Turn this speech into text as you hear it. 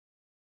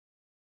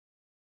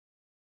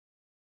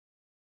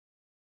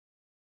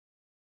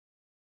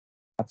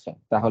আচ্ছা,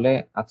 তাহলে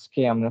আজকে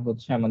আমরা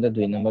হচ্ছে আমাদের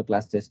 2 নম্বর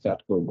ক্লাসে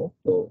স্টার্ট করব।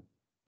 তো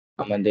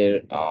আমাদের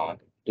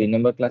 2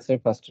 নম্বর ক্লাসের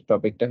ফার্স্ট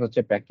টপিকটা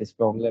হচ্ছে প্র্যাকটিস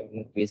প্রবলেম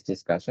এবং কুইজ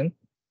ডিসকাশন।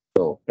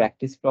 তো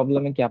প্র্যাকটিস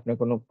প্রবলেমে কি আপনার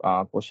কোনো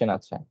কোশ্চেন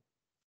আছে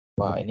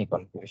বা এনি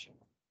কনফিউশন?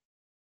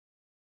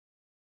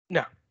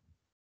 না।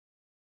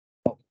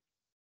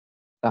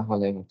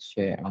 তাহলে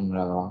হচ্ছে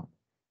আমরা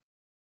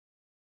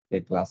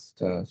এই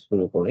ক্লাসটা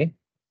শুরু করি।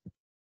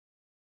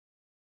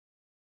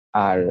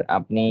 আর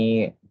আপনি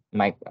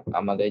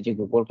আমাদের যে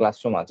গুগল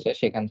ক্লাসরুম আছে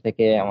সেখান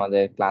থেকে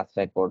আমাদের ক্লাস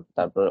রেকর্ড,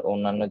 তারপর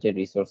অন্যান্য যে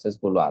রিসোর্সেস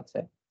গুলো আছে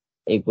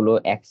এগুলো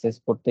অ্যাক্সেস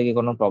করতে কি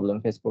কোনো প্রবলেম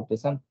ফেস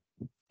করতেছেন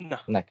না,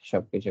 নাকি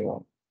সবকিছু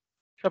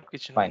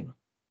সবকিছু ফাইন?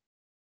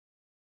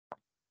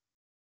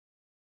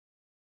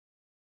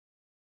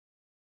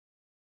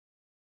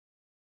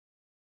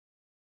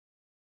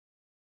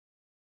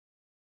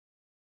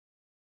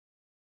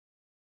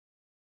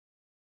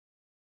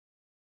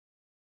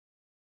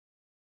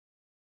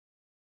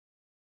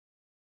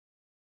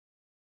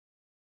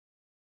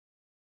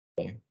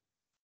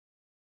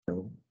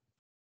 normal।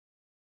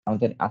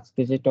 আমাদের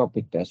আজকে যে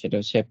টপিকটা সেটা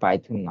হচ্ছে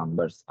পাইথন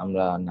নাম্বারস।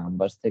 আমরা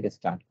নাম্বারস থেকে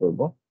স্টার্ট করব।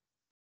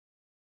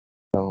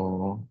 তো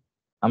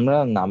আমরা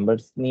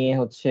নাম্বারস নিয়ে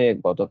হচ্ছে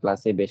গত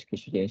ক্লাসে বেশ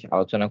কিছু জিনিস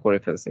আলোচনা করে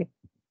ফেলছি।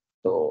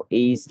 তো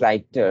এই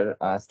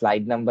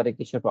স্লাইড নাম্বারে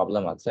কিছু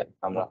প্রবলেম আছে,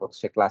 আমরা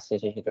হচ্ছে ক্লাস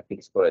শেষে সেটা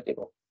ফিক্স করে দিব।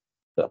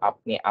 তো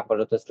আপনি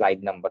আপাতত স্লাইড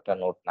নাম্বারটা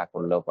নোট না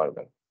করলেও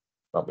পারবেন,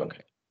 প্রবলেম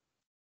নেই।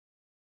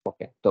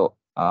 ওকে, তো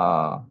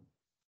আহ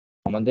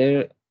আমাদের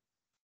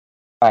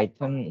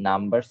পাইথন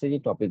নাম্বারসে যে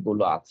টপিক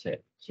গুলো আছে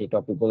সেই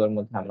টপিক গুলোর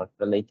মধ্যে আমরা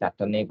টোটাল এই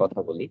 4টা নিয়ে কথা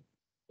বলি: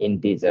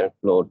 integer,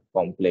 float,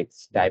 complex,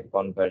 type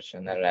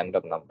conversion আর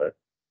র্যান্ডম নাম্বার।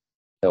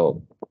 তো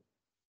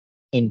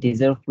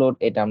ইন্টিজার, ফ্লোট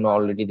এটা আমরা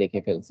অলরেডি দেখে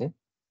ফেলছি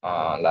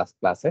লাস্ট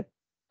ক্লাসে।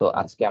 তো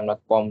আজকে আমরা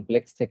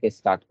কমপ্লেক্স থেকে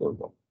স্টার্ট করব।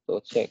 তো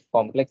হচ্ছে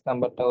কমপ্লেক্স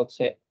নাম্বারটা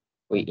হচ্ছে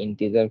ওই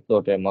ইন্টিজার,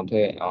 ফ্লোটের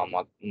মধ্যে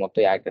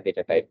মতোই আরেকটা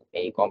ডেটা টাইপ।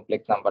 এই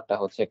কমপ্লেক্স নাম্বারটা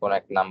হচ্ছে কোন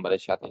একটা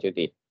নাম্বারের সাথে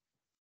যদি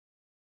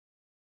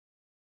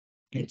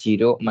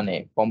জিরো, মানে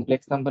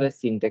কমপ্লেক্স নাম্বারের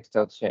সিনট্যাক্সটা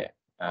হচ্ছে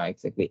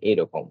এক্স্যাক্টলি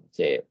এরকম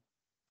যে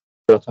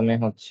প্রথমে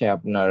হচ্ছে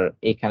আপনার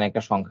এখানে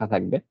একটা সংখ্যা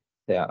থাকবে,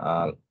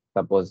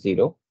 সাপোজ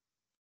 0,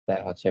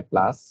 তার হচ্ছে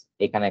প্লাস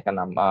এখানে একটা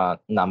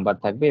নাম্বার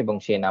থাকবে এবং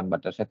সেই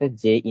নাম্বারটার সাথে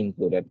জে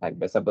ইনক্লুডেড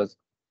থাকবে। সাপোজ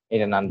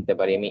এটা নাম দিতে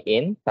পারি আমি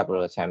এন, তারপর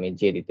হচ্ছে আমি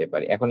জে দিতে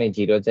পারি। এখন এই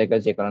জিরোর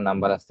জায়গায় যে কোনো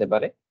নাম্বার আসতে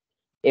পারে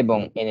এবং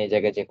এন এর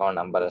জায়গায় যে কোনো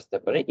নাম্বার আসতে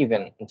পারে,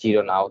 ইভেন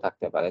জিরো নাও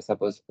থাকতে পারে।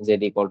 সাপোজ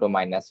জেড ইকুয়াল টু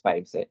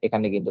 -5,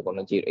 এখানে কিন্তু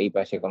কোনো জিরো, এই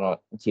পাশে কোনো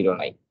জিরো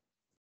নাই।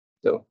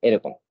 তো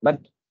এরকম, বাট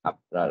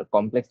আপনার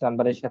কমপ্লেক্স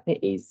নাম্বারের সাথে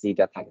এই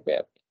জিটা থাকবে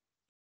আর কি।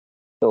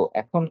 তো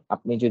এখন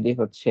আপনি যদি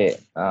হচ্ছে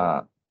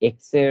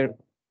এক্স এর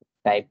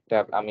টাইপটা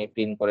আমি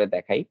প্রিন্ট করে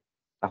দেখাই,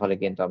 তাহলে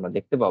কিন্তু আমরা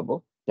দেখতে পাবো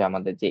যে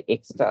আমাদের যে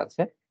এক্সটা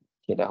আছে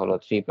সেটা হলো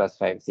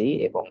 3+5z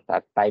এবং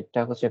তার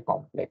টাইপটা হচ্ছে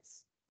কমপ্লেক্স।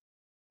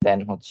 দেন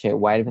হচ্ছে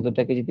ওয়াই এর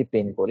ভেতরটাকে যদি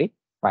প্রিন্ট করি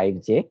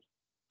 5j,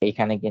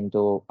 এইখানে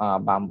কিন্তু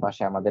বাম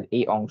পাশে আমাদের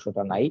এই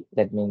অংশটা নাই।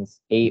 দ্যাট মিনস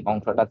এই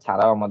অংশটা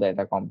ছাড়াও আমাদের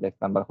এটা কমপ্লেক্স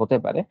নাম্বার হতে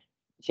পারে,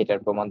 সেটার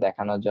প্রমাণ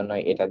দেখানোর জন্য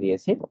এটা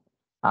দিয়েছি।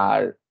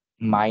 আর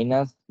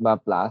মাইনাস বা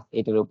প্লাস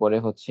এটার উপরে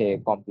হচ্ছে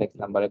কমপ্লেক্স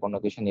নাম্বারে কোনো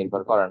কিছু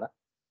নির্ভর করে না।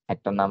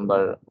 একটা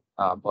নাম্বার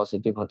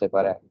পজিটিভ হতে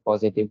পারে,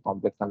 পজিটিভ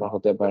কমপ্লেক্স নাম্বার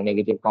হতে পারে,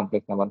 নেগেটিভ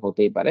কমপ্লেক্স নাম্বার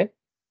হতেই পারে।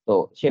 তো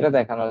সেটা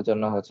দেখানোর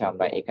জন্য হচ্ছে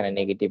আমরা এখানে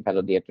নেগেটিভ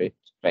ভ্যালু দিয়ে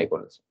ট্রাই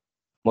করেছি।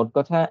 মোট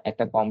কথা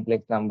একটা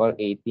কমপ্লেক্স নাম্বার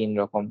এই 3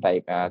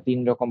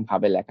 রকম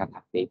ভাবে লেখা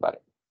থাকতেই পারে।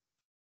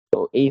 তো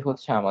এই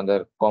হচ্ছে আমাদের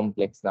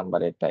কমপ্লেক্স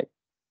নাম্বারের টাইপ।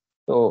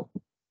 তো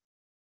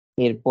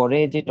এরপরে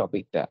যে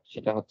টপিকটা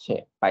সেটা হচ্ছে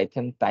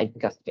পাইথন টাইপ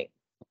কাস্টিং।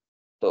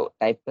 তো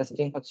টাইপ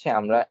কাস্টিং হচ্ছে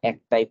আমরা এক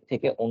টাইপ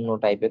থেকে অন্য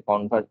টাইপে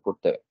কনভার্ট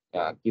করতে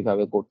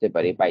কিভাবে করতে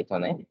পারি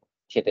পাইথনে,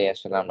 সেটাই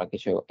আসলে আমরা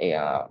কিছু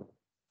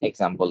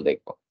এক্সাম্পল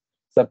দেখবো।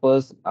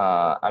 সাপোজ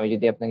আমি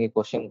যদি আপনাকে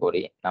কোশ্চেন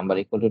করি নাম্বার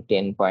ইকুয়াল টু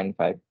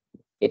 10.5,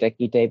 এটা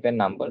কি টাইপের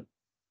নাম্বার?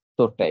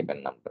 তোর টাইপের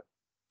নাম্বার।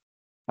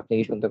 আপনি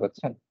কি শুনতে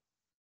পাচ্ছেন?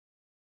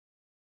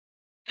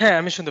 হ্যাঁ,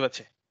 আমি শুনতে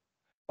পাচ্ছি।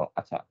 ও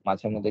আচ্ছা,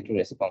 মাঝে মধ্যে একটু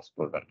রেসপন্স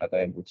করবেন না, তো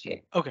আমি বুঝি।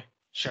 ওকে,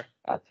 শিওর।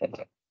 আচ্ছা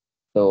আচ্ছা।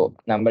 তো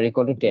নাম্বার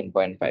ইকুয়াল টু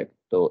 10.5,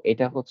 তো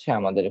এটা হচ্ছে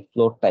আমাদের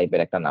ফ্লোট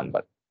টাইপের একটা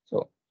নাম্বার। তো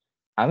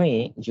আমি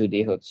যদি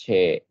হচ্ছে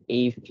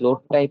এই ফ্লোট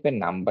টাইপের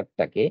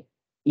নাম্বারটাকে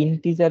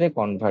ইন্টিজারে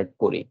কনভার্ট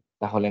করি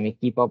তাহলে আমি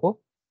কি পাবো?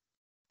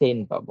 10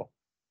 পাবো।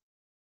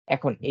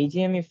 এখন এই যে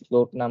আমি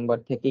ফ্লোট নাম্বার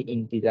থেকে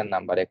ইন্টিজার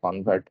নাম্বারে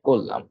কনভার্ট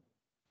করলাম,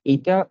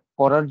 এটা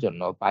করার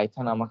জন্য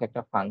পাইথন আমাকে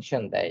একটা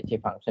ফাংশন দেয়, যে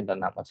ফাংশনটার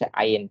নাম হচ্ছে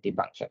আইএনটি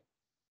ফাংশন।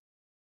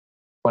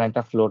 কোন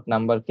একটা ফ্লোট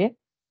নাম্বারকে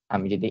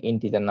আমি যদি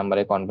ইন্টিজার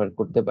নাম্বারে কনভার্ট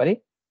করতে পারি,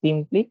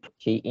 সিম্পলি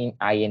সেই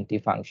আইএনটি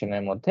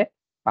ফাংশনের মধ্যে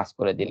পাস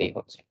করে দিলেই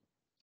হচ্ছে।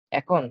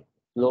 এখন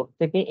ফ্লোট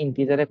থেকে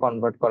ইন্টিজারে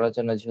কনভার্ট করার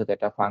জন্য যেহেতু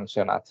একটা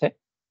ফাংশন আছে,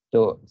 তো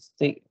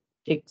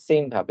ঠিক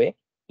সেম ভাবে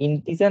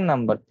ইন্টিজার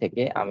নাম্বার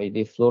থেকে আমি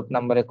যদি ফ্লোট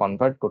নাম্বারে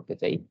কনভার্ট করতে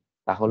চাই,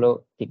 তাহলেও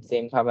ঠিক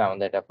সেম ভাবে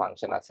আমাদের একটা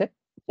ফাংশন আছে,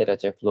 সেটা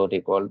হচ্ছে float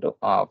equal to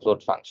float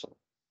function.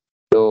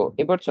 তো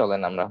এবার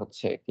চলেন আমরা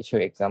হচ্ছে কিছু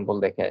এক্সাম্পল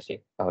দেখে আসি,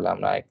 তাহলে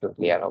আমরা একটু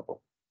ক্লিয়ার হব।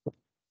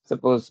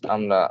 সাপোজ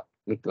আমরা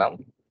লিখলাম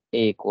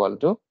a ইকুয়াল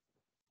টু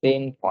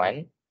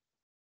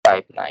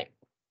 15.59।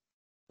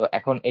 তো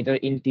এখন এটার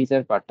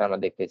ইন্টিজার পার্টটা আমরা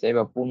দেখতে চাই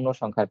বা পূর্ণ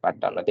সংখ্যার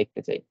পার্টটা আমরা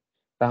দেখতে চাই।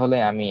 তাহলে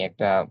আমি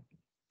একটা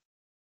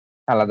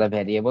আলাদা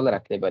ভ্যারিয়েবল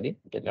রাখতে পারি,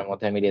 যেটার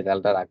মধ্যে আমি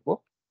রেজাল্টটা রাখবো।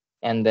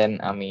 এন্ড দেন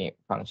আমি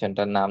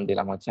ফাংশনটার নাম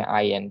দিলাম হচ্ছে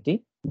int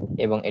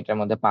এবং এটার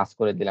মধ্যে পাস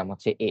করে দিলাম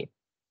হচ্ছে a।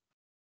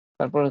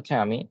 তারপর হচ্ছে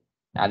আমি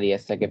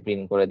alias-টাকে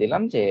প্রিন্ট করে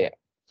দিলাম যে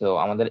তো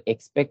আমাদের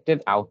এক্সপেক্টেড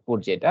আউটপুট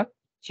যেটা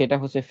সেটা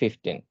হচ্ছে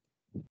 15।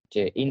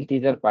 যে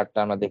ইন্টিজার পার্টটা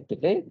আমরা দেখতে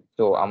চাই,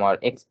 তো আমার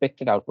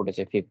এক্সপেক্টেড আউটপুট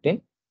হচ্ছে 15।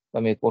 তো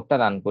আমি কোডটা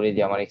রান করি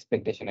যে আমার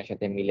এক্সপেকটেশনের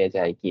সাথে মিলে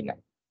যায় কিনা।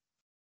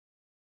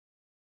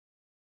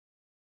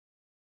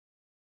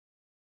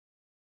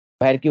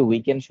 ভাইয়ের কি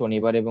উইকেন্ড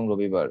শনিবার এবং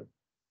রবিবার?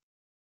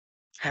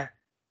 হ্যাঁ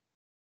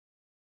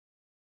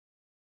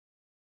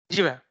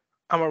জি ভাইয়া,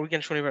 আমার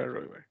উইকেন্ড শনিবার আর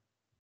রবিবার।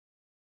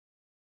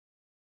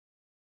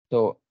 তো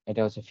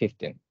এটা হচ্ছে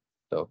 15,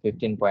 তো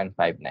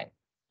 15.59।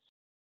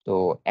 তো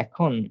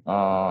এখন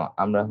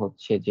আমরা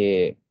হচ্ছে যে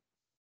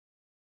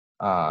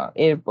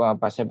এর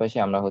পাশাপাশি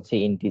আমরা হচ্ছে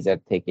ইন্টিজার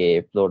থেকে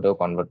ফ্লোটেও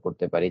কনভার্ট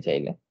করতে পারি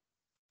চাইলে।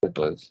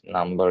 সাপোজ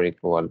নাম্বার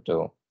ইকুয়াল টু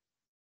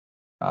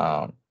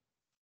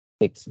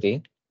 60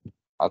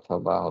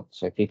 অথবা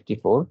হচ্ছে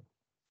 54।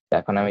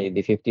 এখন আমি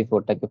যদি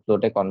 54টাকে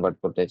ফ্লোটে কনভার্ট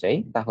করতে চাই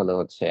তাহলে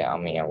হচ্ছে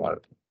আমি আমার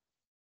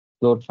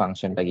ফ্লোট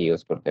ফাংশনটাকে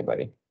ইউজ করতে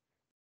পারি।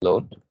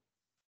 ফ্লোট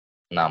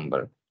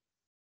নাম্বার,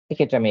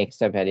 এক্ষেত্রে আমি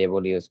এক্সট্রা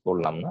ভ্যারিয়েবল ইউজ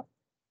করলাম না।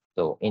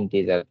 তো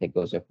ইন্টিজার থেকে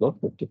হচ্ছে ফ্লোট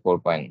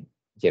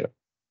 54.0।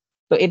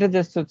 তো এটা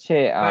জাস্ট হচ্ছে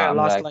ভাইয়া আমরা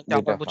লাস্ট লাইনটা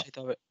দুইটা আবার বুঝাইতে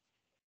হবে।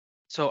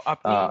 সো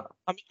আপনি আহ,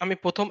 আমি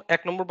প্রথম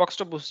 ১ নম্বর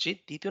বক্সটা বুঝছি।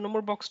 দ্বিতীয়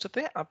নম্বর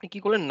বক্সটাতে আপনি কি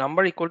করলেন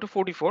নাম্বার ইকুয়াল টু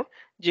 44,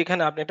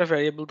 যেখানে আপনি একটা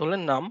ভ্যারিয়েবল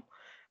ধরলেন নাম।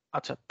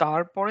 আচ্ছা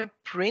তারপরে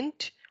প্রিন্ট,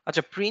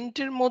 আচ্ছা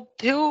প্রিন্টের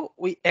মধ্যেও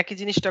ওই একই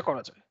জিনিসটা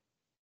করা যায়।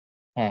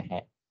 হ্যাঁ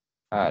হ্যাঁ,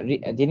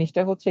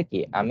 জিনিসটা হচ্ছে কি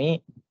আমি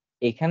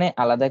এখানে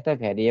আলাদা একটা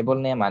ভ্যারিয়েবল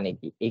নেয় মানে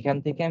কি এখান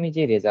থেকে আমি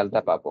যে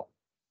রেজাল্টটা পাবো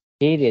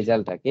সেই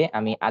রেজাল্টটাকে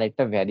আমি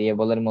আরেকটা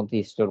ভ্যারিয়েবলের মধ্যে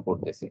স্টোর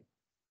করতেছি,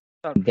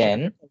 তারপর দেন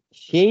সেটাকে কল করতেছি।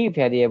 সেই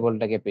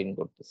ভ্যারিয়েবলটাকে প্রিন্ট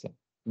করতেছি।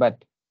 বাট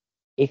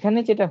এখানে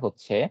যেটা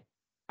হচ্ছে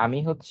আমি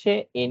হচ্ছে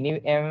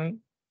এনইউএম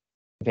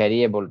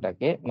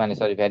ভ্যারিয়েবলটাকে মানে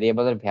সরি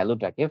ভ্যারিয়েবলের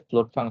ভ্যালুটাকে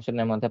ফ্লোট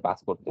ফাংশনের মধ্যে পাস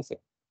করতেছি।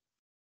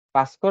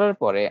 পাস করার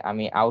পরে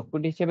আমি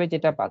আউটপুট হিসেবে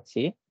যেটা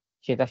পাচ্ছি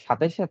সেটা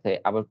সাথে সাথে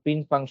আবার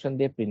প্রিন্ট ফাংশন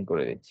দিয়ে প্রিন্ট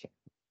করে দিচ্ছি।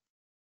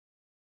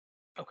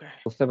 ওকে।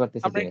 বুঝতে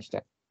পারতেছি আমরা জিনিসটা?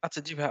 আচ্ছা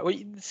জি ভাই, ওই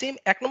সেম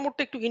 ১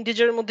 নম্বরটা একটু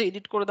ইন্টিজারের মধ্যে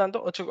এডিট করে দেন তো।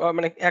 হচ্ছে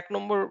মানে ১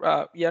 নম্বর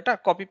ইয়াটা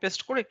কপি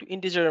পেস্ট করে একটু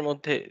ইন্টিজারের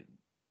মধ্যে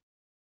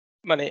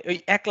মানে ওই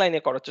এক লাইনে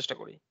করার চেষ্টা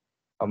করি।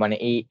 মানে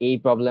এই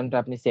প্রবলেমটা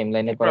আপনি সেম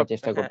লাইনে এই করার প্রবলেমটা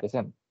চেষ্টা হ্যাঁ,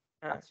 করতেছেন?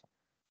 হ্যাঁ। আচ্ছা।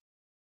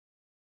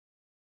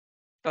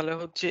 তাহলে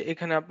হচ্ছে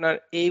এখানে আপনার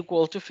a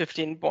equal to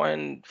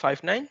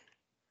 15.59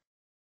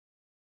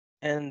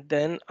 and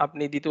then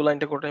আপনি দ্বিতীয়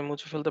লাইনটা কোটায়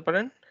মুছে ফেলতে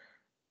পারেন।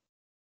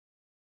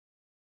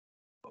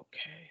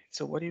 Okay,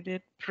 so what you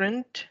did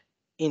print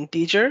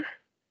integer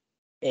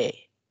a।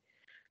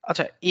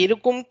 আচ্ছা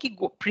এরকম কি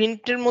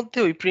প্রিন্টের মধ্যে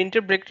ওই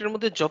প্রিন্টের ব্রেকেটের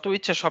মধ্যে যত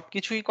ইচ্ছা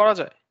সবকিছুই করা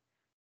যায়?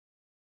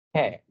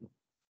 হ্যাঁ,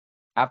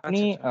 আপনি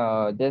আচ্ছা,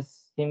 আচ্ছা। জাস্ট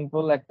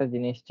সিম্পল একটা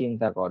জিনিস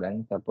চিন্তা করেন।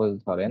 সাপোজ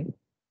ধরেন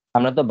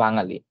আমরা তো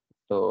বাঙালি,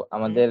 তো হুম।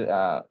 আমাদের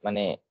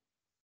মানে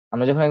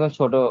আমরা যখন একদম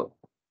ছোট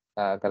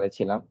কালে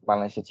ছিলাম,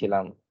 বাংলাদেশে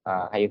ছিলাম,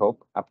 আই হোপ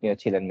আপনিও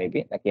ছিলেন মেবি,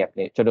 নাকি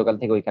আপনি ছোটকাল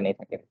থেকে ওইখানেই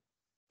থাকেন?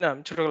 না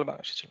আমি ছোটবেলায়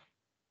বাংলাদেশে ছিলাম।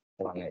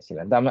 বাংলাদেশে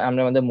ছিলেন। তো আমরা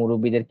আমরা আমাদের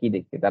মুরব্বিদের কি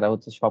দেখছি, তারা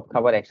হচ্ছে সব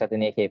খাবার একসাথে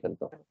নিয়ে খেয়ে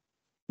ফেলতো।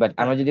 বাট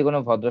আমরা হ্যাঁ, যদি কোনো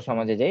ভদ্র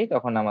সমাজে যাই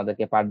তখন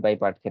আমাদেরকে পার্ট বাই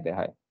পার্ট খেতে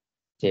হয়।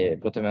 যে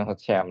প্রথমে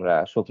হচ্ছে আমরা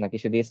শুকনা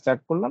কিছু দিয়ে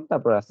স্টার্ট করলাম,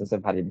 তারপর আস্তে আস্তে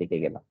ভারীর দিকে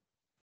গেলাম।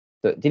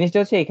 তো জিনিসটা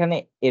হচ্ছে এখানে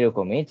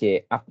এরকমই যে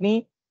আপনি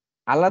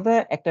আলাদা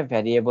একটা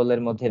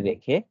ভ্যারিয়েবলের মধ্যে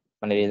রেখে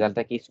মানে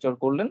রেজাল্টটাকে স্টোর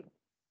করলেন,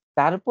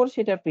 তারপর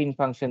সেটা প্রিন্ট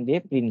ফাংশন দিয়ে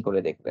প্রিন্ট করে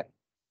দেখবেন।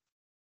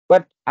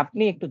 বাট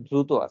আপনি একটু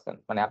দ্রুত আছেন,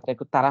 মানে আপনার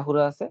একটু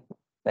তাড়াহুড়ো আছে,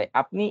 তাই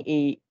আপনি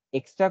এই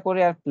এক্সট্রা করে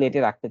আর প্লেটে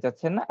রাখতে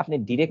চাচ্ছেন না, আপনি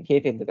ডিরেক্ট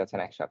খেয়ে ফেলতে চাচ্ছেন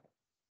একসাথে।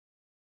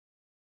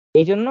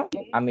 এই জন্য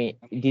আমি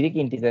ডিরেক্ট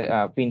ইন্টিজার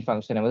প্রিন্ট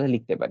ফাংশনের মধ্যে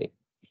লিখতে পারি।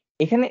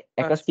 এখানে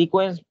একটা আচ্ছা।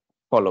 সিকোয়েন্স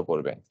ফলো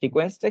করবে।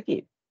 সিকোয়েন্সটা কি,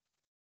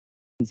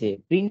 যে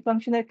প্রিন্ট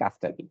ফাংশনের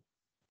কাজটা কি?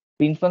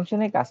 প্রিন্ট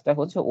ফাংশনের কাজটা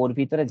হচ্ছে ওর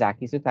ভিতরে যা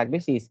কিছু থাকবে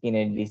সেই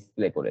স্ক্রিনে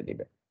ডিসপ্লে করে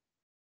দিবে।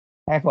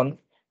 এখন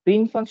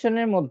প্রিন্ট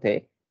ফাংশনের মধ্যে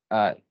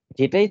আহ,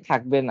 যেটাই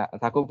থাকবে না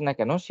থাকুক না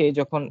কেন, সে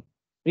যখন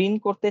প্রিন্ট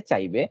করতে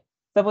চাইবে,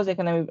 সাপোজ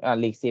এখানে আমি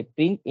লিখছি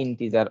প্রিন্ট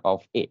ইন্টিজার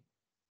অফ এ।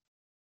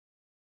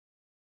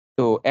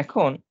 তো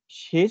এখন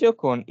সে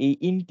যখন এই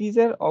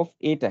ইন্টিজার অফ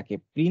এটাকে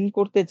প্রিন্ট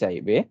করতে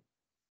চাইবে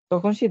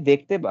তখন সে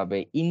দেখতে পাবে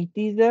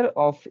ইন্টিজার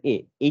অফ এ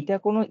এটা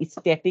কোনো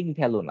স্ট্যাটিক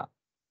ভ্যালু না।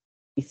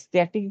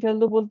 স্ট্যাটিক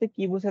ভ্যালু বলতে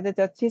কি বোঝাতে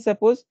চাচ্ছি,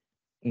 সাপোজ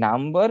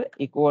নাম্বার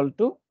ইকুয়াল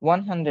টু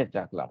 100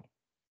 রাখলাম,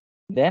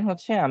 দেন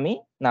হচ্ছে আমি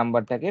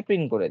নাম্বারটাকে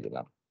প্রিন্ট করে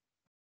দিলাম।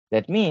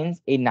 দ্যাট মিনস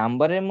এই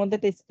নাম্বারের মধ্যে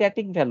একটা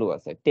স্ট্যাটিক ভ্যালু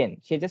আছে 10,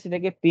 সেটা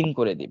সেটাকে প্রিন্ট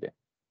করে দিবে।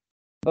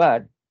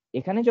 বাট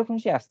এখানে যখন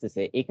সে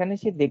আসতেছে এখানে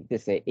সে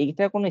দেখতেছে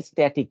এইটা কোনো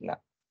স্ট্যাটিক না,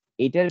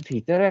 এটার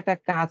ভিতরে একটা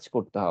কাজ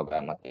করতে হবে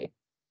আমাকে।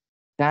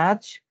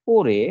 কাজ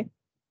করে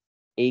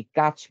এই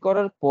কাজ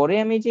করার পরে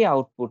আমি যে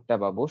আউটপুটটা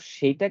পাবো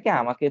সেইটাকে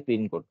আমাকে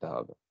প্রিন্ট করতে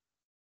হবে।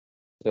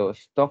 তো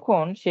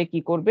তখন সে কি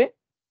করবে,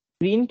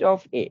 প্রিন্ট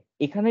অফ এ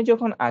এখানে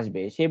যখন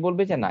আসবে সে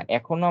বলবে যে না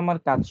এখনো আমার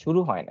কাজ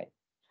শুরু হয় নাই,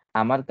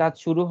 আমার কাজ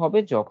শুরু হবে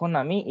যখন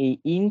আমি এই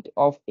ইন্ট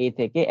অফ এ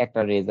থেকে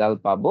একটা রেজাল্ট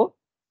পাবো,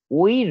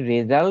 ওই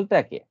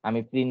রেজাল্টটাকে আমি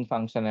প্রিন্ট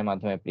ফাংশনের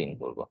মাধ্যমে প্রিন্ট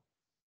করব।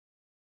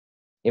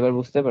 এবার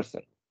বুঝতে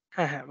পারছেন?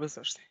 হ্যাঁ, হ্যাঁ, বুঝতে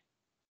পারছি।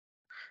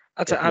 তো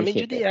আচ্ছা, এই আমি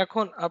যদি সেটাই।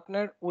 এখন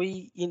আপনার ওই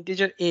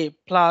ইন্টিজার a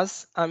প্লাস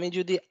আমি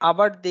যদি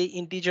আবার দেই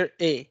ইন্টিজার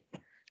a,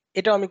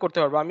 এটাও আমি করতে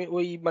পারবো। আমি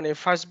ওই মানে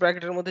ফার্স্ট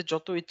ব্র্যাকেটের মধ্যে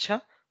যত ইচ্ছা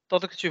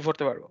তত কিছুই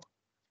ভরতে পারবো।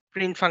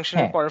 প্রিন্ট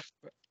ফাংশনের হ্যাঁ। পর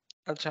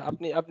আচ্ছা,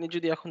 আপনি আপনি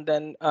যদি এখন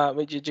দেন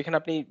ওই যে যেখানে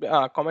আপনি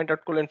কমেন্ট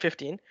আউট করলেন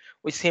 15,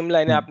 ওই সেম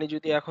লাইনে হুম। আপনি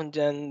যদি এখন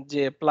দেন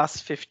যে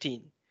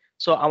 +15,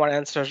 সো আমার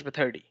অ্যান্সার আসবে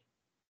 30।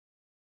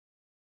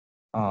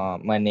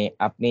 মানে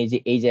আপনি যে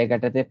এই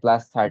জায়গাটাতে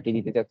 +30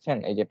 দিতে চাচ্ছেন,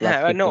 এই যে হ্যাঁ,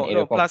 নো, +15 নো,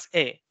 এরকম। Plus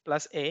a,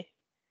 plus A.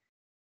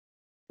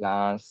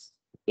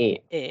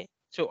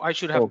 So I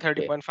should have ওকে।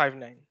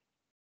 30.59,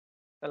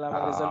 তাহলে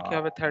আমার রেজাল্ট কি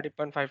হবে? আহ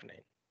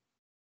 30.59।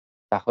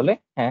 তাহলে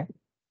হ্যাঁ,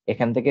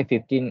 এখান থেকে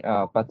 15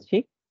 পাচ্ছি,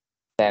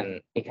 দেন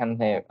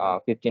এখানে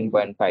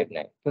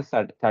 15.59, তো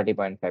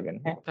 30.59,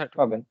 হ্যাঁ 30,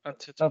 পাবেন,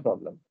 আচ্ছা, নো আচ্ছা।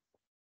 প্রবলেম।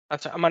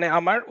 আচ্ছা, মানে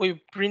আমার ওই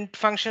প্রিন্ট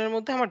ফাংশনের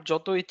মধ্যে আমার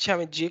যত ইচ্ছে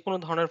আমি যেকোনো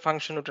ধরনের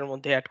ফাংশন ওটার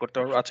মধ্যে এড করতে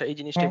পারবো। আচ্ছা, এই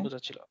জিনিসটাই হ্যাঁ,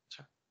 বোঝার ছিল।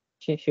 আচ্ছা,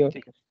 শিওর।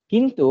 ঠিক আছে।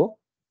 কিন্তু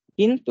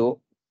কিন্তু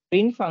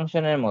প্রিন্ট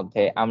ফাংশনের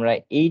মধ্যে আমরা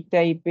এই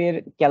টাইপের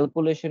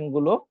ক্যালকুলেশন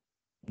গুলো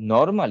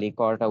নরমালি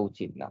করাটা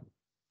উচিত না।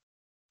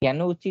 কেন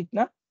উচিত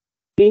না?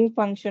 প্রিন্ট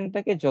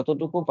ফাংশনটাকে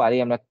যতটুকু পারি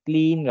আমরা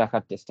ক্লিন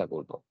রাখার চেষ্টা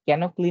করব।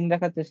 কেন ক্লিন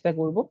রাখার চেষ্টা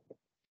করব?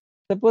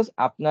 সাপোজ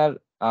আপনার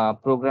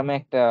প্রোগ্রামে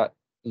একটা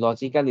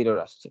লজিক্যাল এরর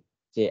আসছে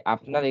যে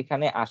আপনার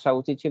এখানে আসা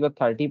উচিত ছিল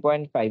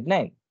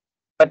 30.59,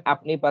 বাট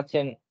আপনি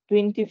পাচ্ছেন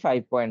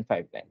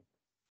 25.59।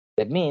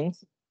 দ্যাট মিনস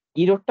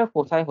এররটা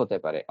কোথায় হতে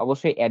পারে?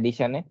 অবশ্যই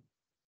অ্যাডিশনে।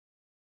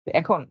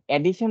 এখন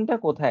অ্যাডিশনটা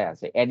কোথায়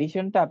আছে?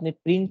 অ্যাডিশনটা আপনি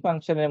প্রিন্ট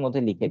ফাংশনের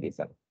মধ্যে লিখে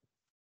দিছেন।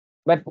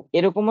 বাট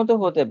এরকমও তো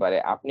হতে পারে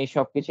আপনি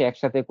সবকিছু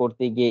একসাথে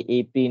করতে গিয়ে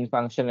এই প্রিন্ট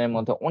ফাংশনের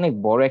মধ্যে অনেক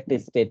বড় একটা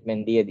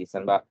স্টেটমেন্ট দিয়ে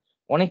দিছেন বা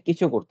অনেক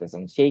কিছু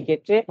করতেছেন। সেই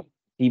ক্ষেত্রে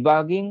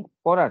ডিবাগিং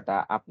করাটা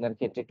আপনার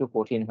ক্ষেত্রে একটু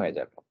কঠিন হয়ে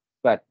যাবে।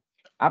 বাট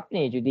আপনি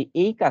যদি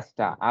এই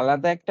কাজটা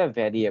আলাদা একটা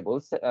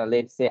variables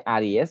let's say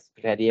race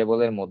variable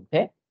এর মধ্যে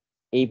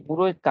এই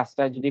পুরো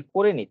কাজটা যদি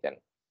করে নিতেন,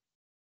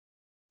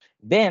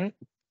 দেন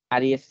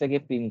রেস টাকে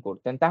প্রিন্ট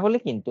করতেন, তাহলে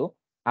কিন্তু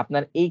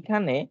আপনার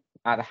এইখানে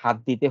আর হাত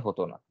দিতে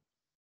হতো না।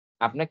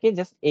 আপনাকে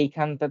জাস্ট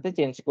এইখানটাতে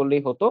চেঞ্জ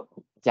করলেই হতো।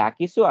 যা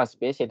কিছু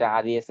আসবে সেটা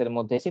RES এর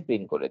মধ্যে এসে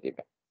প্রিন্ট করে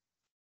দিবে।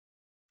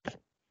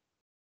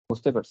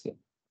 বুঝতে পারছি?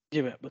 জি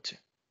ভাইয়া, বুঝছি।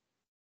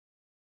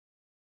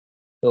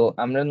 তো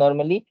আমরা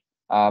নরমালি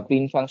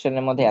প্রিন্ট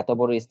ফাংশনের মধ্যে এত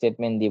বড়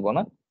স্টেটমেন্ট দিব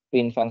না।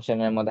 প্রিন্ট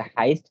ফাংশনের মধ্যে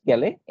হাইয়েস্ট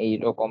গেলে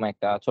এইরকম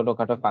একটা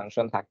ছোটখাটো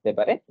ফাংশন থাকতে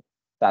পারে।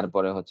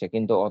 তারপরে হচ্ছে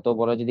কিন্তু অত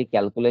বড় যদি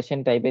ক্যালকুলেশন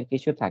টাইপের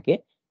কিছু থাকে,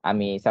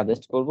 আমি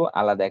সাজেস্ট করব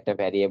আলাদা একটা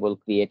ভ্যারিয়েবল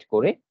ক্রিয়েট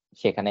করে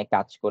সেখানে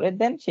কাজ করে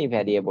দেন সেই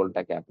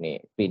ভ্যারিয়েবলটাকে আপনি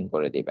প্রিন্ট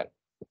করে দিবেন।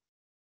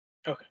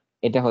 ওকে।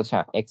 এটা হচ্ছে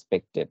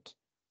এক্সপেক্টেড।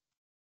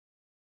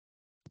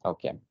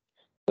 ওকে।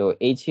 তো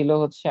এই ছিল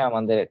হচ্ছে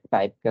আমাদের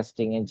টাইপ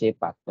কাস্টিং এর যে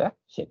পার্টটা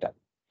সেটা।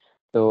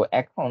 তো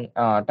এখন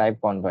টাইপ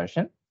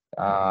কনভার্সন,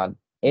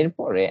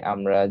 এরপরে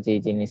আমরা যে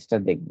জিনিসটা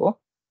দেখব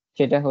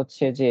সেটা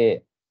হচ্ছে যে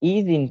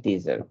ইজ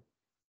ইন্টিজার।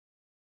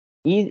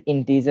 ইজ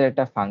ইন্টিজার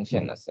একটা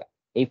ফাংশন আছে।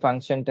 এই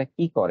ফাংশনটা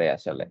কি করে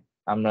আসলে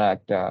আমরা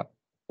একটা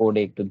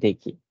কোডে একটু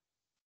দেখি,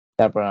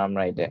 তারপর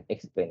আমরা এটা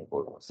এক্সপ্লেন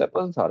করব।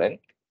 সাপোজ ধরেন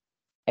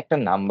একটা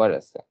নাম্বার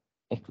আছে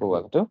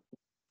ইকুয়াল টু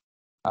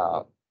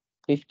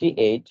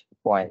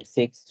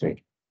 58.63।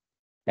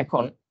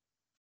 এখন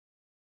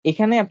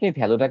এখানে আপনি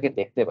ভ্যালুটাকে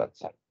দেখতে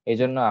পাচ্ছেন।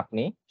 এজন্য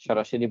আপনি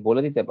সরাসরি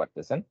বলে দিতে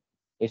পারতেছেন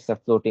it's a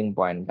floating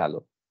point value.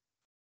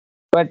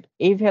 But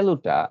এই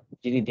ভ্যালুটা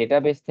যদি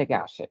ডেটাবেস থেকে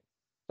আসে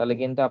তাহলে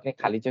কিন্তু আপনি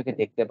খালি চোখে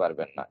দেখতে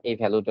পারবেন না এই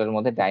ভ্যালুটার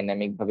মধ্যে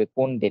ডাইনামিক ভাবে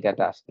কোন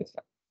ডেটাটা আসতেছে।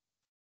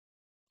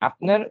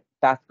 আপনার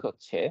টাস্ক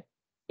হচ্ছে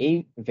এই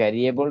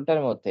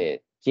ভ্যারিয়েবলটার মধ্যে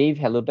যেই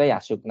ভ্যালুটাই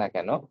আসুক না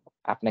কেন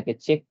আপনাকে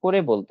চেক করে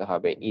বলতে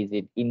হবে is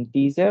it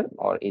integer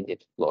or is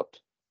it float.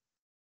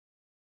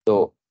 তো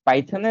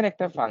পাইথনের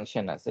একটা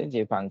ফাংশন আছে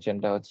যে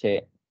ফাংশনটা হচ্ছে,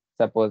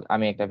 সাপোজ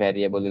আমি একটা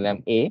ভ্যারিয়েবল দিলাম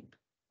a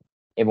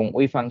এবং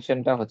ওই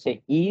ফাংশনটা হচ্ছে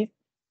ইজ,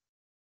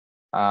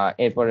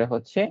 এরপরে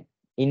হচ্ছে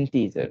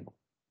ইন্টিজার,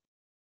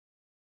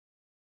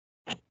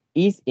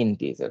 ইজ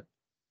ইন্টিজার।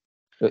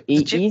 তো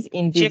এই চেক ইজ চেক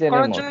ইন্টিজারের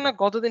করার জন্য মধ্যে না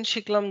গতদিন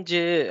শিখলাম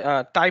যে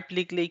টাইপ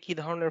লিখলেই কি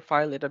ধরনের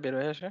ফাইল এটা বের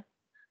হয়ে আসে?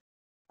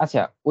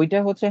 আচ্ছা ওইটা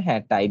হচ্ছে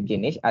হ্যাঁ টাইপ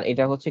জিনিস, আর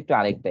এটা হচ্ছে একটু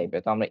আরেক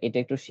টাইপের, তো আমরা এটা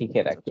একটু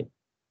শিখে আচ্ছা, রাখি। আচ্ছা।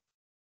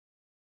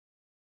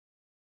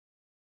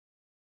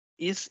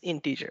 ইজ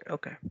ইন্টিজার,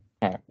 ওকে।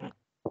 হ্যাঁ।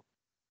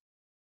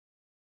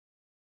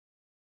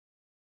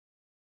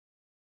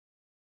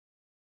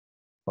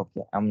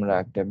 ওকে, আমরা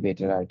একটা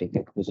বেটার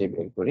আর্টিকেল খুঁজে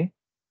বের করি।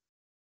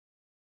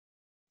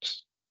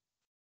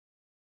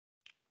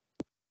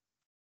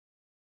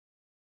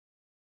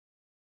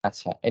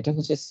 আচ্ছা এটা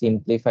হচ্ছে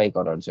সিম্পলিফাই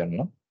করার জন্য,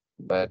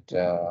 বাট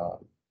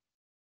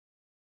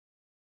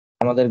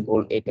আমাদের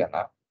গোল এটা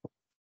না।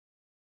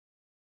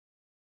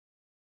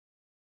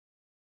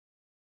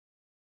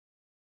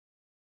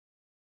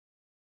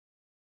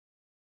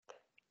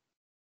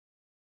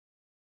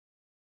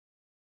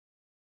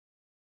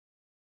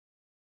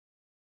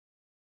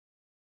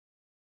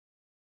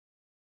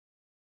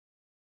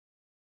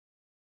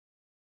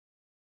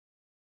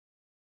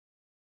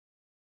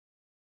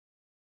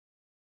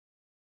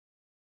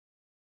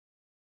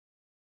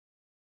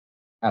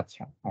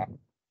 আচ্ছা, হ্যাঁ,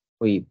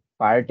 ওই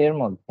পার্টের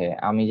মধ্যে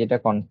আমি যেটা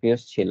কনফিউজ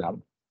ছিলাম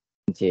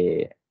যে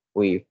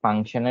ওই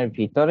ফাংশনের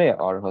ভিতরে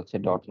আর হচ্ছে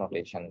ডট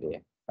নোটেশন দিয়ে।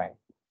 Fine.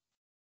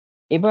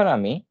 এবার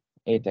আমি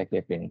এটাকে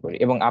প্রিন্ট করি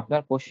এবং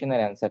আপনার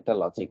কোশ্চেনের অ্যান্সারটা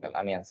লজিক্যাল,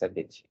 আমি অ্যান্সার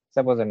দিচ্ছি।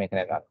 সাপোজ আমি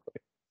এখানে রান করি,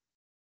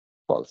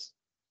 ফলস।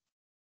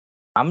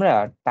 আমরা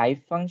টাইপ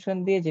ফাংশন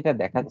দিয়ে যেটা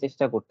দেখার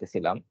চেষ্টা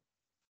করতেছিলাম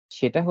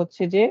সেটা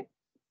হচ্ছে যে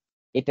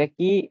এটা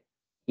কি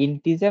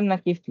ইন্টিজার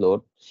নাকি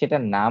ফ্লোট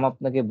সেটার নাম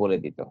আপনাকে বলে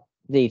দিত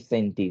যে ইটস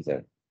ইন্টিজার।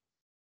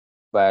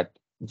 বাট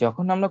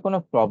যখন আমরা কোনো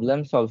প্রবলেম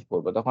সলভ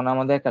করবো তখন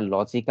আমাদের একটা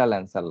লজিক্যাল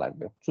অ্যান্সার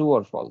লাগবে, ট্রু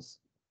অর ফলস।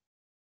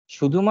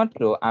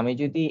 শুধুমাত্র আমি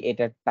যদি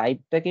এটা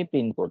টাইপটাকে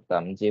প্রিন্ট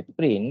করতাম যে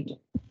প্রিন্ট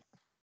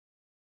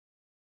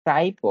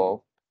টাইপ অফ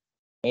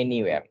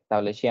এনিওয়্যার,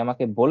 তাহলে সে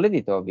আমাকে বলে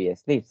দিত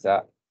obviously it's a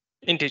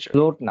integer,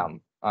 float নাম,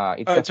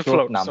 it's a it's a float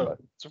float, number,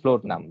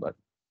 float number.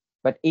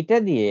 But এটা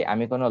দিয়ে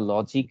আমি কোনো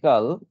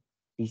লজিক্যাল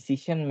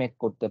ডিসিশন মেক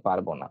করতে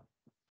পারবো না,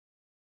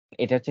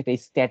 এটা হচ্ছে একটা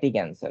স্ট্যাটিক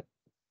অ্যান্সার।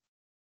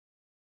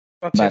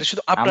 আচ্ছা, বাট এটা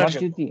শুধু আপনার আমার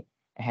জন্য। যদি,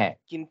 হ্যাঁ,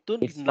 কিন্তু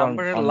ইটস ফর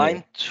নাম্বারের অনলি লাইন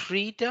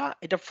 3 টা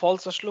এটা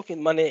ফলস আসলো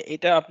মানে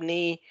এটা আপনি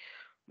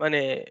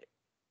মানে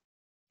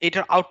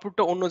এটার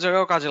আউটপুটটা অন্য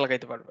জায়গায়ও কাজে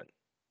লাগাইতে পারবেন।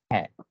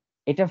 হ্যাঁ,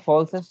 এটা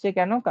ফলস আসছে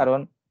কেন? কারণ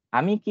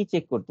আমি কি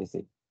চেক করতেছি,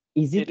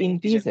 ইজ যে ইট এটা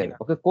ইন্টিজার ইন্টিজার, কিনা।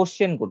 ওকে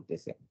কোশ্চেন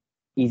করতেছে,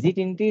 ইজ ইট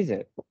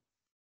ইন্টিজার।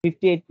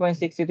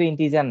 58.60 তো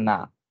ইন্টিজার না,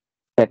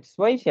 দ্যাটস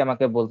ওয়াই সে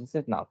আমাকে বলতেছে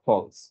না,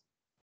 ফলস।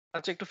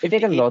 আচ্ছা, একটু এটা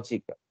একটা 58,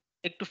 লজিক।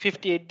 একটু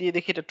 58 দিয়ে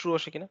দেখি এটা ট্রু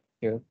আসে কিনা।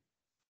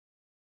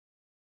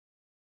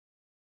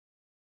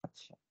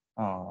 আচ্ছা,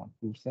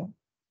 কি বলছে?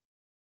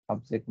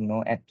 Object no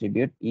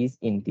attribute is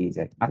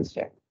integer.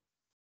 আচ্ছা,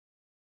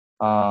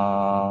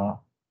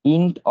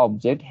 int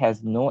object has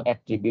no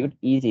attribute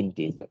is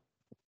integer.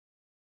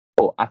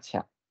 ও আচ্ছা,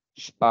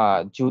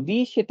 যদি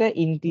সেটা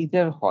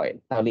ইন্টিজার হয়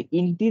তাহলে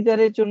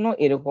ইন্টিজারের জন্য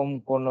এরকম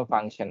কোনো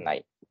ফাংশন নাই।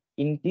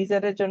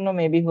 ইন্টিজারের জন্য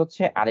মেবি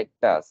হচ্ছে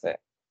আরেকটা আছে,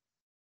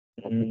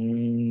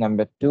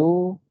 নাম্বার 2।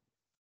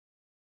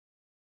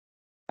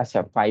 আচ্ছা,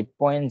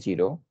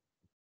 5.0।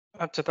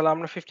 আচ্ছা, তাহলে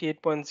আমরা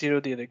 58.0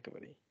 দিয়ে দেখতে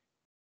পারি।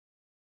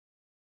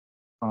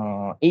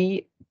 এই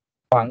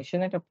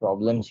ফাংশনে একটা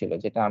প্রবলেম ছিল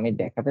যেটা আমি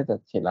দেখাতে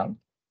চাচ্ছিলাম,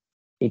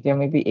 এটা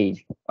মেবি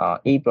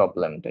এই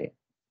প্রবলেমটাই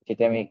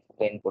যেটা আমি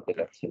এক্সপ্লেন করতে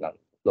চাচ্ছিলাম,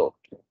 ফ্লোট।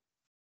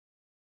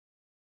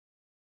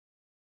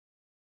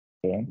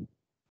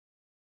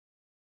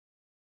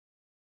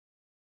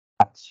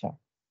 আচ্ছা,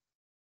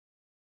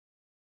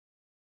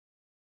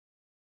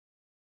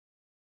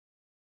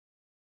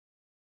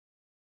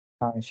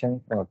 function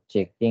for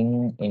checking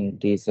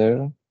integer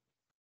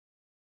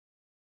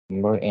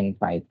number in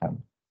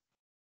Python.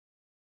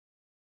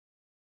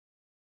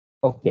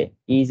 Okay,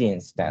 is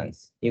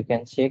instance. You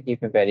can check if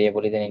a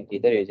variable is an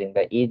integer using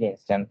the is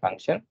instance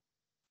function.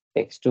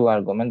 Takes two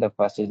arguments. The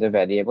first is the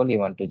variable you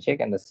want to check,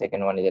 and the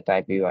second one is the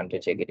type you want to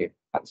check it.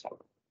 আচ্ছা,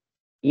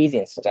 is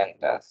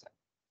instance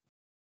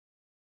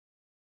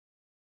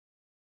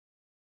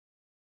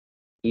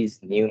is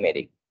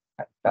numeric.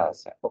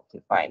 আচ্ছা, okay,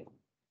 fine.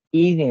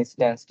 Is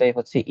instance টাই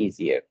হচ্ছে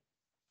easier.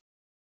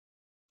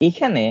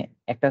 এখানে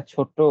একটা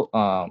ছোট্ট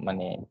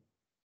মানে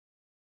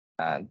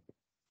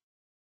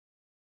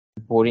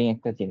boring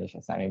একটা জিনিস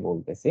আছে, আমি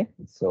বলতেছি।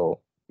 সো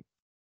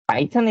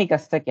পাইথন এই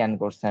কাজটা কেন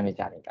করছে আমি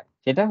জানি না।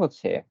 সেটা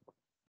হচ্ছে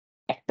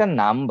একটা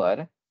নাম্বার,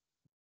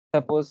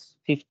 সাপোজ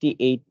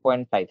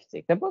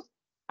 58.56, সাপোজ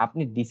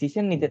আপনি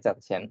ডিসিশন নিতে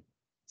চাচ্ছেন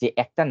যে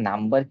একটা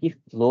নাম্বার কি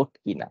ফ্লোট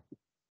কিনা।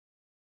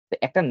 তো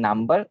একটা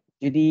নাম্বার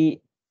যদি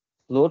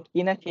ফ্লোট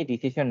কিনা সেই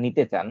ডিসিশন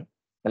নিতে চান,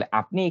 তাহলে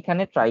আপনি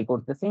এখানে ট্রাই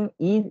করতেছেন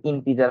ইজ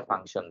ইন্টিজার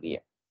ফাংশন দিয়ে।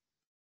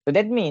 তো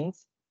দ্যাট মিনস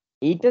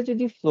এইটা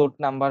যদি ফ্লোট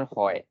নাম্বার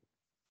হয়,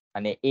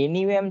 মানে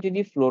এনিওয়েম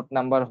যদি ফ্লোট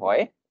নাম্বার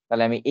হয়,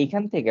 তাহলে আমি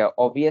এইখান থেকে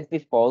অবভিয়াসলি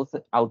ফলস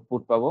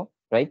আউটপুট পাবো,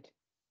 রাইট?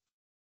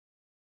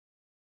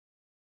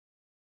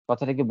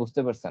 কথাটা কি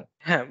বুঝতে পারছেন?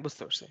 হ্যাঁ,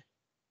 বুঝতে পারছি।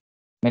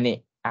 মানে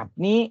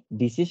আপনি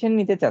ডিসিশন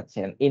নিতে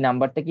চাচ্ছেন এই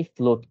নাম্বারটা কি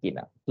ফ্লোট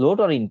কিনা, ফ্লোট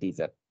অর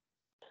ইন্টিজার।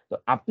 তো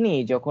আপনি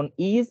যখন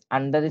ইজ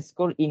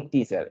আন্ডারস্কোর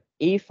ইন্টিজার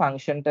এই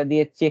ফাংশনটা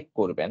দিয়ে চেক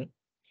করবেন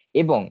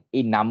এবং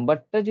এই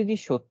নাম্বারটা যদি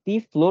সত্যি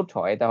ফ্লোট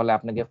হয় তাহলে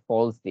আপনাকে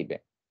ফলস দিবে।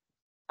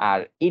 আর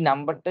এই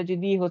নাম্বারটা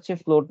যদি হচ্ছে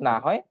ফ্লোট না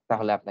হয়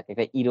তাহলে আপনাকে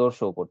একটা ইরর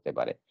শো করতে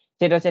পারে।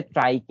 সেটা হচ্ছে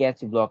ট্রাই ক্যাচ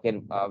ব্লকের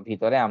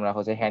ভিতরে আমরা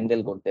হচ্ছে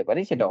হ্যান্ডেল করতে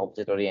পারি, সেটা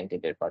অবজেক্ট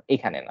ওরিয়েন্টেড এর পার্ট,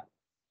 এখানে না।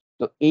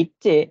 তো এর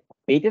চেয়ে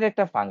এইটার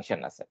একটা ফাংশন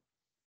আছে,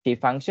 সেই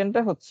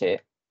ফাংশনটা হচ্ছে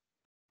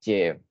যে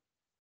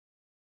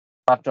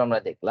মাত্র আমরা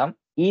দেখলাম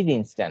ইজ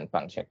ইনস্ট্যান্ট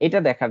ফাংশন। এটা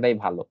দেখাটাই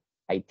ভালো,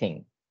 আই থিঙ্ক।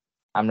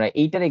 আমরা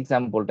এইটার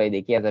এক্সাম্পলটাই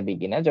দেখি অ্যাজ আ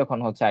বিগিনার, যখন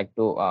হচ্ছে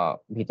একটু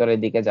ভিতরের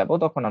দিকে যাব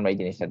তখন আমরা এই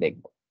জিনিসটা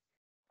দেখবো।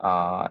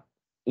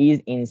 Is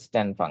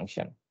instant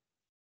function,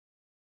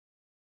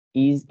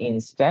 is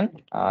instant.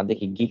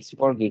 দেখি গিগস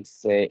ফর গিগস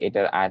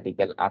এটার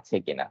আর্টিকেল আছে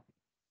কিনা।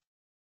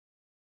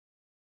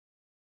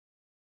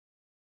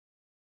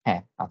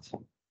 হ্যাঁ, আচ্ছা।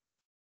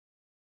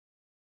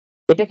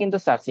 এটা কিন্তু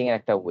সার্চিং এর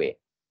একটা ওয়ে।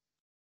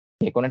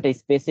 যে কোনো একটা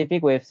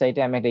স্পেসিফিক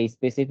ওয়েবসাইটে আমি একটা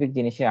স্পেসিফিক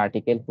জিনিসের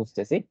আর্টিকেল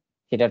খুঁজতেছি,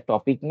 সেটা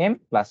টপিক নেম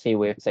প্লাস সেই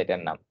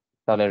ওয়েবসাইটের নাম,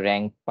 তাহলে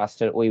র্যাঙ্ক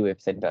ফার্স্টের ওই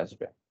ওয়েবসাইটটা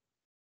আসবে।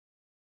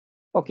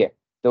 ওকে,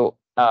 তো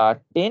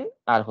 10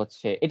 আর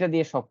হচ্ছে এটা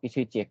দিয়ে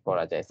সবকিছুই চেক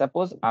করা যায়।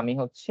 সাপোজ আমি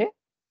হচ্ছে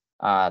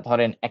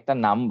ধরেন একটা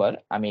নাম্বার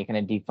আমি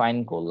এখানে ডিফাইন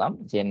করলাম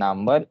যে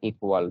নাম্বার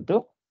ইকুয়াল টু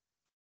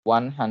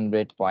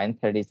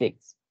 100.36।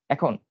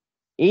 এখন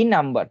এই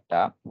নাম্বারটা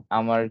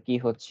আমার কি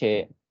হচ্ছে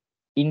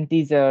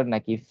ইন্টিজার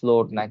নাকি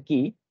ফ্লোট নাকি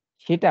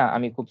সেটা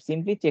আমি খুব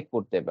সিম্পলি চেক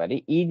করতে পারি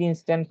ইজ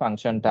ইনস্ট্যান্ট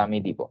ফাংশনটা আমি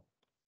দিব।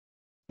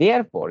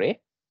 দেওয়ার পরে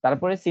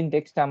তারপরে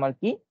সিনট্যাক্সটা আমার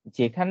কি,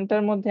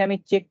 যেখানটার মধ্যে আমি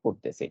চেক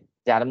করতেছি,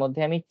 যার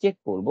মধ্যে আমি চেক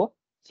করব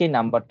সেই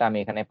নাম্বারটা আমি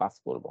এখানে পাস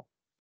করব।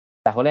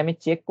 তাহলে আমি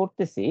চেক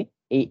করতেছি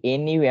এই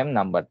NUM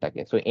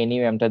নাম্বারটাকে, সো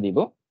NUM টা দিব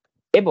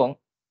এবং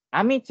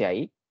আমি চাই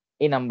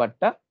এই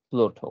নাম্বারটা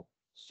ফ্লোট হোক,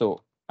 সো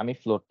আমি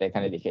ফ্লোটটা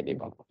এখানে লিখে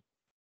দিব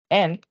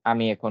এন্ড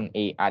আমি এখন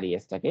এই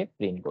RES টাকে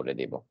প্রিন্ট করে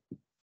দিব।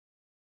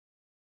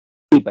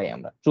 কি পাই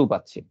আমরা? ট্রু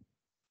পাচ্ছি।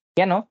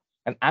 কেন?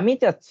 কারণ আমি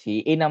চাচ্ছি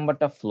এই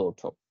নাম্বারটা ফ্লোট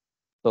হোক,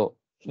 তো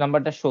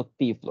নাম্বারটা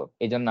সত্যিই ফ্লোট,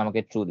 এজন্য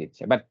আমাকে ট্রু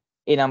দিচ্ছে। বাট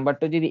এই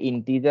নাম্বারটা যদি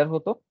ইন্টিজার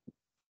হতো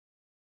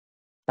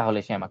তাহলে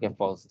সে আমাকে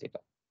ফলস দিত।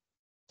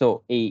 তো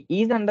এই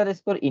ইজ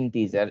আন্ডারস্কোর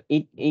ইন্টিজার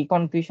এই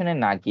কনফিউশনে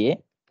না গিয়ে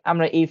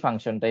আমরা এই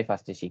ফাংশনটাই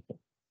ফার্স্টে শিখি।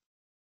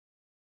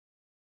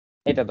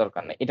 এটা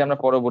দরকার নেই, এটা আমরা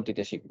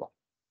পরবর্তীতে শিখবো।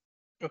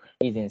 ওকে।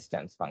 Is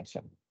instance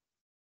function.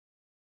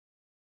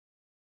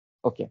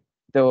 ওকে,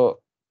 তো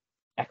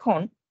এখন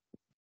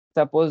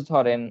সাপোজ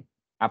ধরেন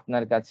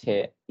আপনার কাছে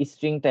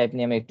স্ট্রিং টাইপ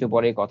নিয়ে আমি একটু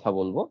পরে কথা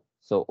বলবো,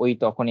 সো ওই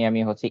তখনই আমি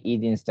হচ্ছে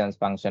ইজ ইনস্ট্যান্স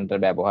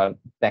ফাংশনটার ব্যবহার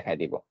দেখাই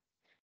দিব।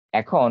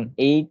 এখন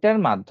এইটার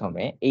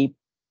মাধ্যমে এই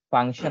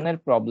ফাংশনের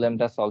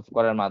প্রবলেমটা সলভ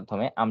করার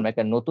মাধ্যমে আমরা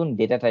একটা নতুন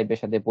ডেটা টাইপের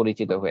সাথে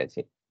পরিচিত হয়েছি,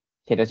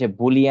 সেটা হচ্ছে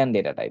বুলিয়ান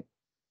ডেটা টাইপ।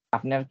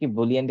 আপনার কি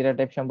বুলিয়ান ডেটা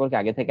টাইপ সম্পর্কে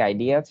আগে থেকে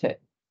আইডিয়া আছে?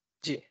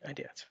 জি,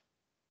 আইডিয়া আছে।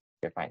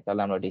 ফাইন,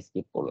 তাহলে আমরা ওটা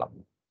স্কিপ করলাম।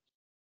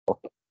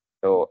 ওকে,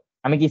 তো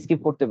আমি কি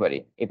স্কিপ করতে পারি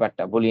এই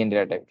পার্টটা, Boolean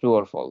data type true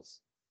or false?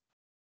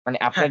 মানে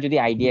আপনার হ্যাঁ, যদি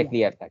আইডিয়া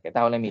ক্লিয়ার থাকে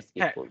তাহলে আমি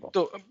স্কিপ হ্যাঁ। করব।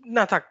 তো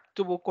না থাক,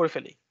 তবুও করে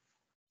ফেলি।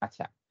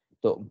 আচ্ছা,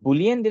 তো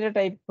বুলিয়ান ডেটা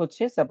টাইপ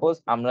হচ্ছে সাপোজ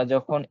আমরা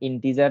যখন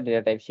ইন্টিজার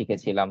ডেটা টাইপ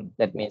শিখেছিলাম,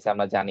 দ্যাট মিনস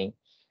আমরা জানি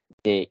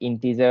যে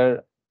ইন্টিজার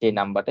যে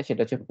নাম্বারটা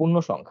সেটা হচ্ছে পূর্ণ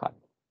সংখ্যা,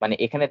 মানে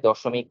এখানে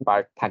দশমিক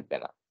পার্ট থাকবে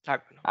না।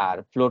 থাকবে না। আর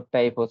ফ্লোট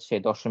টাইপ হচ্ছে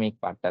দশমিক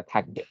পার্টটা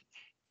থাকবে।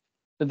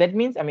 তো দ্যাট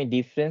মিনস আমি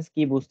ডিফারেন্স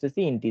কি বুঝতেছি,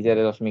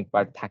 ইন্টিজারে দশমিক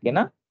পার্ট থাকে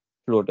না,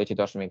 ফ্লোট হচ্ছে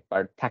দশমিক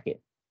পার্ট থাকে।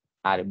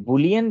 আর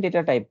বুলিয়ান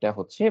ডেটা টাইপটা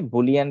হচ্ছে,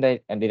 বুলিয়ান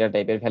ডেটা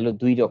টাইপের ভ্যালু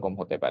দুই রকম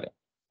হতে পারে,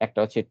 একটা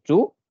হচ্ছে ট্রু,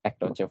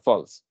 একটা হচ্ছে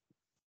ফলস।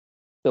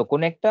 তো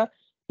কোন একটা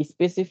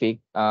স্পেসিফিক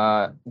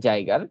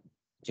জায়গার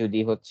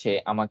যদি হচ্ছে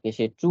আমাকে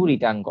সে ট্রু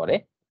রিটার্ন করে,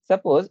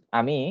 সাপোজ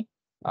আমি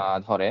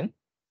ধরেন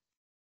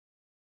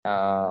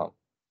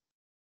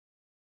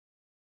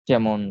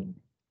যেমন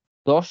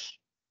 10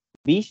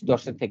 20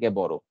 10-এর থেকে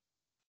বড়,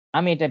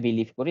 আমি এটা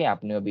বিলিভ করি,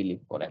 আপনিও বিলিভ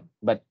করেন।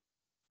 বাট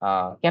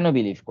কেন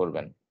বিলিভ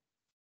করবেন?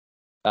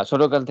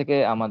 ছোটকাল থেকে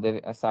আমাদের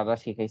স্যাররা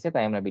শিখাইছে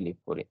তাই আমরা বিলিভ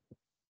করি।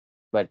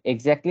 বাট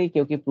এক্স্যাক্টলি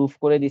কেউ কি প্রুফ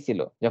করে দিছিল?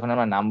 যখন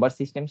আমরা নাম্বার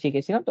সিস্টেম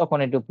শিখেছিলাম তখন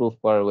একটু প্রুফ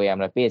করার ওয়ে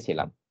আমরা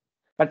পেয়েছিলাম।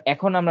 বাট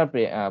এখন আমরা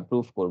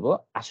প্রুফ করব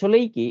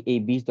আসলেই কি এই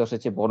 20 10 এর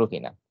চেয়ে বড়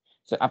কিনা।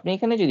 সো আপনি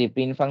এখানে যদি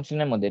প্রিন্ট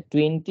ফাংশনের মধ্যে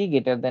 20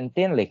 গ্রেটার দ্যান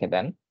 10 লিখে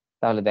দেন,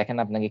 তাহলে দেখেন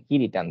আপনাকে কি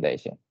রিটার্ন দেয়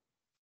সে।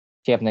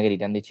 সে আপনাকে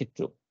রিটার্ন দিচ্ছে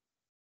ট্রু।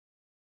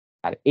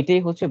 আর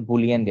এটাই হচ্ছে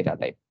বুলিয়ান ডেটা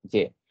টাইপ,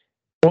 যে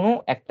কোনো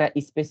একটা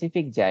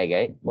স্পেসিফিক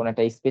জায়গায় কোন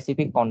একটা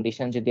স্পেসিফিক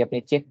কন্ডিশন যদি আপনি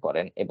চেক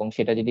করেন এবং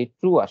সেটা যদি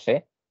ট্রু আসে,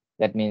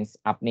 দ্যাট মিনস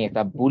আপনি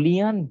একটা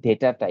বুলিয়ান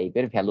ডেটা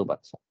টাইপের ভ্যালু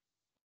পাচ্ছেন।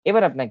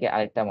 এবার আপনাকে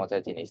আরেকটা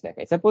মজার জিনিস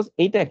দেখাই। সাপোজ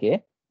এইটাকে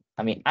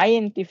আমি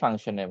আইএনটি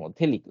ফাংশনের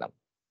মধ্যে লিখলাম,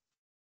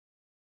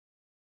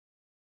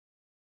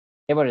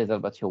 এবার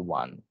রেজাল্ট পাচ্ছে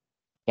 1।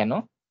 কেন?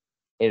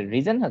 এর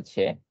রিজন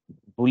হচ্ছে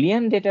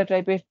বুলিয়ান ডেটা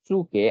টাইপের ট্রু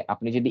কে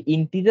আপনি যদি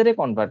ইন্টিজারে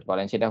কনভার্ট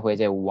করেন সেটা হয়ে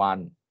যায়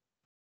 1,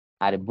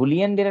 আর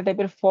বুলিয়ান ডেটা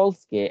টাইপের ফলস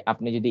কে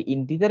আপনি যদি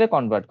ইন্টিজারে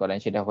কনভার্ট করেন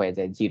সেটা হয়ে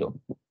যায় 0।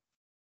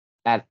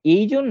 আর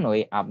এই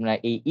জন্যই আমরা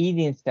এই ইজ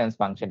ইনস্ট্যান্স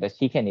ফাংশনটা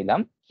শিখে নিলাম,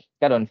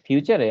 কারণ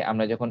ফিউচারে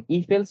আমরা যখন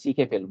ইফ এলস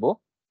শিখে ফেলবো,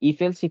 ইফ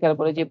এলস শিখার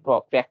পরে যে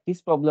প্র্যাকটিস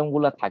প্রবলেম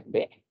গুলা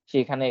থাকবে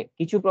সেখানে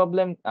কিছু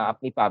প্রবলেম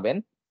আপনি পাবেন,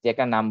 যে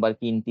একটা নাম্বার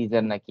কি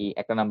ইন্টিজার নাকি,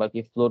 একটা নাম্বার কি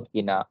ফ্লোট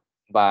কিনা,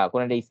 বা কোন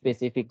একটা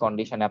স্পেসিফিক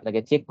কন্ডিশনে আপনাকে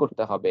চেক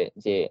করতে হবে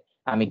যে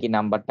আমি কি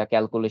নাম্বারটা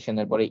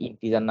ক্যালকুলেশনের পরে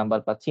ইন্টিজার নাম্বার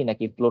পাচ্ছি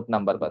নাকি ফ্লোট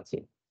নাম্বার পাচ্ছি।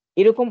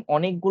 এরকম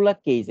অনেকগুলা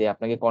কেসে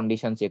আপনাকে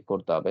কন্ডিশন চেক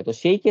করতে হবে। তো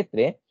সেই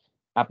ক্ষেত্রে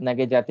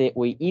আপনাকে যাতে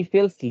ওই ইফ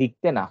এলস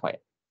লিখতে না হয়,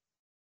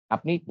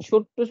 আপনি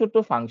ছোট্ট ছোট্ট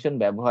ফাংশন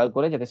ব্যবহার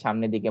করে যাতে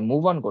সামনের দিকে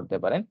মুভ অন করতে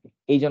পারেন,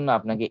 এই জন্য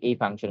আপনাকে এই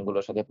ফাংশন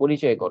গুলোর সাথে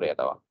পরিচয় করিয়ে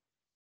দেওয়া।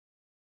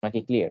 নাকি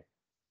ক্লিয়ার?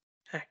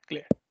 হ্যাঁ,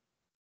 ক্লিয়ার।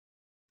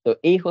 তো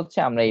এই হচ্ছে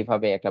আমরা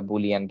এইভাবে একটা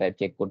বুলিয়ান টাইপ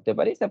চেক করতে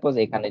পারি। সাপোজ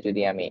এখানে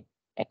যদি আমি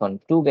এখন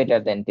 2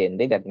 গ্রেটার দ্যান 10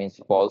 দিই, দ্যাট মিনস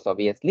ফলস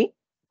অবভিয়াসলি,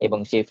 এবং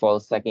সেই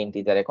ফলসটাকে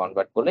ইন্টিজারে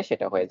কনভার্ট করলে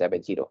সেটা হয়ে যাবে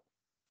 0।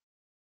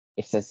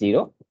 It's a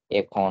 0।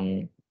 এখন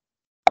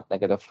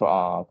আপনাকে তো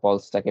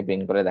ফলসটাকে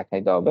প্রিন্ট করে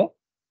দেখাইতে হবে,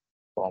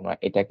 তো আমরা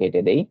এটা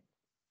কেটে দেই,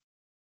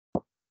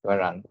 এবার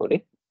রান করি।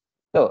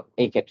 তো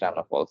এই ক্ষেত্রে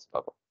আমরা ফলস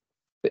পাবো।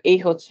 তো এই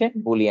হচ্ছে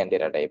বুলিয়ান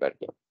ডেটা টাইপ আর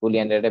কি।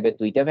 বুলিয়ান ডেটা টাইপের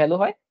দুইটা ভ্যালু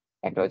হয়,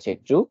 একটা হচ্ছে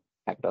ট্রু,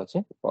 একটা হচ্ছে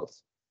ফলস।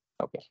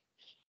 ওকে,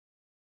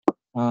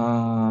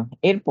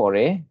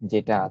 এরপরে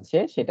যেটা আছে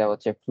সেটা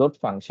হচ্ছে ফ্লোট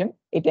ফাংশন।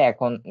 এটা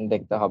এখন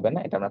দেখতে হবে না,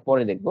 এটা আমরা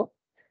পরে দেখব।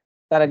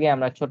 তার আগে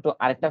আমরা ছোট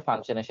আরেকটা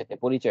ফাংশনের সাথে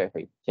পরিচয়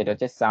হই, সেটা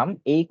হচ্ছে সাম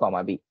a,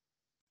 b।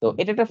 তো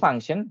এটা একটা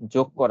ফাংশন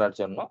যোগ করার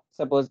জন্য।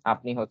 সাপোজ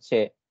আপনি হচ্ছে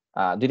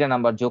দুইটা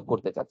নাম্বার যোগ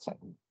করতে চাচ্ছেন।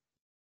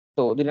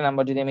 তো দুইটা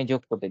নাম্বার যদি আমি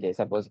যোগ করতে চাই,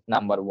 সাপোজ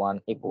নাম্বার 1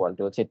 ইকুয়াল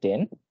টু হচ্ছে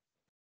 10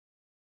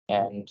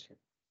 and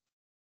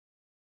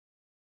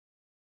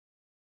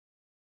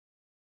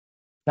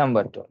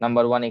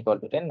number 1 equal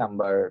to 10,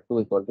 number 2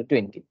 equal to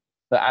 20।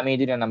 তো আমি এই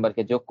দুইটা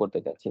নাম্বারকে যোগ করতে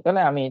চাচ্ছি,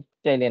 তাহলে আমি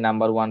চাইলে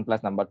নাম্বার 1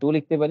 প্লাস নাম্বার 2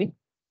 লিখতে পারি,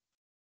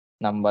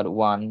 নাম্বার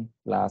 1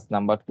 প্লাস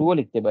নাম্বার 2 ও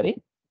লিখতে পারি।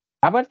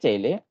 আবার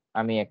চাইলে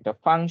আমি একটা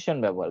ফাংশন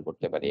ব্যবহার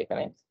করতে পারি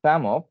এখানে,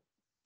 সাম অফ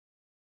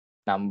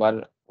নাম্বার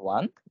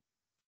 1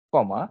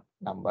 কমা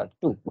নাম্বার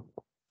 2।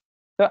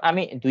 তো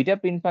আমি দুইটা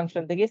প্রিন্ট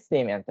ফাংশন থেকে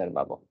সেম অ্যান্সার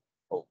পাবো।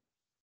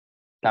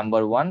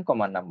 Number 1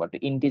 comma number 2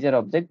 integer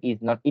object is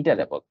not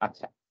ইটারেবল।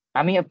 আচ্ছা,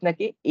 আমি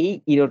আপনাকে এই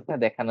ইররটা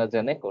দেখানোর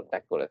জন্য কোডটা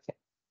করেছি।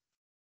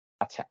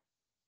 আচ্ছা,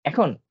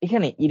 এখন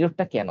এখানে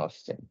ইররটা কেন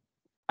আসছে?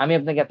 আমি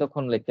আপনাকে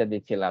এতক্ষণ লেকচার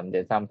দিচ্ছিলাম যে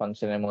সাম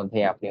ফাংশনের মধ্যে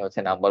আপনি হচ্ছে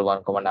নাম্বার 1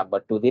 কমা নাম্বার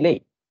 2 দিলেই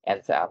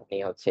আপনি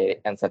হচ্ছে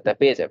অ্যান্সারটা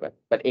পেয়ে যাবেন,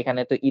 বাট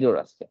এখানে তো ইরর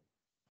আসছে।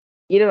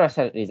 ইরর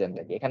আসার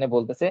রিজনটা কি? এখানে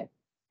বলতেছে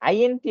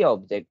আইএনটি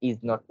অবজেক্ট ইজ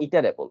নট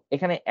ইটারেবল।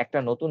 এখানে একটা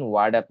নতুন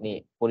ওয়ার্ড আপনি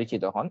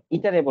পরিচিত হন।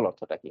 ইটারেবল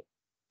অর্থটা কি?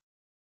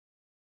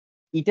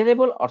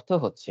 ইটারেবল অর্থ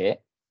হচ্ছে,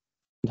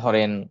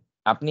 ধরেন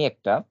আপনি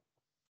একটা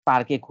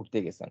পার্কে ঘুরতে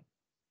গেছেন।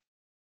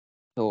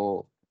 তো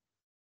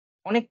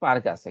অনেক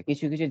পার্ক আছে,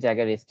 কিছু কিছু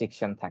জায়গায়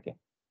রেস্ট্রিকশন থাকে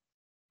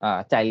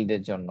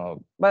চাইল্ডদের জন্য।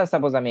 বা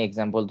সাপোজ আমি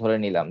এক্সাম্পল ধরে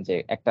নিলাম যে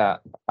একটা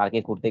পার্কে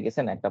ঘুরতে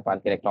গেছেন, একটা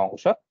পার্কের একটা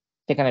অংশ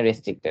সেখানে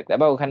রেস্ট্রিক্টেড,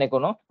 বা ওখানে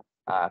কোনো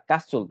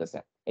কাজ চলতেছে,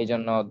 এই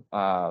জন্য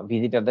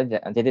ভিজিটরদের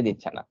যেতে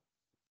দিচ্ছে না।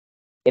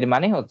 এর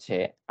মানে হচ্ছে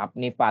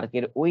আপনি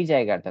পার্কের ওই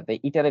জায়গাটাতে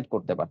ইটারেট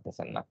করতে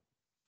পারতেছেন না,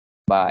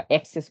 বা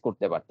অ্যাক্সেস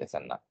করতে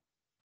পারতেছেন না,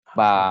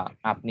 বা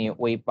আপনি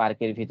ওই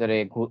পার্কের ভিতরে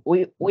ওই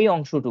ওই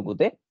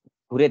অংশটুকুতে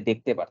ঘুরে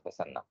দেখতে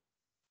পারতেছেন না।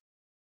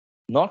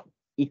 নট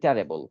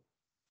ইটারেবল।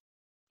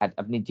 আর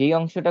আপনি যেই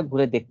অংশটা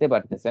ঘুরে দেখতে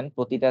পারতেছেন,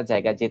 প্রতিটা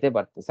জায়গা যেতে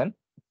পারতেছেন,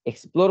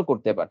 এক্সপ্লোর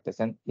করতে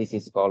পারতেছেন, দিস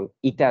ইজ কল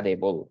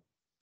ইটারেবল।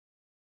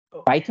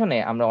 পাইথনে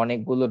আমরা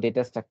অনেকগুলো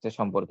ডেটা স্ট্রাকচার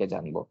সম্পর্কে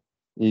জানবো,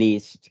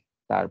 লিস্ট,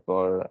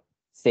 তারপর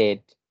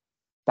সেট,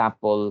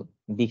 টাপল,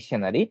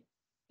 ডিকশনারি।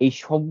 এই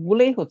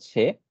সবগুলোই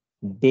হচ্ছে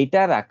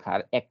ডেটা রাখার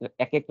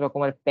এক এক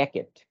রকমের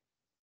প্যাকেট,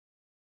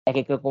 এক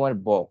এক রকমের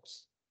বক্স।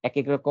 এক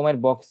এক রকমের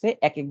বক্সে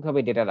এক এক ভাবে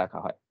ডেটা রাখা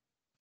হয়।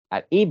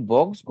 আর এই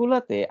বক্স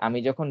গুলাতে আমি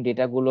যখন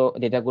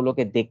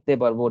ডেটাগুলোকে দেখতে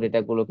পারবো,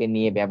 ডেটাগুলোকে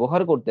নিয়ে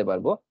ব্যবহার করতে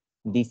পারবো,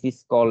 দিস ইজ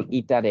কল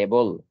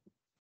ইটারেবল।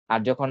 আর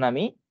যখন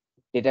আমি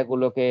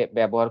ডেটাগুলোকে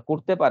ব্যবহার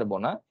করতে পারবো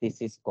না, দিস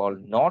ইজ কল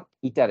নট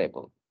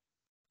ইটারেবল।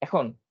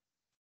 এখন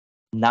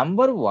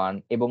নাম্বার 1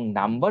 এবং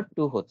নাম্বার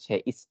 2 হচ্ছে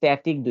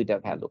স্ট্যাটিক দুইটা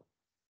ভ্যালু।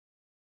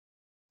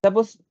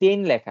 সাপোজ 10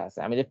 লেখা আছে,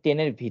 আমি যে 10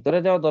 এর ভিতরে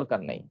যাওয়া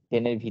দরকার নাই,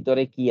 10 এর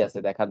ভিতরে কি আছে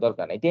দেখার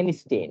দরকার নাই, 10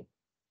 ইজ 10।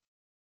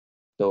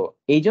 তো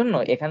এই জন্য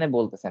এখানে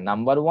বলতেছে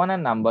নাম্বার 1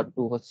 আর নাম্বার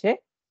 2 হচ্ছে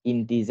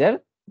ইন্টিজার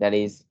দ্যাট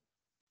ইজ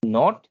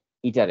নট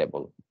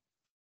ইটারেবল।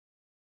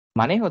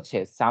 মানে হচ্ছে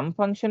সাম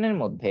ফাংশনের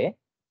মধ্যে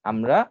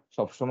আমরা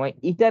সবসময়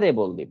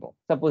ইটারেবল দিব।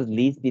 সাপোজ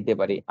লিস্ট দিতে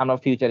পারি, আমরা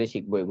ফিউচারে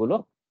শিখবো এগুলো।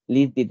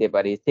 লিস্ট দিতে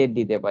পারি, সেট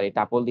দিতে পারি,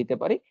 টাপল দিতে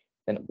পারি।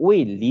 ওই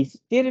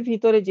লিস্টের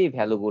ভিতরে যে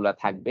ভ্যালুগুলা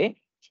থাকবে,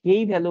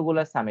 সেই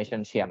ভ্যালুগুলা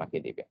সামেশন সে আমাকে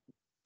দিবে।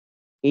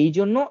 এই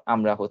জন্য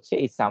আমরা হচ্ছে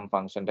এই সাম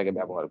ফাংশনটাকে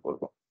ব্যবহার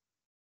করব।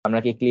 আমরা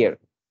কি ক্লিয়ার?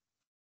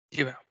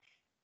 জি ভাই।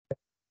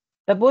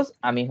 সাপোজ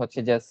আমি হচ্ছে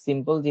জাস্ট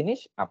সিম্পল জিনিস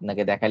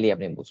আপনাকে দেখালি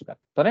আপনি বুঝবেন।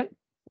 ধরেন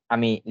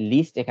আমি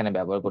লিস্ট এখানে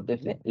ব্যবহার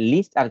করতেছি।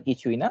 লিস্ট আর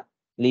কিছুই না,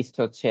 লিস্ট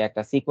হচ্ছে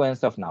একটা সিকোয়েন্স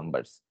অফ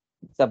নাম্বারস।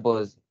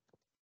 সাপোজ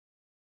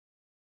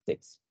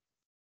 6।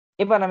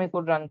 এবার আমি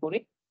কোড রান করি।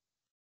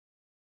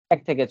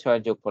 1 থেকে 6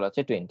 এর যোগফল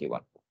হচ্ছে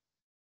 21।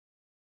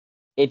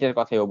 এটার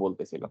কথাই ও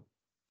বলতেছিল।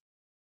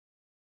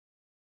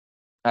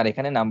 আর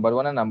এখানে নাম্বার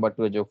 1 আর নাম্বার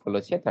 2 এর যোগফল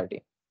হচ্ছে 30।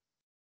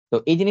 তো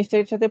এই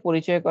জিনিসটার সাথে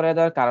পরিচয় করায়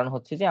দেওয়ার কারণ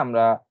হচ্ছে যে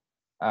আমরা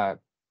আহ,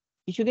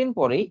 কিছুদিন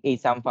পরেই এই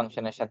সাম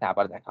ফাংশনের সাথে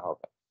আবার দেখা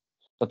হবে।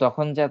 তো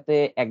তখন যাতে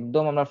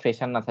একদম আমরা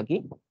ফ্রেশার না থাকি,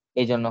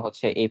 এই জন্য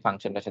হচ্ছে এই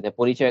ফাংশনটার সাথে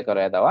পরিচয়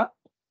করায় দেওয়া।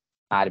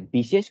 আর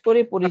বিশেষ করে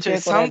আচ্ছা, পরিচয়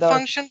সাম করায় দেওয়ার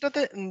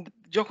ফাংশনটাতে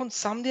যখন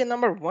সাম দিয়ে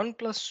নাম্বার 1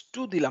 প্লাস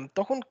 2 দিলাম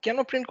তখন কেন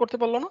প্রিন্ট করতে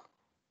পারলো না?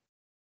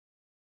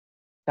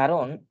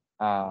 কারণ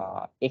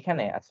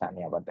এখানে আচ্ছা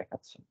আমি আবার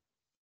দেখাচ্ছি।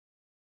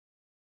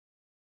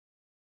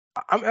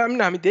 আমি আমি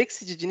না আমি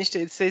দেখছি যে জিনিসটা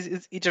it says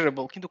is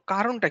iterable, কিন্তু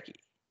কারণটা কি?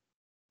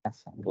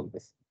 আচ্ছা আমি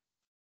বলতেছি।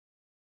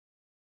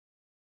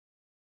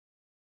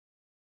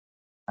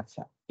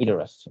 আচ্ছা, এরর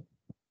আসছে।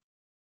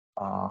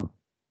 আহ,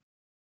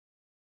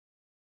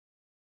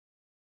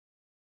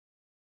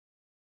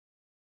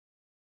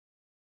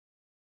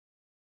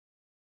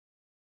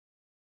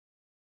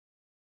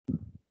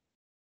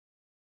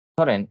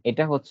 ধরেন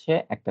এটা হচ্ছে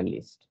একটা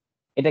লিস্ট,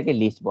 এটাকে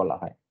লিস্ট বলা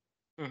হয়।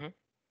 হুম, হুম।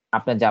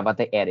 আপনার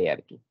জাভাতে অ্যারে আর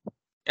কি,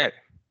 অ্যারে।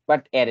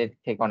 বাট অ্যারে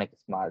থেকে অনেক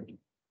স্মার্ট,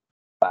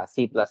 বা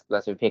সি প্লাস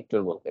প্লাস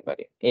ভেক্টর বলতে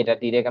পারি। এটা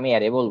ডিরেক্ট আমি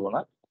অ্যারে বলবো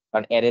না,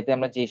 কারণ অ্যারেতে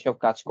আমরা যেসব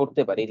কাজ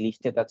করতে পারি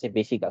লিস্টে তার চেয়ে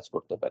বেশি কাজ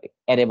করতে পারি।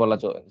 অ্যারে বলা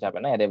যাবে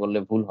না, অ্যারে বললে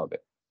ভুল হবে।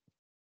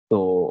 তো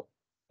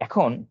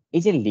এখন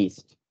এই যে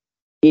লিস্ট,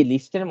 এই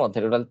লিস্টের মধ্যে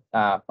টোটাল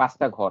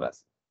 5টা ঘর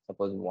আছে।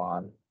 সাপোজ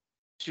 1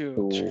 2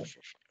 2 3 4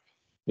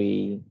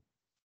 3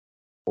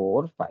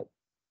 4 5।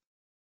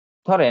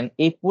 ধরেন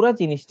এই পুরো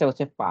জিনিসটা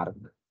হচ্ছে পার্ক,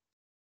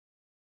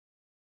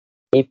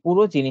 এই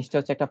পুরো জিনিসটা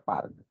হচ্ছে একটা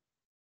পার্ক।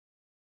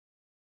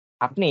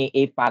 আপনি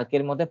এই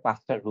পার্কের মধ্যে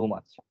 5টা রুম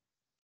আছে,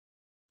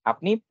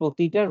 আপনি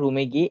প্রতিটা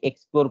রুমে গিয়ে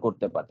এক্সপ্লোর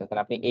করতে পারতেছেন।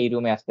 আপনি এই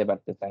রুমে আসতে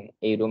পারতেছেন,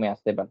 এই রুমে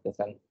আসতে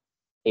পারতেছেন,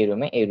 এই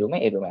রুমে এই রুমে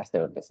এই রুমে আসতে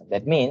পারতেছেন।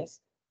 That means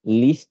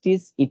list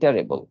is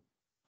ইটারেবল।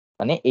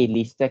 মানে এই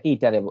লিস্টটাকে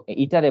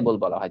ইটারেবল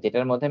বলা হয়,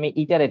 যেটার মধ্যে আমি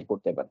ইটারেট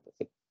করতে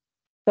পারতেছি।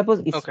 সাপোজ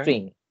ওকে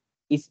স্ট্রিং,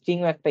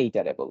 স্ট্রিংও একটা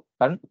ইটারেবল,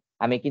 কারণ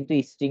আমি কিন্তু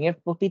স্ট্রিং এর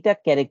প্রতিটা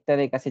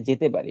ক্যারেক্টারের কাছে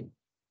যেতে পারি।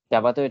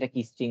 জাভাতেও এটাকে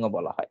স্ট্রিংও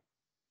বলা হয়।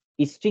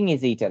 String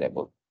is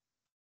ইটারেবল।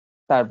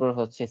 তারপর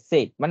হচ্ছে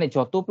সেট, মানে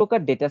যত প্রকার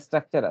ডেটা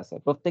স্ট্রাকচার আছে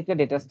প্রত্যেকটা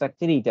ডেটা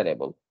স্ট্রাকচারই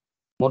ইটারেবল।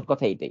 মোট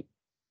কথা এটাই,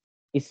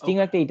 স্ট্রিং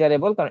ওকে একটা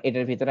ইটারেবল, কারণ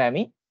এটার ভিতরে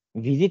আমি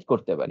ভিজিট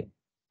করতে পারি।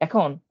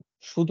 এখন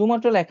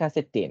শুধুমাত্র লেখা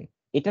আছে 10,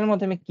 এটার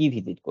মধ্যে আমি কি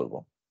ভিজিট করব?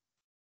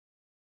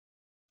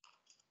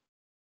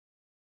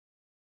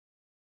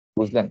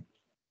 বুঝলেন?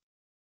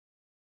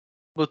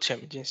 বুঝছি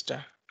আমি জিনিসটা।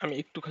 আমি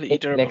একটু খালি লেখা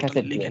ইটারেবলটা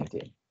আছে লিখে নিই।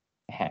 20।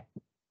 হ্যাঁ,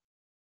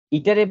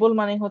 ইটারেবল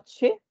মানে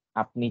হচ্ছে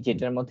আপনি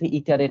যেটার মধ্যে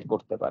ইটারেট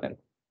করতে পারেন।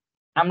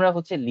 আমরা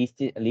হচ্ছে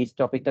লিস্ট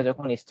টপিকটা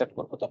যখন স্টার্ট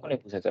করবো তখনই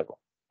বুঝে যাব।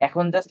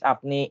 এখন জাস্ট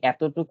আপনি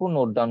এতটুকু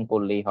নোট ডাউন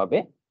করলেই হবে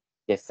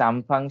যে সাম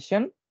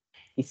ফাংশন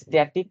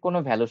স্ট্যাটিক কোনো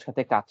ভ্যালুর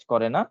সাথে কাজ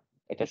করে না,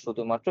 এটা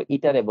শুধুমাত্র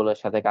ইটারেবল এর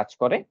সাথে কাজ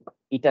করে।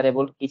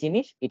 ইটারেবল কি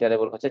জিনিস?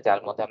 ইটারেবল হচ্ছে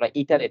যার মধ্যে আমরা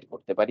ইটারেট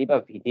করতে পারি বা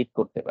ভিজিট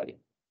করতে পারি।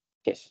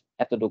 শেষ,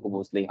 এতটুকু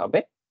বুঝলেই হবে।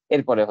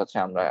 এরপরে হচ্ছে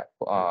আমরা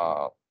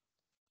আহ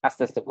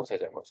আস্তে আস্তে বুঝে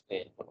যাবো,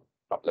 কোনো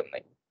প্রবলেম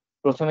নাই।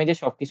 প্রথমে যে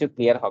সবকিছু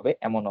ক্লিয়ার হবে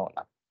এমনও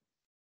না।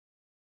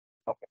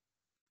 ওকে,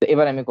 তো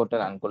এবার আমি কোডটা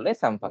রান করলে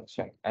সাম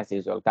ফাংশন অ্যাজ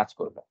ইউজুয়াল কাজ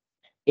করবে।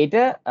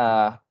 এটা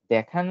আহ,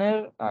 দেখানোর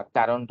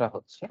কারণটা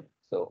হচ্ছে,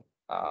 তো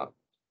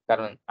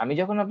কারণ আমি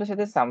যখন আপনার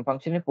সাথে সাম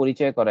ফাংশনের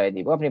পরিচয় করায়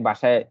দিব, আপনি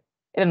বাসায়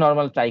এটা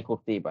নর্মাল ট্রাই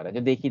করতেই পারে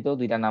যে দেখি তো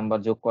দুইটা নাম্বার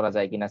যোগ করা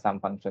যায় কিনা সাম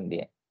ফাংশন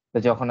দিয়ে। তো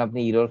যখন আপনি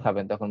ইরর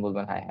খাবেন তখন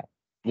বলবেন হ্যাঁ হ্যাঁ,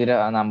 দুইটা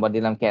নাম্বার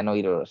দিলাম কেন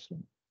ইরর আসলো।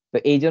 তো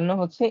এই জন্য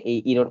হচ্ছে এই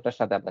ইররটার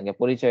সাথে আপনাকে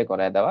পরিচয়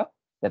করায় দেওয়া,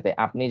 যাতে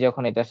আপনি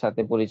যখন এটার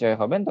সাথে পরিচয়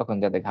হবেন তখন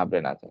যাতে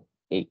ঘাবড়ে না যায়।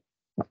 এই,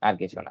 আর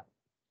কিছু না।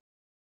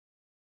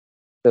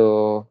 তো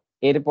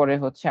এরপরে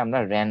হচ্ছে আমরা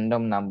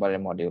র্যান্ডম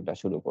নাম্বারের মডিউলটা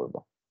শুরু করব।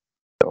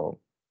 তো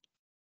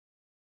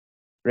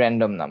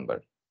র্যান্ডম নাম্বার,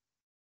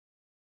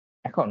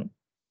 এখন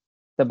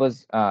সাপোজ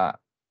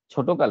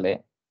ছোটকালে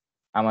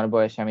আমার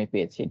বয়সে আমি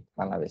পেয়েছি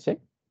বাংলাদেশে,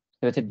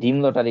 সেটা হচ্ছে ডিম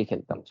লটারি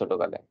খেলতাম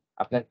ছোটকালে।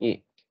 আপনার কি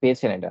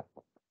পেয়েছেন এটা?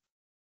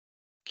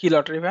 কি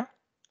লটারি ভাইয়া?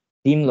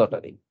 ডিম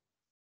লটারি,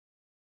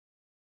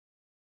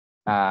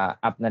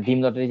 আপনার ডিম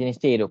লটারি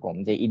জিনিসটা এরকম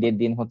যে ঈদের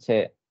দিন হচ্ছে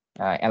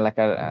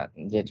এলাকার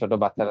যে ছোট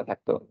বাচ্চারা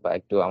থাকতো বা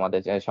একটু আমাদের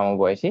যে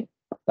সমবয়সী,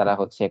 তারা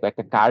হচ্ছে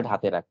কয়েকটা কার্ড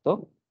হাতে রাখতো।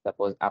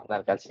 সাপোজ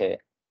আপনার কাছে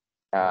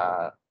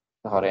আহ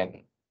ধরেন,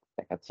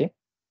 দেখাচ্ছি,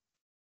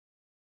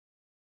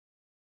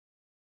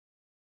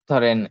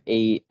 ধরেন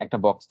এই একটা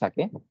বক্স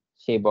থাকে,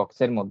 সেই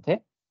বক্সের মধ্যে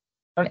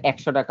ধরেন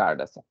 100টা কার্ড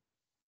আছে,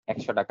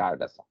 100টা কার্ড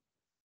আছে,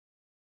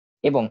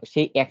 এবং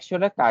সেই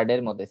 100টা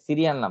কার্ডের মধ্যে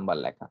সিরিয়াল নাম্বার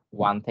লেখা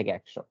 1 থেকে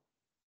 100।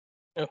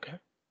 ওকে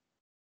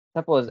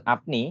সাপোজ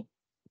আপনি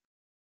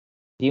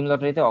ডিম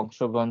লটারিতে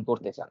অংশগ্রহণ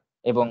করতে চান,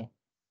 এবং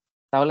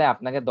তাহলে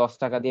আপনাকে 10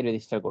 টাকা দিয়ে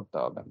রেজিস্টার করতে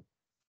হবে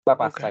বা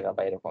 5 ওকে টাকা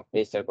বা এরকম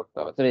রেজিস্টার করতে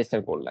হবে। তো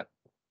রেজিস্টার করলেন,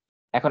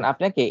 এখন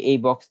আপনাকে এই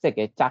বক্স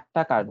থেকে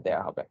 4টা কার্ড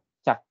দেওয়া হবে,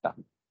 4টা।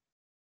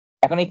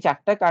 এখন এই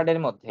 4টা কার্ডের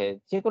মধ্যে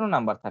যে কোনো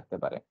নাম্বার থাকতে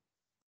পারে,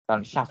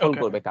 কারণ শাফল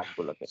ওকে করবে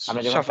কার্ডগুলোকে।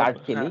 আমরা যখন সাফল কার্ড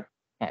খেলি, হ্যাঁ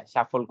হ্যাঁ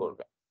শাফল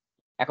করবে।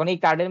 এখন এই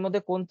কার্ডের মধ্যে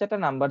কোন 4টা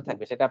নাম্বার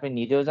থাকবে সেটা আপনি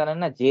নিজেও জানেন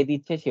না, যে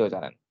দিচ্ছে সেও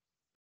জানেন।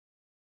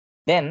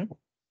 দেন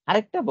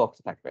আরেকটা বক্স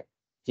থাকবে,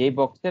 যে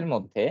বক্সের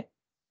মধ্যে,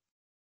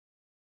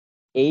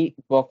 এই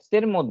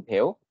বক্সের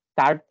মধ্যেও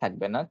কার্ড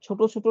থাকবে না, ছোট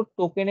ছোট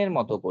টোকেনের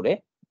মতো করে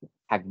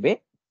থাকবে,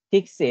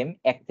 ঠিক সেম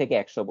 1 থেকে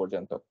 100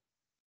 পর্যন্ত।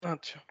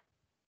 আচ্ছা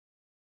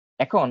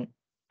এখন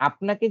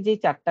আপনাকে যে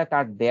 4টা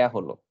কার্ড দেয়া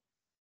হলো,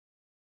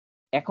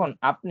 এখন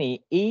আপনি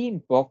এই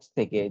বক্স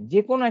থেকে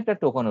যে কোনো একটা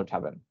টোকেন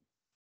উঠাবেন,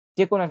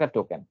 যে কোনো একটা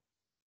টোকেন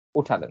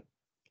উঠালেন।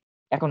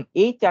 এখন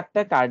এই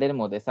 4টা কার্ডের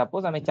মধ্যে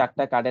সাপোজ আমি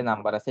 4টা কার্ডের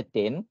নাম্বার আছে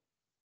 10,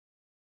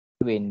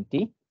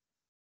 20,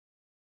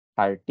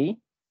 30।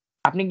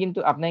 আপনাকে কিন্তু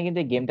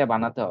এই গেমটা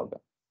বানাতে হবে,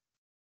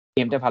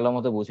 গেমটা ভালো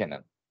মতো বুঝে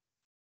নেন।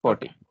 40।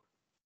 ওকে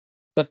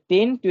তো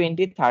 10,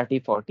 20, 30,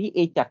 40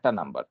 এই 4টা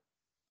নাম্বার,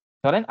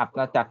 ধরেন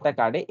আপনার 4টা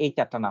কার্ডে এই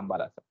 4টা নাম্বার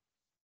আছে।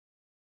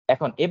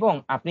 এখন এবং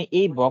আপনি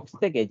এই বক্স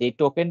থেকে যে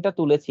টোকেনটা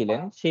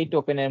তুলেছিলেন সেই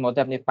টোকেনের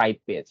মধ্যে আপনি 5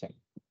 পেয়েছেন।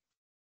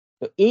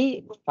 তো এই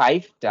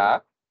 5টা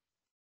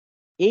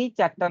এই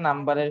 4টা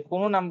নাম্বারের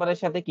কোন নাম্বারের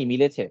সাথে কি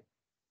মিলেছে?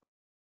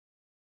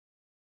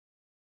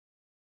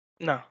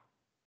 না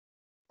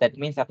দ্যাট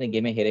মিনস আপনি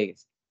গেমে হেরে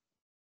গেছেন।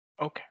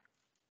 ওকে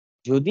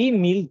যদি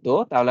মিলতো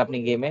তাহলে আপনি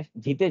গেমে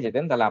জিতে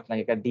যেতেন, তাহলে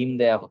আপনাকে একটা ডিম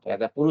দেয়া হতো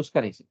একটা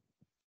পুরস্কার হিসেবে।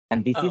 and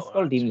this is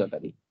called ডিম আচ্ছা।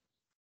 লটারি।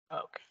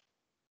 ওকে,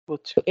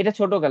 বুঝছি। তো এটা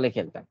ছোটকালে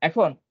খেলতাম।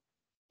 এখন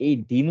এই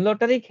ডিম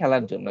লটারি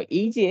খেলার জন্য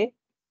এই যে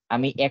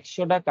আমি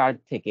 ১০০টা কার্ড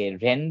থেকে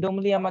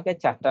randomly আমাকে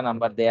 ৪টা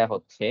নাম্বার দেয়া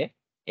হচ্ছে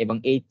এবং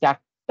এই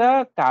 ৪টা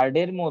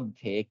কার্ডের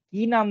মধ্যে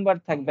কি নাম্বার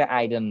থাকবে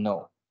I don't know,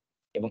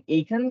 এবং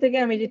এইখান থেকে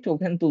আমি যে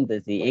টোকেন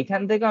তুলতেছি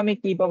এখান থেকে আমি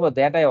কি পাবো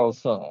that I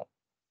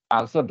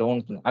also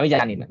don't know, আমি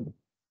জানি না।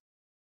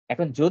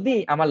 এখন যদি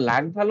আমার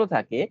লাক ভালো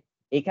থাকে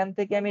এখান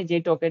থেকে আমি যে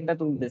টোকেনটা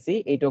তুলতেছি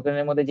এই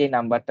টোকেনের মধ্যে যে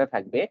নাম্বারটা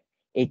থাকবে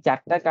এই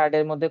 ৪টা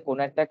কার্ডের মধ্যে কোন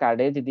একটা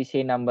কার্ডে যদি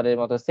সেই নাম্বারের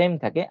মতো সেম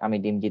থাকে আমি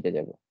ডিম জিতে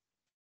যাব।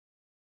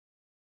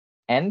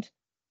 এন্ড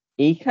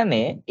এইখানে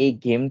এই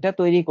গেমটা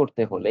তৈরি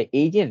করতে হলে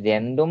এই যে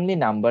র্যান্ডমলি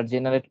নাম্বার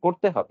জেনারেট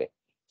করতে হবে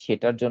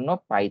সেটার জন্য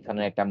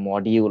পাইথনের একটা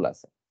মডিউল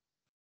আছে।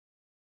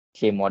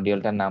 সেই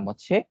মডিউলটার নাম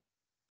হচ্ছে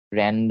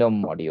র্যান্ডম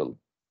মডিউল।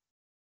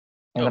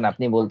 এখন ওকে।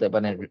 আপনি বলতে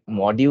পারেন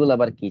মডিউল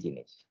আবার কি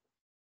জিনিস?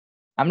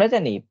 আমরা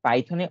জানি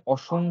পাইথনে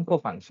অসংখ্য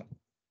ফাংশন,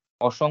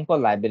 অসংখ্য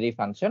লাইব্রেরি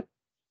ফাংশন।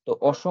 তো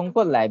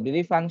অসংখ্য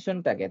লাইব্রেরি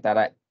ফাংশনটাকে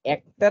তারা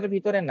একটার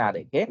ভিতরে না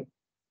রেখে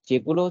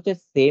যেগুলো হচ্ছে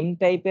সেম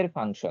টাইপের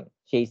ফাংশন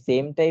সেই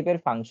সেম টাইপের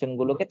ফাংশন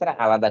গুলোকে তারা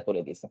আলাদা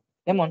করে দিছে।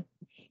 যেমন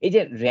এই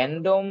যে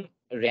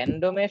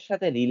র্যান্ডমের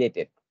সাথে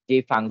রিলেটেড যে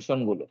ফাংশন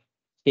গুলো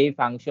সেই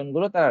ফাংশন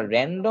গুলো তারা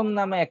র্যান্ডম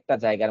নামে একটা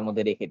জায়গার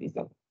মধ্যে রেখে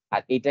দিছে,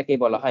 আর এটাকে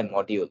বলা হয়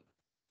মডিউল।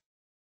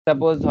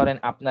 সাপোজ ধরেন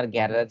আপনার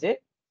গ্যারাজে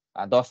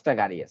 10টা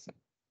গাড়ি আছে,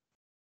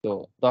 তো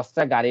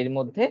 10টা গাড়ির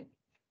মধ্যে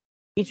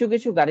কিছু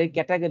কিছু গাড়ির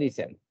ক্যাটাগরি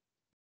সেম।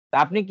 তা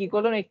আপনি কি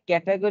করলেন এই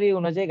ক্যাটাগরি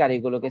অনুযায়ী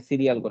গাড়িগুলোকে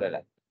সিরিয়াল করে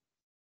রাখেন,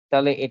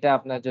 তাহলে এটা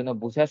আপনার জন্য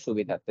বোঝার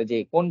সুবিধার্থে যে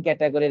কোন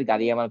ক্যাটাগরির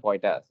গাড়ি আমার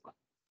কয়টা আছে।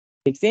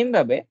 ঠিক সেম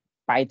ভাবে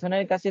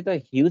পাইথনের কাছে তো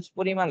হিউজ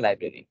পরিমাণ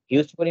লাইব্রেরি,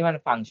 হিউজ পরিমাণ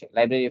ফাংশন,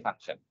 লাইব্রেরি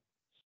ফাংশন।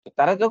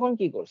 তারা যখন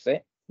কি করছে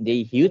যে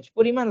এই হিউজ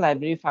পরিমাণ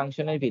লাইব্রেরি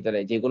ফাংশনের ভিতরে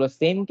যেগুলো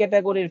সেম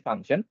ক্যাটাগরির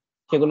ফাংশন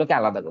সেগুলোকে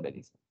আলাদা করে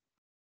দিছে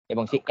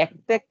এবং সেই ওকে।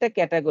 একটা একটা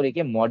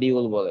ক্যাটাগরিকে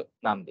মডিউল বলে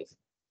নাম দিছে।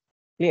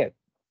 ক্লিয়ার?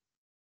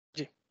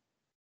 জি।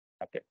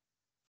 ওকে।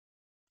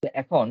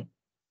 এখন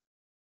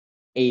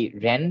এই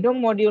র্যান্ডম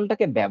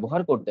মডিউলটাকে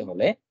ব্যবহার করতে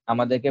হলে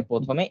আমাদেরকে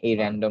প্রথমে এই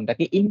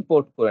র্যান্ডমটাকে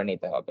ইম্পোর্ট করে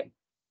নিতে হবে।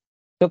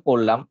 তো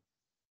করলাম,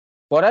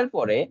 করার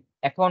পরে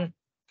এখন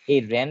এই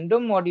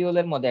র্যান্ডম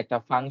মডিউলের মধ্যে একটা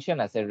ফাংশন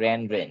আছে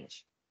র্যান্ড রেঞ্জ।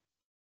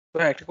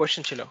 ভাই একটা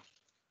কোয়েশ্চেন ছিল।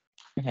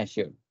 হ্যাঁ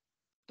শিওর।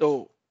 তো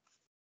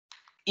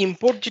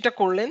ইম্পোর্ট যেটা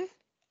করলেন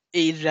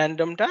এই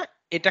র‍্যান্ডমটা,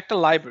 এটা একটা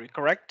library,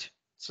 correct?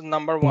 So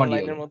number 1 module.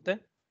 লাইনের মধ্যে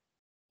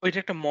ওইটা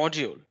একটা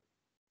মডিউল।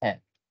 হ্যাঁ।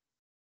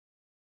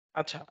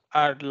 আচ্ছা,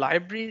 আর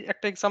লাইব্রেরি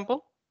একটা এক্সাম্পল?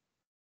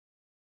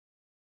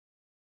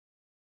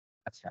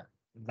 আচ্ছা,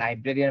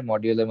 লাইব্রেরি আর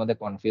মডিউলের মধ্যে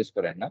কনফিউজ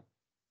করেন না।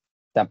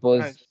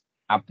 সাপোজ হ্যাঁ,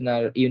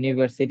 আপনার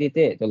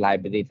ইউনিভার্সিটিতে তো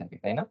লাইব্রেরি থাকে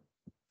তাই না?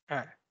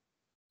 হ্যাঁ।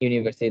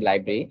 University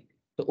library.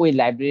 তো ওই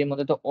লাইব্রেরির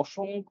মধ্যে তো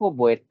অসংখ্য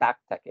বইয়ের তাক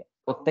থাকে,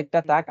 প্রত্যেকটা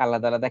হুম, তাক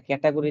আলাদা আলাদা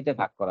ক্যাটাগরিতে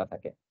ভাগ করা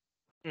থাকে।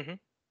 হুম, হুম।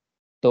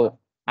 তো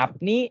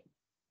আপনি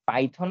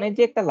পাইথনের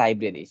যে একটা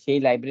লাইব্রেরি সেই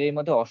লাইব্রেরির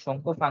মধ্যে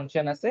অসংখ্য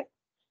ফাংশন আছে,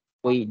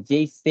 ওই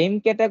যেই সেম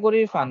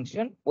ক্যাটাগরির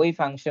ফাংশন ওই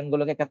ফাংশন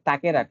গুলোকে একটা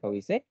তাকে রাখা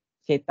হয়েছে,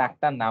 সেই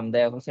তাকটার নাম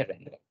দেওয়া হচ্ছে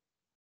র্যান্ডম।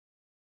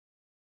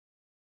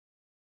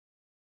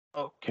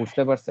 ওকে।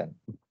 বুঝতে পারছেন?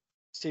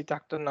 সেই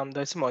তাকটার নাম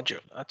দেওয়া হয়েছে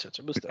মডিউল। আচ্ছা,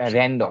 আচ্ছা, বুঝতে পারছি।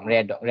 র্যান্ডম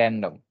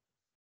র্যান্ডম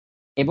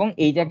এবং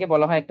এইটাকে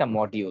বলা হয় একটা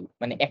মডিউল,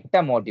 মানে একটা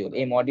মডিউল,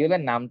 এই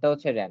মডিউলের নামটা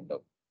হচ্ছে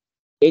র্যান্ডম।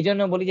 এই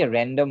জন্য বলি যে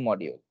র্যান্ডম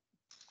মডিউল।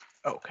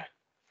 ওকে,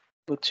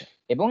 বুঝছি।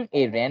 এবং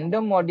এই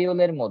র্যান্ডম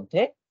মডিউলের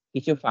মধ্যে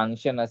কিছু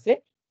ফাংশন আছে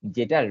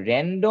যেটা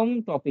র্যান্ডম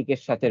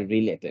টপিকের সাথে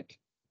রিলেটেড।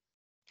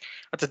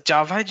 আচ্ছা,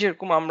 জাভায়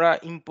যেরকম আমরা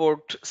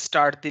ইম্পোর্ট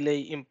স্টার্ট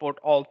দিলেই ইম্পোর্ট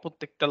অল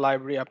প্রত্যেকটা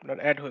লাইব্রেরি আপনার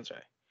এড হয়ে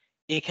যায়।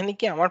 এখানে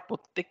কি আমার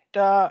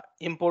প্রত্যেকটা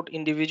ইম্পোর্ট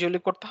ইন্ডিভিজুয়ালি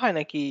করতে হয়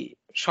নাকি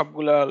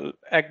সবগুলা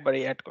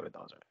একবারেই এড করে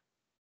দেওয়া যায়?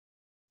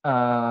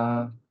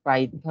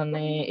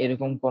 পাইথনে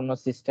এরকম কোন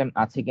সিস্টেম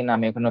আছে কিনা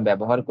আমি এখনো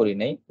ব্যবহার করি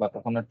নাই বা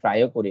কখনো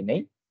ট্রাইও করি নাই,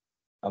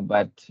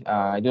 বাট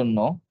আই ডোন্ট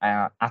নো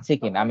আছে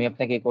কিনা। আমি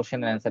আপনাকে এই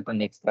কোশ্চেনের অ্যান্সারটা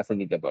নেক্সট ক্লাসে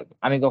দিতে পারবো।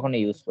 আমি কখনো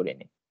ইউজ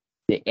করিনি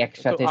যে তো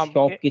একসাথে আমাকে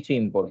সবকিছু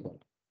ইম্পোর্ট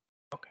করবো।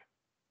 ওকে,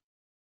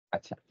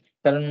 আচ্ছা,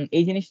 কারণ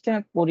এই জিনিসটা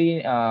করি,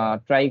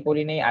 ট্রাই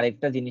করি নাই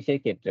আরেকটা জিনিসের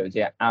ক্ষেত্রেও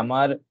যে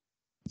আমার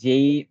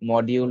যেই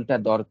মডিউলটা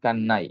দরকার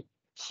নাই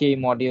সেই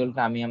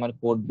মডিউলটা আমি আমার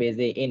কোড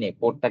বেজে এনে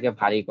কোডটাকে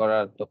ভারী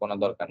করার তো কোনো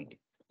দরকার নেই।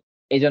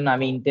 এই জন্য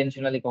আমি ও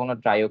ইন্টেনশনালি কখনো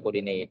ট্রাইও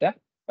করি নাই এটা।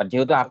 বাট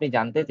যেহেতু আচ্ছা, আপনি আচ্ছা,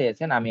 জানতে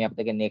চেয়েছেন আমি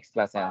আপনাকে নেক্সট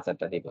ক্লাসে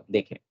অ্যান্সারটা দিব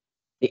দেখে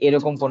যে আচ্ছা,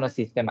 এরকম আচ্ছা। কোন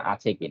সিস্টেম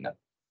আছে কিনা।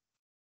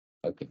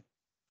 ওকে।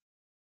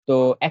 তো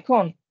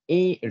এখন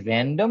এই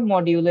র্যান্ডম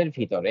মডিউলের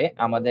ভিতরে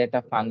আমাদের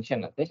একটা ফাংশন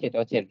আছে সেটা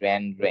হচ্ছে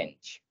র্যান্ড রেঞ্জ।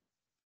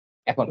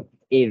 এখন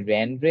এই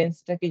র্যান্ড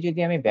রেঞ্জটাকে যদি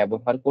আমি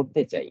ব্যবহার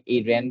করতে চাই এই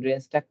র্যান্ড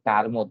রেঞ্জটা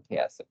কার মধ্যে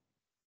আছে?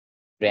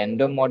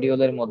 র্যান্ডম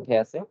মডিউলের মধ্যে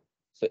আছে।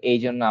 সো এই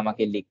জন্য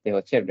আমাকে লিখতে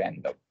হচ্ছে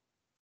র্যান্ডম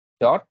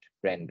ডট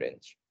র্যান্ড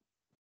রেঞ্জ।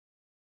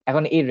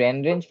 এখন এই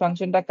র্যান্ড রেঞ্জ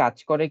ফাংশনটা কাজ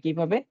করে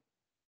কিভাবে?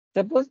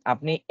 সাপোজ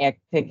আপনি ১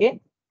 থেকে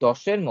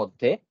 ১০ এর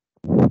মধ্যে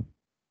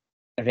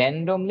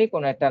র্যান্ডমলি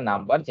কোন একটা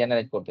নাম্বার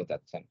জেনারেট করতে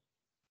চাচ্ছেন।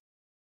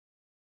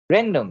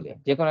 র্যান্ডমলি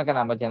যেকোনো একটা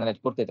নাম্বার জেনারেট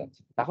করতে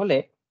চাচ্ছেন। তাহলে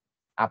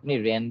আপনি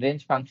রেঞ্জ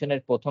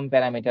ফাংশনের প্রথম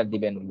প্যারামিটার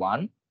দিবেন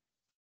 1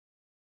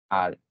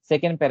 আর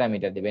সেকেন্ড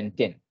প্যারামিটার দিবেন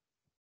 10।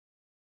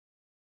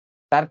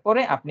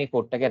 তারপরে আপনি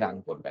কোডটাকে রান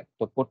করবেন।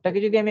 তো কোডটাকে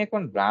যদি আমি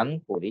এখন রান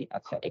করি,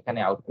 আচ্ছা এখানে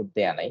আউটপুট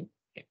দেয়া নাই,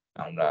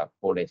 আমরা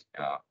কোডে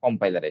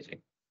কম্পাইলারে যাই।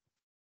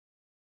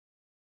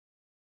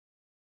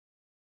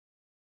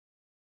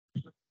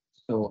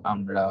 তো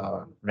আমরা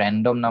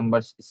র্যান্ডম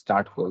নাম্বার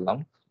স্টার্ট করলাম,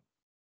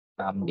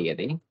 নাম দিয়ে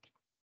দিই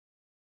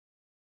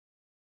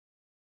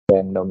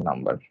র্যান্ডম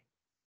নাম্বার।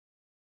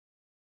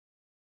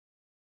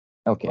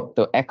 ওকে,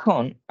 তো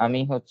এখন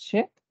আমি হচ্ছে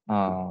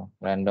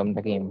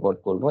র্যান্ডমটাকে ইম্পোর্ট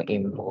করব,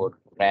 ইম্পোর্ট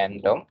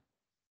র্যান্ডম,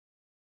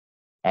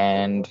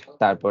 এন্ড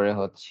তারপরে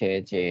হচ্ছে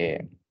যে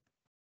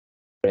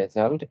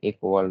result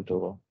equal to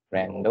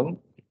random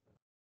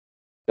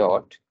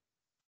dot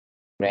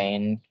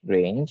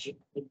range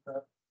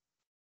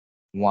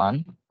 1,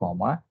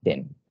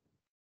 10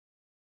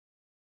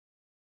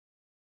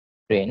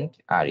 print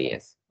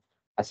res।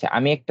 আচ্ছা,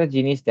 আমি একটা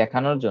জিনিস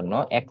দেখানোর জন্য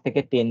 1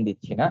 থেকে 10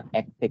 দিচ্ছি না,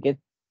 1 থেকে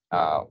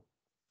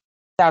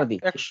 4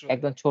 দিচ্ছি, 100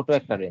 একদম ছোট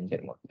একটা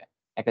রেঞ্জের মধ্যে,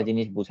 একটা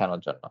জিনিস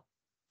বোঝানোর জন্য।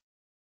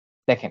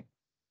 দেখেন,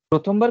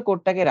 প্রথমবার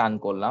কোডটাকে রান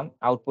করলাম,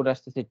 আউটপুট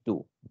আসতেছে 2,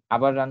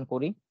 আবার রান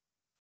করি,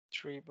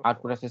 3 বা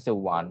আউটপুট 4 আসতেছে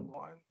 1,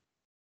 1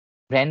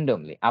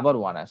 র্যান্ডমলি আবার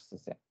 1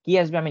 আসতেছে। কি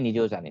আসবে আমি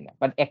নিজেও জানি না,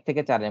 বাট 1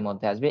 থেকে 4 এর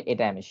মধ্যে আসবে,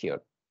 এটা আমি শিওর।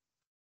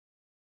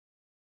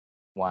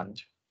 1,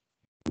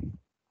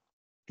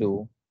 2,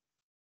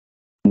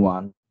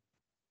 1,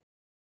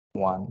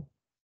 1,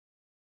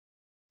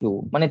 2,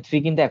 মানে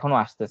 3 কিন্তু এখনো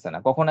আসতেছে না,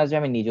 কখন আসবে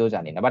আমি নিজেও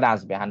জানি না, বাট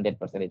আসবে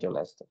 100% চলে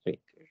আসছে 3।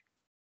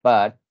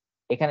 বাট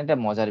এখানে একটা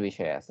মজার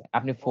বিষয় আছে,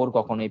 আপনি 4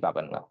 কখনোই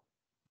পাবেন না।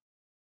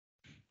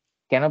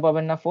 কেন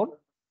পাবেন না 4?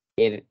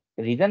 এর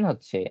রিজন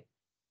হচ্ছে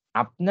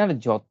আপনার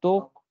যত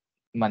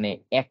মানে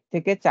 1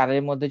 থেকে 4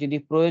 এর মধ্যে যদি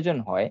প্রয়োজন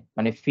হয়,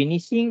 মানে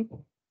ফিনিশিং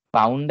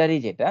বাউন্ডারি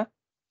যেটা,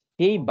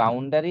 সেই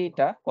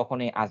বাউন্ডারিটা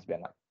কখনোই আসবে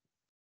না।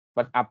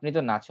 বাট আপনি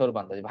তো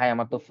নাছোড়বান্দা, ভাই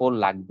আমার তো 4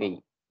 লাগবেই,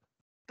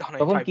 তখন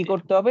আমি তখন 5 কি দিয়ে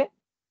করতে দেব। হবে?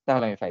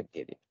 তাহলে আমি 5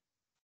 দিয়ে দিই।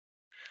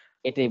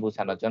 এটাই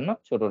বোঝানোর জন্য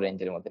ছোট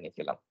রেঞ্জের মধ্যে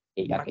নিয়েছিলাম,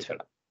 এই আর আচ্ছা। কিছু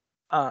না।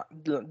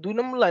 ২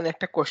 নম্বর লাইনে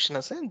একটা কোয়েশ্চেন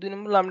আছে। ২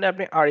 নম্বর লাইনে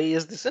আপনি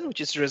RAS দিছেন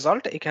which is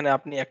result, এখানে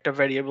আপনি একটা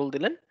ভেরিয়েবল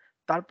দিলেন।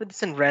 তারপরে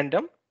দিছেন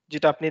র‍্যান্ডম,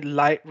 যেটা আপনি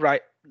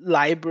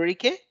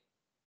লাইব্রেরিকে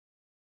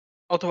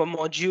অথবা না,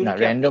 মডিউলকে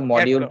আপনি র‍্যান্ডম এড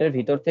করেন। মডিউলটার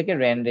ভিতর থেকে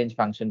রেঞ্জ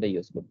ফাংশনটা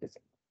ইউজ করতেছি।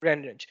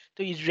 রেঞ্জ। তো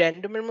এই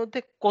র‍্যান্ডম এর মধ্যে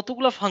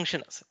কতগুলা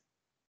ফাংশন আছে?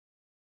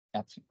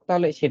 আচ্ছা,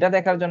 তাহলে সেটা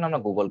দেখার জন্য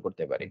আমরা গুগল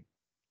করতে পারি।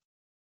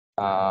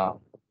 আহ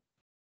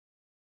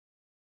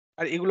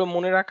আর এগুলো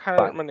মনে রাখার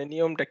মানে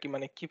নিয়মটা কি?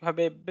 মানে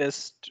কিভাবে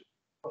বেস্ট,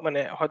 মানে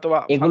হয়তোবা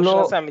এগুলো,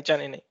 ফাংশন আছে আমি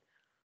জানি নাই।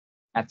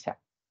 আচ্ছা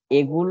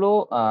এগুলো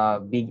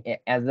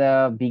অ্যাজ আ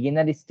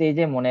বিগিনার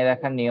স্টেজে মনে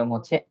রাখার নিয়ম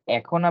হচ্ছে,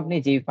 এখন আপনি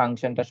যেই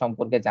ফাংশনটা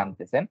সম্পর্কে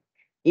জানতেছেন,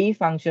 এই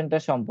ফাংশনটা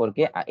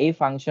সম্পর্কে এই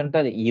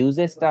ফাংশনটার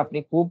ইউজেসটা আপনি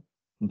খুব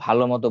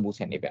ভালো মতো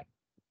বুঝে নিবেন,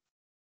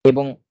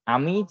 এবং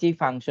আমি যে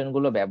ফাংশন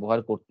গুলো ব্যবহার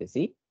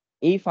করতেছি,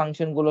 এই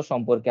ফাংশন গুলো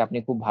সম্পর্কে আপনি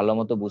খুব ভালো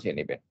মতো বুঝে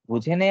নেবেন।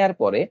 বুঝে নেয়ার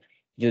পরে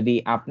যদি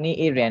আপনি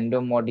এই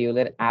র্যান্ডম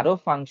মডিউলের আরো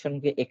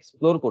ফাংশনকে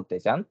এক্সপ্লোর করতে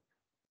চান,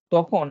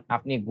 তখন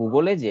আপনি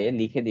গুগলে যেয়ে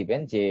লিখে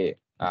দিবেন যে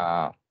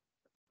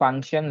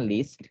function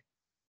list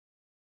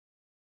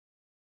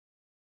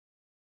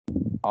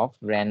of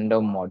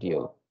random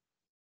module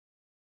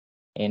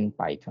in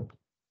Python।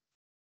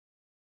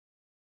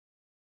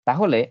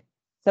 তাহলে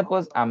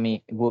সাপোজ আমি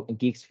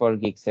গিগস ফর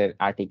গিগস এর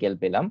আর্টিকেল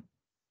পেলাম,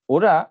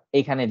 ওরা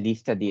এখানে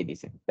লিস্টটা দিয়ে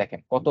দিছে, দেখেন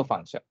কত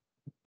ফাংশন।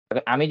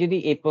 আমি যদি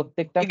এই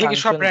প্রত্যেকটা এগুলো কি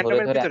সব ফাংশন র‍্যান্ডম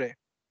ধরে এর ধরে, ভিতরে?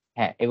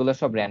 হ্যাঁ এগুলো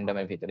সব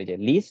র্যান্ডমের ভিতরে, যে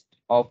list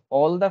of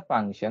all the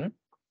function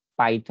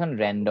Python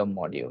random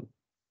module.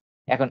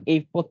 এখন এই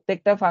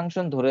প্রত্যেকটা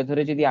ফাংশন ধরে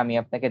ধরে যদি আমি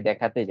আপনাকে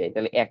দেখাতে যাই,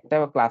 তাহলে একটা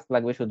ক্লাস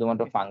লাগবে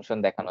শুধুমাত্র ফাংশন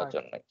দেখানোর হ্যাঁ,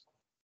 জন্য,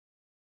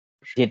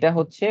 অবশ্যই। যেটা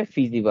হচ্ছে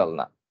ফিজিবল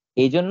না।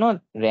 এই জন্য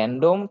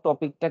র্যান্ডম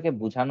টপিকটাকে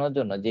বোঝানোর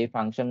জন্য যে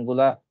ফাংশন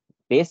গুলা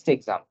বেস্ট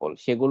এক্সাম্পল,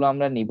 সেগুলো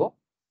আমরা নিব।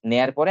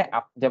 নেয়ার পরে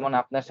যেমন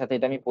আপনার সাথে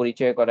এটা আমি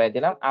পরিচয় করাই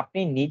দিলাম, আপনি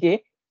নিজে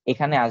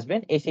এখানে আসবেন,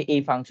 এসে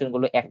এই ফাংশন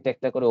গুলো একটা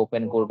একটা করে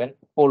ওপেন করবেন,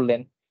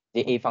 পড়লেন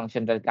যে এই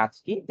ফাংশনটার কাজ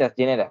কি, জাস্ট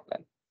জেনে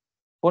রাখলেন।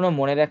 কোনো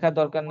মনে রাখার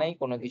দরকার নাই,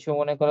 কোনো কিছু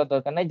মনে করার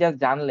দরকার নাই, জাস্ট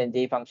জানলেন যে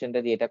এই ফাংশনটা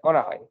দিয়ে এটা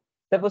করা হয়।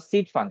 তারপর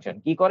সিট ফাংশন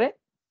কি করে?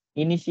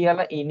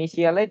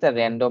 Initialise the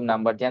random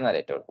number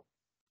generator.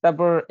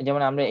 তারপর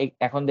যেমন আমরা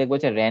এখন দেখবো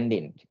যে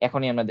র্যান্ডইন্ট,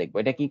 এখনই আমরা দেখবো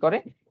এটা কি করে।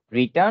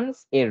 Returns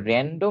A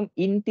random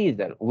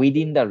integer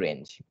within the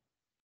range.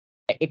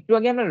 একটু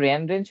আগে আমরা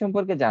রেঞ্জ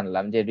সম্পর্কে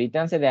জানলাম যে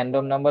Returns A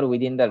random number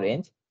within the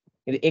range,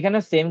 কিন্তু এখানে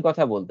সেম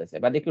কথা বলতেছে,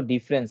 বাট একটু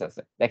ডিফারেন্স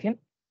আছে। দেখেন,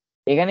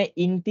 এখানে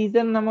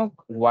ইন্টিজার নামক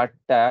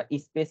ওয়ার্ডটা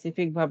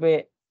স্পেসিফিক ভাবে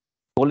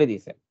বলে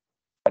দিছে,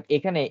 বাট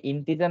এখানে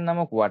ইন্টিজার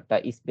নামক ওয়ার্ডটা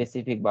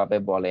স্পেসিফিক ভাবে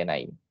বলে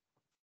নাই।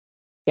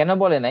 কেন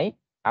বলে নাই?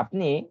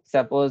 আপনি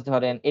সাপোজ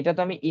ধরেন, এটা তো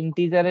আমি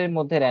ইন্টিজারের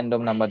মধ্যে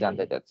র‍্যান্ডম নাম্বার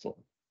জানতে চাচ্ছি,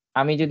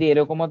 আমি যদি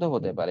এরকমও তো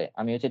হতে পারে,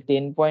 আমি হচ্ছে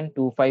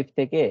 10.25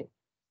 থেকে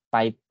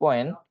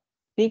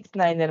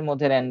 5.69 এর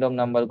মধ্যে র‍্যান্ডম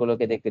নাম্বার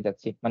গুলোকে দেখতে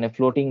চাচ্ছি, মানে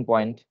ফ্লোটিং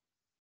পয়েন্ট।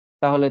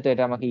 তাহলে তো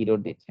এটা আমাকে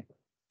ইরর দিচ্ছে।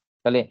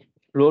 তাহলে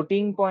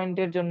ফ্লোটিং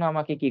পয়েন্টের জন্য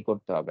আমাকে কি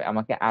করতে হবে?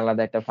 আমাকে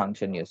আলাদা একটা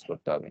ফাংশন ইউজ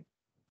করতে হবে।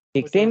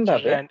 ঠিক ওইটা সেম হচ্ছে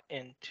ভাবে র্যান্ড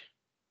এন্ড।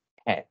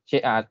 হ্যাঁ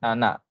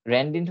না,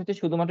 র্যান্ডিন হচ্ছে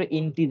শুধুমাত্র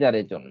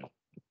ইন্টিজারের জন্য।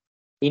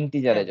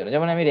 হ্যাঁ,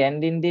 যেমন আমি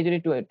র্যান্ডিন দিয়ে যদি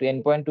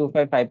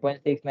 10.25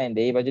 5.69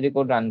 দেই, এবার যদি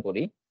কোড রান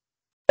করি,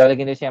 তাহলে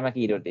কিন্তু সে আমাকে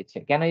এরর দিচ্ছে।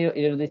 কেন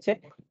এরর দিচ্ছে?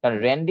 কারণ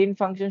র্যান্ডিন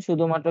ফাংশন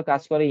শুধুমাত্র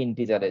কাজ করে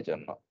ইন্টিজারের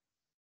জন্য,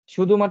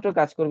 শুধুমাত্র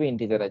কাজ করবে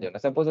ইন্টিজারের জন্য।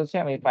 সাপোজ হচ্ছে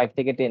আমি 5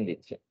 থেকে 10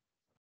 দিচ্ছি,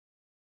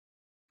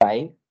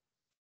 5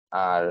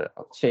 আর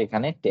হচ্ছে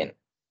এখানে 10,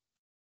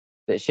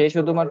 সে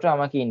শুধুমাত্র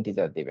আমাকে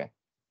ইন্টিজার দিবে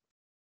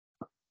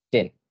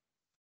 10,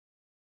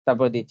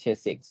 তারপর দিচ্ছে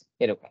 6,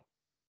 এরকম।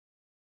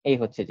 এই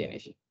হচ্ছে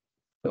জিনিস।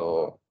 তো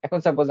এখন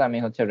সাপোজ আমি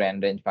হচ্ছে র্যান্ড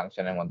রেঞ্জ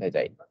ফাংশনের মধ্যে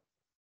যাই,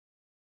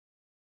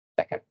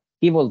 দেখেন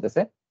কি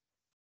বলতেছে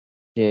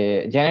যে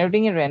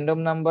generating a random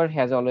number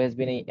has always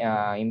been a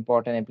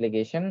important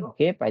application.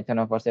 Okay, Python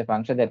offers a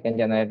function that can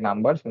generate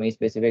numbers from a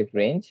specific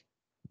range,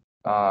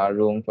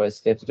 room for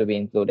steps to be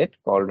included,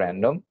 called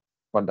random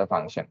for the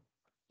function.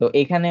 তো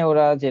এখানে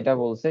ওরা যেটা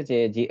বলছে যে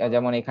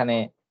যেমন এখানে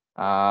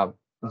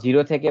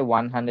 0 থেকে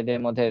 100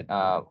 এর মধ্যে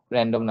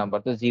র্যান্ডম নাম্বার,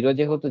 তো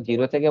যেহেতু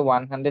 0 থেকে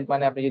 100,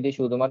 মানে আপনি যদি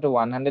শুধুমাত্র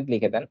 100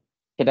 লিখে দেন,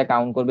 সেটা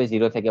কাউন্ট করবে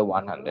 0 থেকে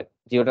 100,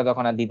 জিরোটা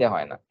তখন আর দিতে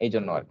হয় না, এই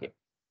জন্য আর কি।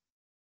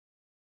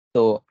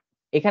 তো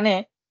এখানে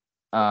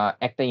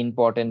একটা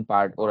ইম্পর্টেন্ট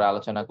পার্ট ওরা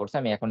আলোচনা করছে,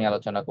 আমি এখনই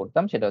আলোচনা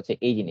করতাম, সেটা হচ্ছে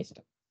এই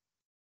জিনিসটা।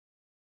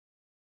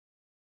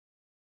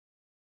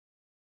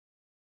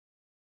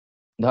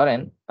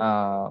 ধরেন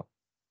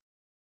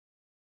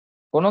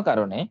কোনো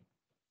কারণে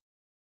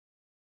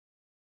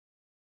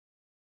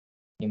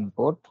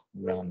ইম্পোর্ট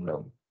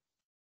র্যান্ডম,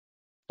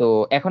 তো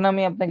এখন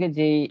আমি আপনাকে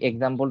যেই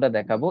এক্সাম্পলটা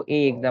দেখাবো,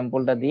 এই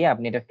এক্সাম্পলটা দিয়ে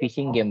আপনি একটা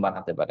ফিশিং গেম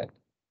বানাতে পারেন,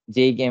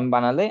 যেই গেম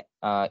বানালে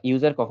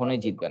ইউজার কখনোই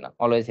জিতবে না,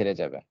 অলওয়েজ হেরে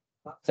যাবে।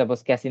 সাপোজ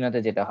ক্যাসিনোতে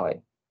যেটা হয়,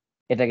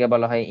 এটাকে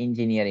বলা হয়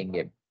ইঞ্জিনিয়ারিং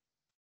গেম,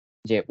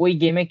 যে ওই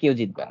গেমে কেউ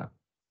জিতবে না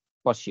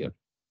ফর শিওর।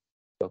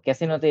 তো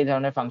ক্যাসিনোতে এই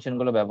ধরনের ফাংশন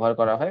গুলো ব্যবহার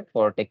করা হয়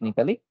ফর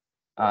টেকনিক্যালি।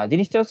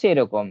 জিনিসটা হচ্ছে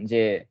এরকম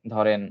যে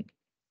ধরেন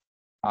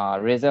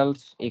রেজাল্ট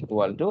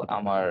ইকুয়াল টু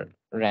আমার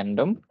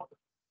র্যান্ডম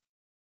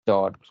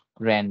ডট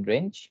র্যান্ড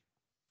রেঞ্জ।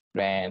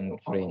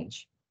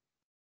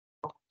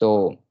 তো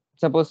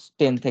সাপোজ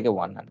 10 থেকে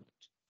 100।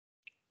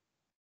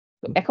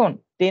 তো এখন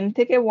 10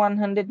 থেকে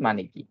 100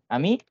 মানে কি?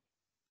 আমি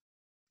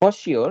ফর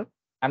শিওর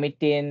আমি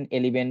 10,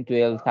 11,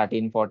 12,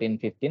 13, 14,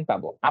 15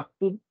 পাবো, আপ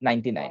টু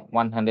 99,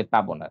 100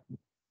 পাবো না।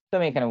 তো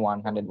আমি এখানে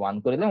 101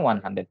 করে দিলাম,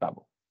 100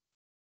 পাবো,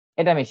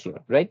 এটা আমি শিওর,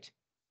 রাইট?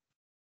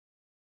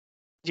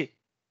 জি,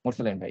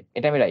 মুরসালিন ভাই,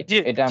 এটা আমি রাইট, জি,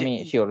 এটা জি, আমি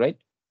শিওর, রাইট?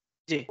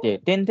 জি, যে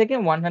 10 থেকে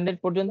 100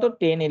 পর্যন্ত,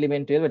 10,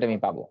 11, 12 এটা আমি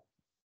পাবো।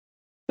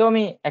 তো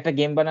আমি একটা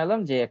গেম বানালাম,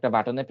 যে একটা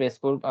বাটনে প্রেস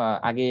করব,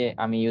 আগে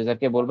আমি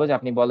ইউজারকে বলবো যে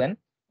আপনি বলেন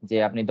যে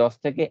আপনি 10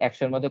 থেকে 100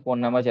 এর মধ্যে কোন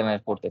নাম্বার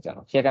জেনারেট করতে চান,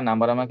 সে একটা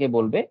নাম্বার আমাকে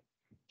বলবে।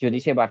 যদি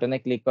সে বাটনে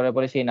ক্লিক করার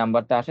পরে সেই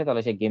নাম্বারটা আসে,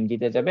 তাহলে সে গেম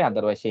জিতে যাবে,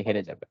 আদারওয়াইজ সে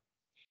হেরে যাবে।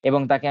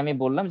 এবং তাকে আমি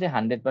বললাম যে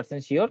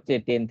 100% শিওর যে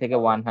 10 থেকে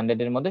 100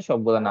 এর মধ্যে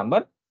সবগুলো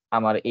নাম্বার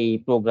আমার এই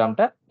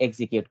প্রোগ্রামটা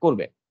এক্সিকিউট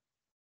করবে।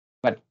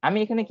 বাট আমি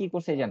এখানে কি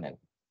করছি জানেন?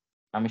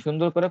 আমি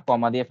সুন্দর করে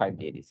কমা দিয়ে 5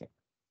 দিয়ে দিছি।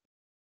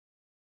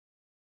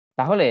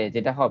 তাহলে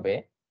যেটা হবে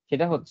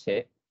সেটা হচ্ছে,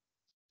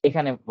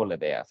 এখানে বলে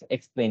দেয়া আছে,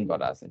 এক্সপ্লেইন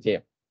করা আছে যে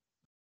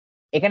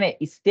এখানে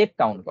স্টেপ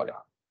কাউন্ট করে,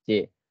 যে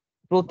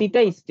প্রতিটা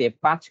স্টেপ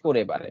 5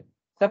 করে বাড়ে।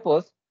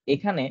 সাপোজ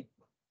এখানে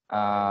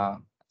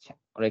আচ্ছা,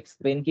 ওরা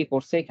এক্সপ্লেইন কি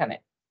করছে এখানে,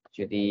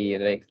 যদি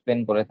এরা এক্সপ্লেইন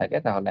করে থাকে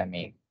তাহলে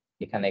আমি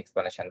এখানে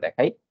এক্সপ্লেনেশন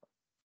দেখাই,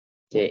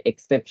 যে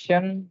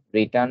এক্সেপশন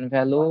রিটার্ন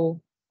ভ্যালু,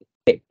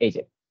 এই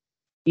যে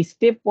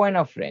step point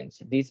of range,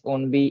 this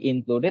won't be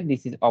included,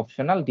 this is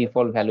optional,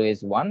 default value is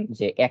 1,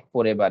 যে 1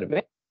 করে বাড়বে।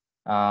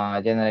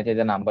 Generated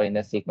the number in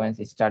the sequence,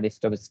 start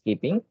stop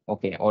skipping.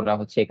 ওকে, ওরা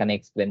হচ্ছে এখানে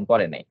এক্সপ্লেন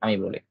করে নাই, আমি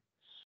বলি।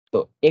 তো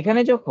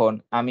এখানে যখন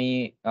আমি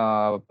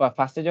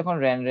ফার্স্টে যখন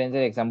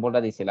রেঞ্জের এক্সাম্পলটা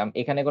দিছিলাম,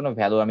 এখানে কোনো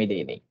ভ্যালু আমি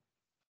দিইনি।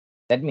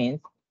 দ্যাট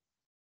মিনস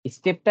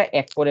স্টেপটা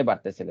 1 করে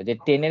বাড়তেছিল, যে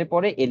 10 এর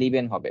পরে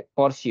 11 হবে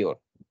ফর শিওর,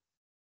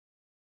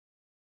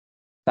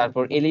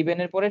 তারপর 11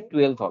 এর পরে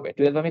 12 হবে,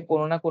 12 আমি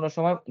কোনো না কোনো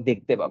সময়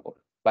দেখতে পাবো।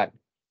 বাট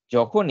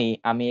যখনই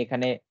আমি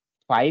এখানে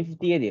 5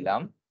 দিয়ে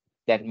দিলাম,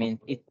 দ্যাট মিনস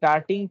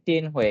স্টার্টিং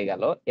 10 হয়ে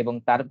গেল, এবং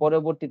তার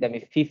পরবর্তীতে আমি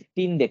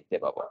 15 দেখতে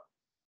পাবো,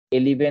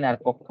 11 আর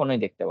কখনোই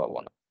দেখতে পাবো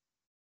না।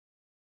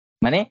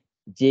 মানে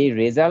যে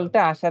রেজাল্টটা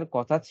আসার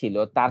কথা ছিল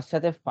তার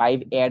সাথে 5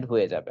 অ্যাড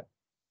হয়ে যাবে।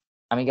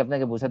 আমি কি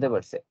আপনাকে বোঝাতে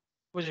পারছি?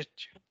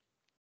 বুঝেছি।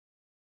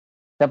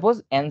 সাপোজ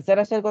অ্যান্সার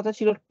আসার কথা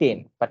ছিল 10,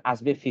 বাট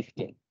আসবে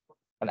 15,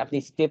 মানে আপনি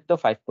স্টেপ তো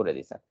 5 করে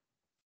দিছেন।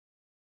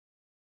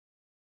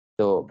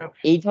 তো ওকে,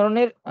 এই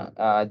ধরনের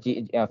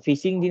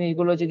ফিশিং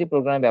জিনিসগুলো যদি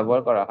প্রোগ্রামে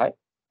ব্যবহার করা হয়,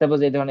 সাপোজ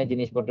এই ধরনের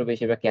জিনিসপত্র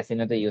বেশিরভাগ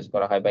ক্যাসিনোতে ইউজ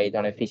করা হয়, বা এই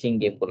ধরনের ফিশিং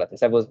গেম গুলাতে।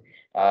 সাপোজ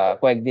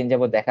কয়েকদিন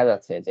যাবত দেখা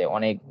যাচ্ছে যে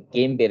অনেক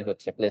গেম বের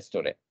হচ্ছে প্লে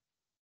স্টোরে,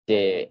 যে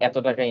এত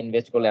টাকা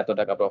ইনভেস্ট করলে এত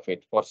টাকা প্রফিট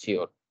ফর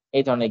শিওর,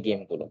 এই ধরনের গেম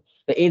গুলো।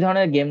 তো এই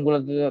ধরনের গেম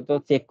গুলোতে তো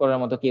চেক করার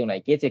মতো কেউ নাই,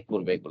 কে চেক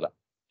করবে এগুলা?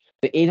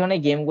 তো এই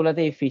ধরনের গেম গুলাতে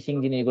এই ফিশিং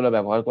জিনিসগুলো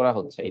ব্যবহার করা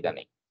হচ্ছে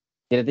ইদানিং,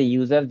 যেটাতে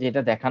ইউজার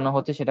যেটা দেখানো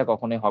হচ্ছে সেটা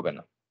কখনোই হবে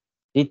না,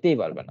 জিততেই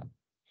পারবে না।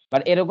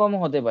 বাট এরকমও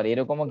হতে পারে,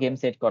 এরকমও গেম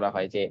সেট করা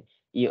হয় যে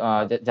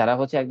যারা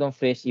হচ্ছে একদম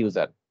ফ্রেশ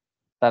ইউজার,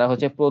 তারা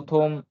হচ্ছে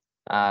প্রথম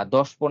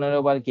 10-15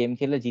 বার গেম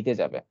খেলে জিতে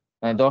যাবে,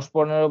 মানে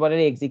 10-15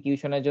 বারের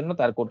এক্সিকিউশনের জন্য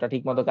তার কোডটা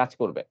ঠিক মতো কাজ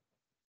করবে।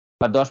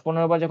 বা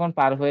 10-15 বার যখন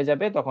পার হয়ে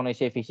যাবে তখন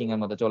সে ফিশিং এর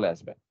মধ্যে চলে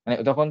আসবে, মানে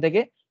তখন থেকে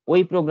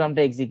ওই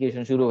প্রোগ্রামটা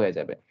এক্সিকিউশন শুরু হয়ে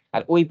যাবে।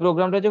 আর ওই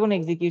প্রোগ্রামটা যখন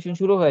এক্সিকিউশন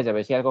শুরু হয়ে যাবে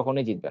সে আর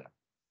কখনোই জিতবে না।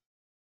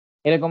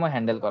 এরকমও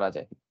হ্যান্ডেল করা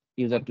যায়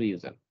ইউজার টু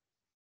ইউজার।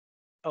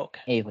 ওকে।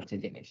 এই হচ্ছে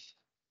জিনিস।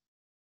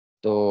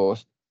 তো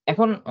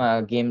এখন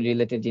গেম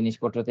রিলেটেড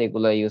জিনিসপত্রতে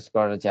এগুলো ইউজ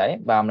করা যায়,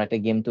 বা আমরা একটা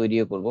গেম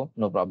তৈরিও করব,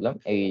 নো প্রবলেম,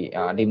 এই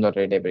ডিম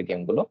লটারি টাইপের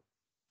গেমগুলো।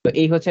 তো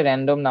এই হচ্ছে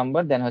র্যান্ডম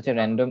নাম্বার, দেন হচ্ছে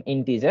র্যান্ডম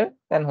ইন্টিজার,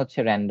 দেন হচ্ছে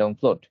র্যান্ডম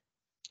ফ্লোট।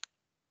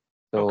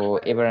 তো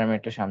ওকে। এবার আমি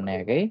একটু সামনে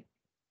আগাই।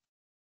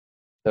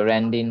 তো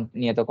র্যান্ডিন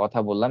নিয়ে তো কথা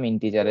বললাম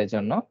ইন্টিজারের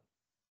জন্য।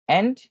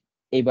 এন্ড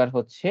এবার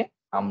হচ্ছে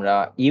আমরা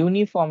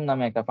ইউনিফর্ম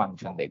নামে একটা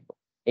ফাংশন দেখব।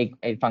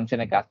 এই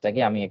ফাংশনের কাজটাকে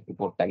আমি একটু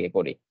কোডটাকে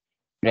করি।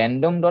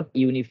 Random dot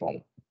uniform,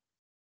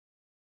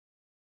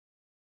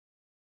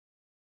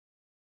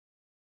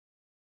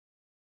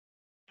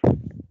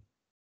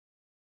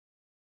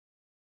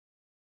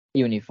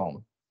 uniform,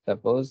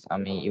 suppose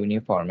আমি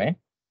ইউনিফর্মে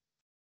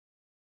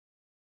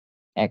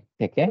 1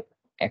 থেকে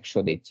 100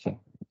 দিচ্ছি।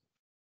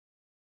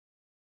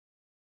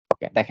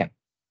 ওকে, দেখেন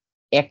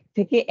 1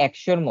 থেকে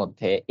 100-র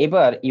মধ্যে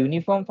এবার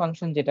ইউনিফর্ম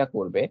ফাংশন যেটা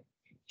করবে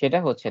সেটা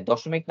হচ্ছে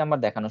দশমিক নাম্বার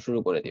দেখানো শুরু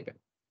করে দিবে।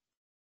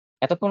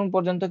 এতক্ষণ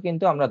পর্যন্ত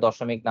কিন্তু আমরা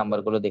দশমিক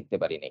নাম্বারগুলো দেখতে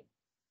পারিনি,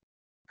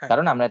 হ্যাঁ।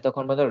 কারণ আমরা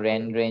এতক্ষণ পর্যন্ত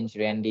RAND range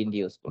RAND int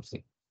use করছি।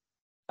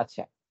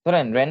 আচ্ছা,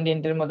 ধরেন র্যান্ড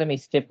ইন্টের মধ্যে আমি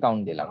স্টেপ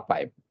কাউন্ট দিলাম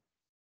 5,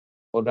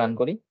 কোড রান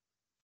করি,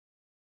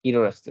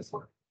 এরর আসতেছে,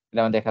 এটা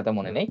আমার দেখাতে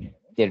মনে নেই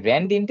যে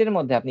র্যান্ড ইন্টের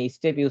মধ্যে আপনি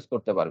স্টেপ ইউজ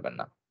করতে পারবেন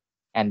না।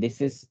 and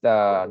this is the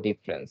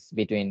difference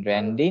between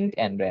rand int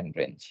and rand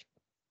range.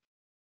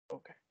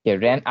 ওকে।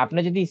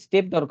 আপনার যদি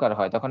স্টেপ দরকার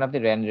হয় তখন আপনি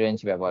rand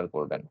range ব্যবহার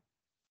করবেন,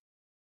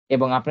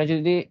 এবং আপনার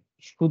যদি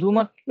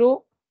শুধুমাত্র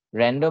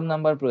র্যান্ডম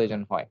নাম্বার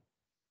প্রয়োজন হয়,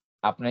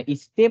 আপনার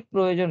স্টেপ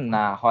প্রয়োজন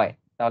না হয়,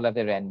 তাহলে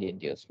আপনি rand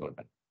int ইউজ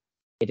করবেন।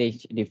 এটাই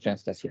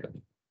ডিফারেন্সটা ছিল।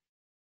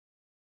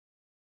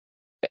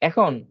 তো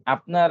এখন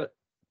আপনার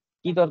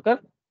কি দরকার?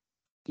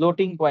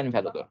 ফ্লোটিং পয়েন্ট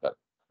ভ্যালু দরকার।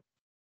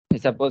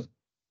 সাপোজ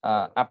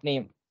আপনি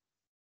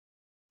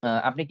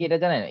আপনি কি এটা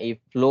জানেন এই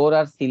ফ্লোর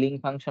আর সিলিং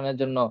ফাংশনের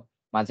জন্য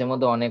মাঝে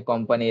মধ্যে অনেক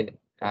কোম্পানির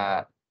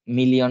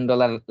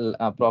 $1,000,000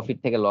 প্রফিট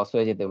থেকে লস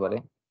হয়ে যেতে পারে?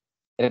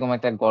 এরকম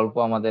একটা গল্প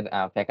আমাদের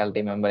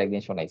ফ্যাকাল্টি মেম্বার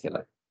একদিন শোনাইছিল,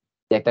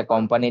 যে একটা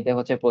কোম্পানিতে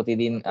হচ্ছে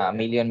প্রতিদিন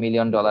মিলিয়ন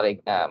মিলিয়ন ডলার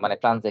মানে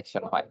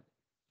ট্রানজেকশন হয়।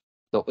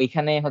 তো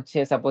ওইখানে হচ্ছে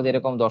সাপোজ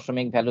এরকম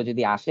দশমিক ভ্যালু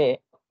যদি আসে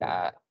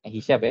আহ,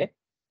 হিসাবে,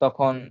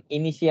 তখন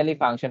ইনিশিয়ালি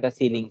ফাংশনটা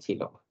সিলিং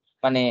ছিল,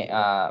 মানে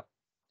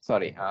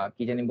সরি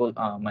কি জানি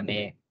মানে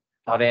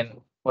ধরেন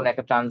কোন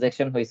একটা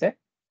ট্রানজেকশন হয়েছে,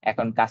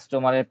 এখন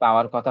কাস্টমারের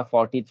পাওয়ার কথা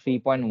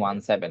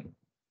 43.17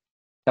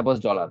 সাপোজ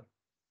ডলার,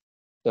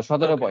 তো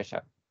 17 ওকে। পয়সা,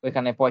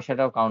 ওইখানে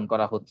পয়সাটাও কাউন্ট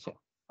করা হচ্ছে।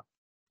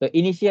 তো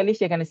ইনিশিয়ালি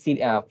সেখানে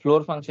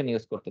ফ্লোর ফাংশন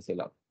ইউজ করতেছিল,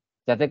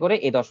 যাতে করে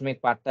এই দশমিক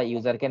পার্টটা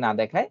ইউজারকে না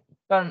দেখায়,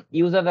 কারণ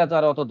ইউজাররা তো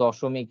আর অত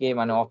দশমিকে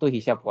মানে অত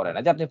হিসাব করে না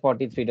যে আপনি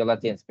 $43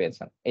 চেঞ্জ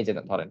পেয়েছেন, এই যে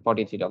ধরেন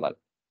 $43,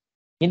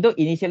 কিন্তু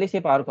ইনিশিয়ালি সে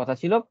পাওয়ার কথা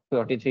ছিল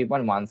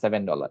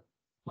 $43.17।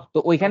 তো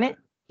ওইখানে ওকে।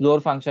 ফ্লোর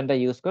ফাংশনটা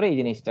ইউজ করে এই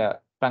জিনিসটা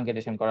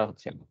ট্রাঙ্কেটেশন করা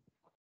হচ্ছে।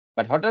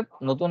 বাট হঠাৎ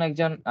নতুন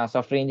একজন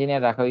সফটওয়্যার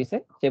ইঞ্জিনিয়ার রাখা হয়েছে,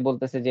 সে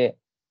বলতেছে যে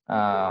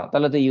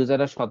তাহলে তো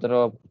ইউজারের 17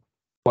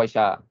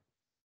 পয়সা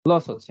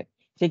লস হচ্ছে।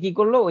 সে কি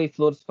করলো, ওই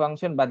ফ্লোর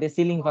ফাংশন বাদে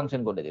সিলিং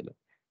ফাংশন করে দিল।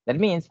 দ্যাট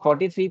মিনস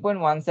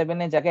 43.17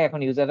 এর জায়গায় এখন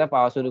ইউজাররা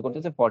পাওয়া শুরু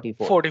করতেছে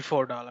 44।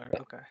 $44।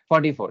 ওকে।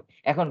 44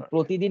 এখন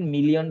প্রতিদিন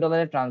মিলিয়ন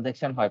ডলারের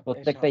ট্রানজাকশন হয়,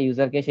 প্রত্যেকটা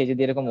ইউজারকে সে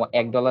যদি এরকম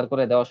 $1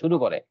 করে দেওয়া শুরু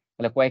করে,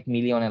 তাহলে কয়েক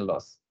মিলিয়নের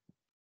লস।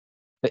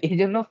 তো এই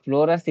জন্য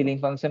ফ্লোর আর সিলিং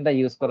ফাংশনটা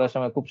ইউজ করার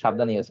সময় খুব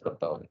সাবধানে ইউজ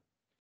করতে হবে,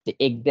 যে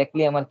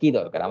এক্স্যাক্টলি আমার কি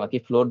দরকার, আমার কি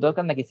ফ্লোর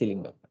দরকার নাকি সিলিং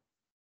দরকার।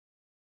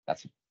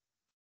 আচ্ছা,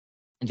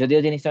 যদিও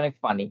জিনিসটা অনেক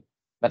ফানি,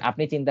 বাট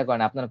আপনি চিন্তা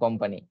করেন আপনার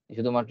কোম্পানি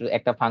শুধুমাত্র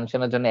একটা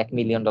ফাংশনের জন্য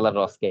 $1,000,000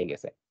 লস খেয়ে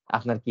গেছে,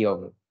 আপনার কি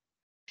হবে?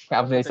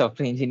 আপনি ওটাই।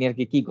 সফটওয়্যার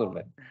ইঞ্জিনিয়ারকে কি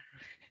করবেন?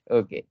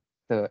 ওকে,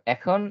 তো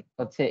এখন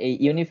হচ্ছে এই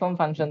ইউনিফর্ম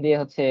ফাংশন দিয়ে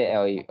হচ্ছে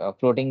ওই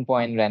ফ্লোটিং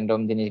পয়েন্ট র্যান্ডম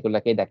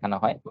জিনিসগুলোকেই দেখানো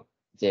হয়,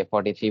 যে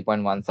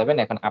 43.17।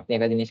 এখন আপনি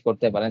একটা জিনিস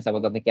করতে পারেন,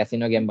 সাপোজ আপনি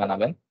ক্যাসিনো গেম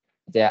বানাবেন,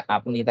 যে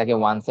আপনি তাকে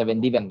 17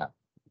 দিবেন না।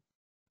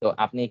 তো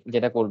আপনি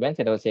যেটা করবেন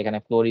সেটা হচ্ছে এখানে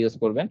ফ্লোর ইউজ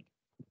করবেন,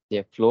 যে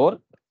ফ্লোর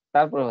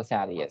তারপর হচ্ছে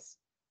আরইএস।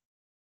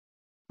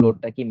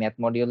 ফ্লোরটা কি ম্যাথ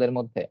মডিউলের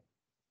মধ্যে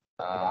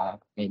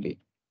maybe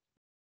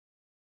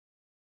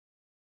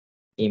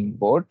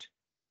import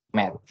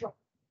math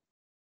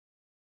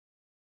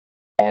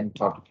add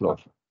dot floor.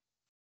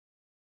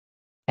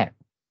 হ্যাঁ,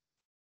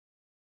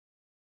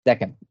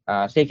 দেখেন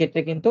সেই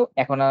ক্ষেত্রে কিন্তু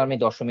এখন আর আমি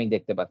দশমিক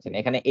দেখতে পাচ্ছি না,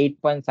 এখানে 8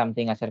 পয়েন্ট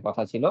সামথিং আসার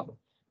কথা ছিল।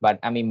 বাট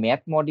আমি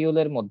ম্যাথ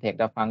মডিউলের মধ্যে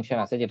একটা ফাংশন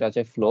আছে যেটা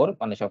হচ্ছে ফ্লোর,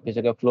 মানে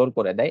সবকিছুকে ফ্লোর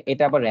করে দেয়,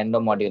 এটা আবার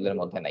র্যান্ডম মডিউলের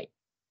মধ্যে নাই,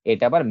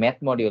 এটা আবার ম্যাথ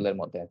মডিউলের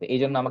মধ্যে আছে, এই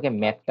জন্য আমাকে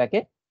ম্যাথটাকে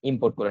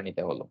ইম্পোর্ট করে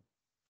নিতে হলো।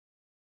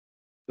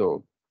 তো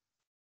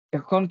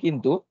এখন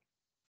কিন্তু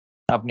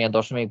আপনি আর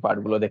দশমিক পার্ট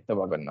গুলো দেখতে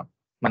পাবেন না,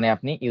 মানে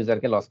আপনি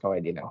ইউজারকে লস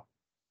খাওয়াই দিলেন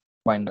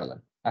 $1।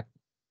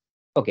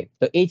 ওকে,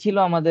 তো এই ছিল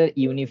আমাদের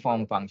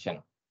ইউনিফর্ম ফাংশন।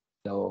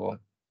 তো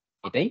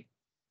এটাই,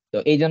 তো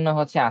এই জন্য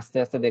হচ্ছে আস্তে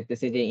আস্তে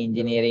দেখতেছি যে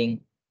ইঞ্জিনিয়ারিং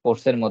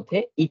কোর্সের মধ্যে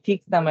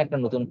ইথিক্স নামে একটা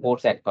নতুন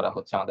কোর্স অ্যাড করা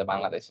হচ্ছে আমাদের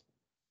বাংলাদেশে।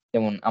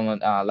 যেমন আমার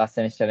লাস্ট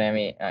সেমিস্টারে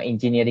আমি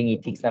ইঞ্জিনিয়ারিং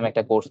ইথিক্স নামে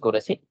একটা কোর্স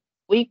করেছি।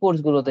 ওই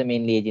কোর্সগুলোতে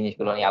মেইনলি এই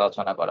জিনিসগুলো নিয়ে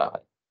আলোচনা করা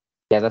হয়।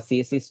 অ্যাজ আ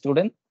সিএসসি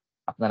স্টুডেন্ট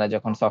আপনারা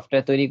যখন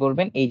সফটওয়্যার তৈরি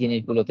করবেন এই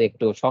জিনিসগুলোতে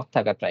একটু সৎ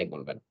থাকা ট্রাই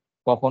করবেন,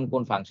 কখন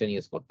কোন ফাংশন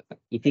ইউজ করতে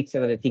থাকে, ইথিক্স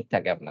যাতে ঠিক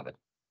থাকে আপনাদের।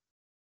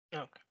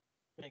 ওকে,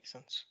 মেক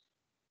সেন্স।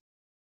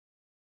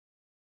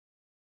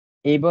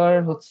 এবার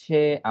হচ্ছে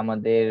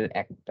আমাদের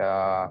একটা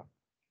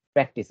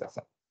প্র্যাকটিস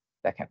আছে,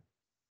 দেখেন।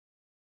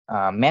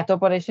 Math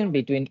operation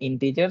between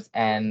integers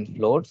and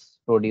floats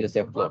produce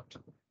A float.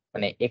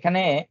 মানে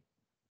এখানে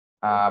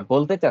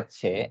বলতে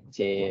চাচ্ছে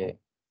যে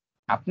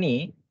আপনি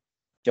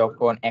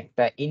যখন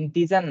একটা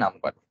ইন্টিজার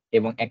নাম্বার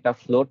এবং একটা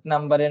ফ্লোট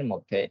নাম্বারের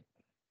মধ্যে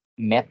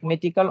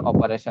ম্যাথমেটিক্যাল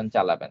অপারেশন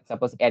চালাবেন,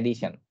 সাপোজ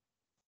অ্যাডিশন,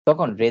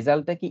 তখন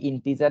রেজাল্টটা কি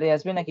ইন্টিজারে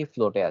আসবে নাকি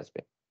ফ্লোটে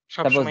আসবে?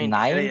 সাপোজ সবসময়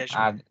 9 ইন্টিজারেই আসবে।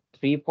 আর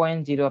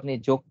 3.0 আপনি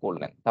যোগ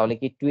করলেন, তাহলে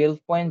কি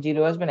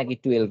 12.0 আসবে নাকি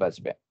 12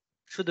 আসবে?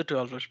 শুধু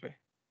 12 আসবে।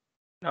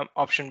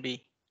 Option B.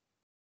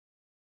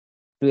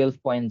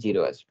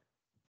 12.0 আসবে।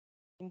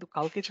 কিন্তু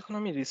কালকে যখন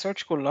আমি রিসার্চ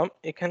করলাম,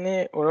 এখানে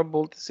ওরা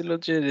বলতেছিল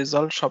যে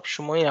রেজাল্ট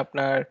সবসময়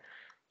আপনার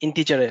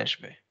ইন্টিজারে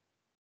আসবে।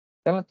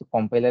 তাহলে তো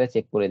কম্পাইলারে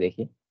চেক করে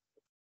দেখি,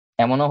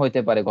 এমনও হইতে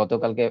পারে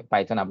গতকালকে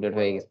পাইথন আপডেট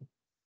হয়ে গেছে,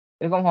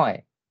 এরকম হয়।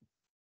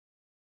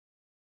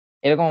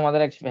 এরকম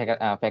আমাদের এক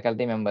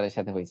ফ্যাকাল্টি মেম্বারের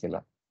সাথে হয়েছিল।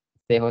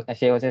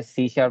 সে হচ্ছে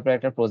সি শার্পের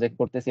একটা প্রজেক্ট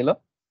করতেছিল।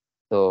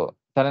 তো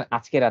ধরেন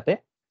আজকে রাতে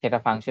সেটা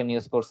ফাংশন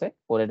ইউজ করছে,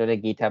 কোরিডোরে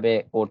গিটহাবে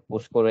কোড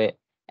পুশ করে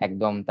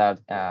একদম তার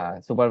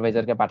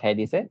সুপারভাইজারকে পাঠিয়ে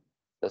দিছে।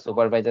 তো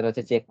সুপারভাইজার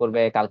হচ্ছে চেক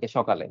করবে কালকে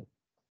সকালে।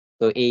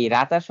 তো এই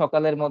রাত আর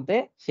সকালের মধ্যে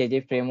সে যে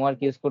ফ্রেমওয়ার্ক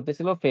ইউজ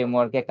করতেছিল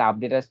ফ্রেমওয়ার্কে একটা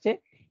আপডেট আসছে,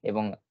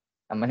 এবং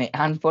মানে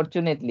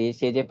আনফরচুনেটলি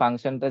সে যে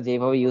ফাংশনটা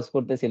যেভাবে ইউজ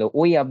করতেছিল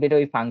ওই আপডেটে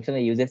ওই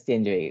ফাংশনের ইউজেস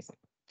চেঞ্জ হয়ে গেছে।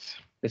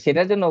 তো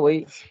সেটার জন্য ওই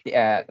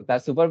তার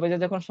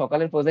সুপারভাইজার যখন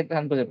সকালের প্রজেক্ট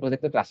রান করছে,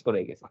 প্রজেক্ট তো ক্রাশ করে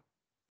গেছে।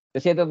 তো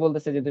সে তো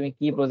বলতেছে যে তুমি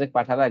কি প্রজেক্ট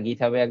পাঠালা,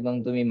 গিটহাবে একদম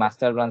তুমি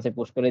মাস্টার ব্রাঞ্চে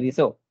পুশ করে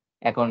দিছো,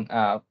 এখন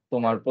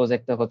তোমার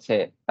প্রজেক্ট তো হচ্ছে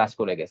ক্রাশ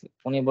করে গেছে।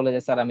 উনি বলে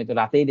যে স্যার আমি তো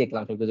রাতেই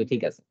দেখলাম সবকিছু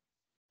ঠিক আছে।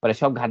 পরে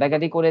সব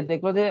ঘাটাঘাটি করে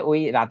দেখলো যে ওই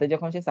রাতে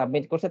যখন সে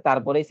সাবমিট করছে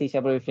তারপরেই সি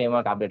শার্পের ওই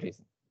ফ্রেমওয়ার্ক আপডেট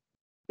হয়েছে।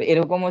 তো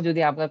এরকমও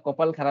যদি আপনার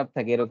কপাল খারাপ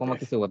থাকে এরকমও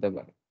কিছু হতে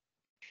পারে।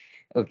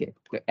 ওকে,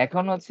 তো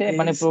এখন হচ্ছে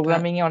মানে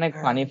প্রোগ্রামিং এ অনেক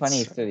ফানি ফানি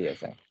আচ্ছা। স্টোরি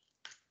আছে।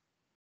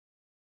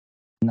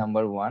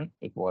 Number 1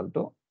 equal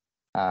to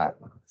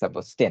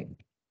suppose 10।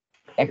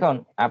 এখন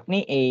আপনি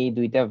এই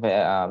দুইটা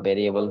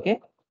ভেরিয়েবলকে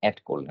অ্যাড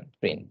করলেন,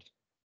 প্রিন্ট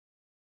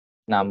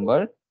নাম্বার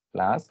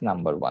প্লাস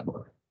নাম্বার 1।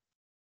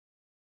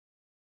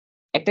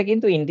 একটা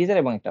কিন্তু ইন্টিজার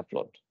এবং একটা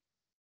ফ্লোট,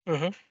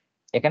 হুম।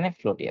 এখানে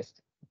ফ্লোটই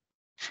আসছে,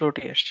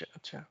 ফ্লোটে আসছে,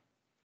 আচ্ছা।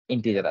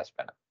 ইন্টিজার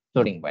আসবে না,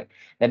 ফ্লোটিং পয়েন্ট।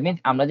 দ্যাট মিন্স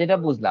আমরা যেটা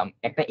বুঝলাম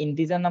একটা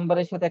ইন্টিজার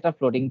নাম্বারের সাথে একটা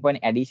ফ্লোটিং পয়েন্ট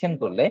অ্যাডিশন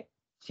করলে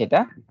সেটা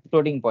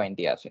ফ্লোটিং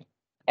পয়েন্টই আসে।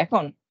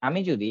 এখন আমি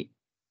যদি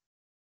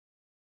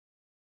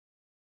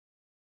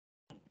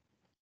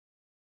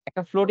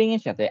একটা ফ্লোটিং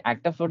এর সাথে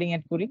একটা ফ্লোটিং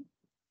অ্যাড করি,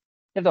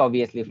 সেটা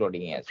অবভিয়াসলি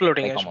ফ্লোটিং এ আসবে,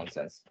 ফ্লোটিং বাই আসবে। Common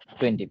sense.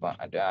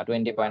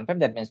 20.5,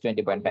 that means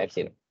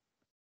 20.50।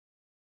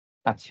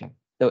 আচ্ছা,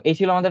 তো এই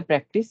ছিল আমাদের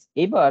প্র্যাকটিস।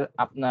 এবার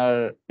আপনার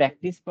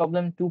practice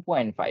problem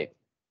 2.5,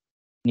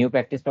 new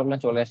practice problem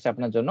চলে আসছে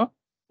আপনার জন্য।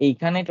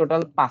 এইখানে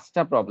টোটাল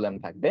 5টা প্রবলেম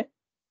থাকবে,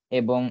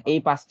 এবং এই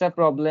 5টা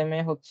প্রবলেমে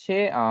হচ্ছে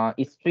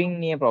স্ট্রিং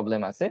নিয়ে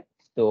প্রবলেম আছে।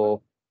 তো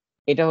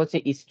এটা হচ্ছে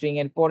স্ট্রিং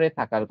এর পরে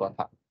থাকার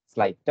কথা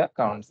স্লাইডটা,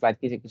 কারণ স্লাইড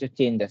কিছু কিছু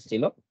চেঞ্জ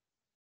আসছিল।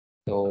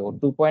 তো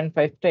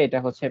 2.5টা এটা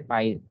হচ্ছে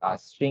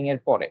স্ট্রিং এর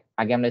পরে।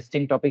 আগে আমরা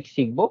স্ট্রিং টপিক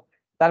শিখবো,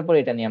 তারপরে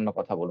এটা নিয়ে আমরা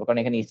কথা বলবো, কারণ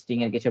এখানে স্ট্রিং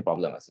এর কিছু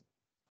প্রবলেম আছে।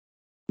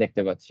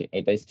 দেখতে পাচ্ছি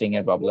এটা স্ট্রিং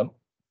এর প্রবলেম,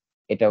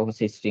 এটাও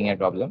হচ্ছে স্ট্রিং এর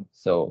প্রবলেম।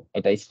 সো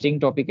এটা স্ট্রিং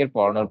টপিকের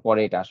পড়ানোর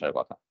পরে এটা আসার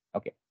কথা।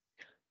 ওকে,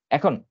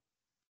 এখন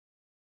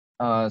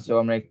সো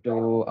আমরা একটু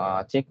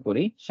চেক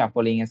করি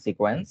শাফলিং এর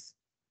sequence,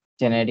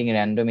 generating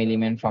random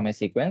element from a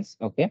sequence.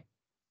 ওকে,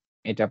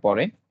 এটা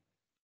পরে,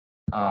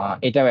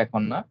 এটাও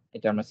এখন না,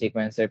 এটা আমরা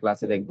সিকোয়েন্সের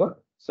ক্লাসে দেখবো।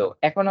 সো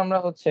এখন আমরা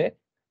হচ্ছে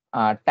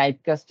টাইপ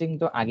কাস্টিং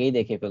তো আগেই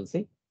দেখে ফেলছি,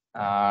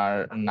 আর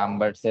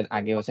নাম্বারস এর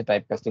আগে হচ্ছে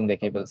টাইপ কাস্টিং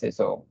দেখে ফেলছি।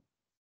 সো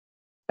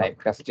টাইপ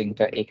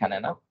কাস্টিংটা এখানে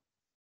না,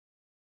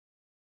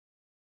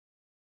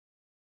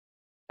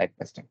 টাইপ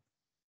কাস্টিং।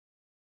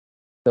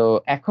 তো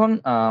এখন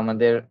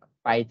আমাদের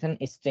পাইথন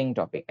স্ট্রিং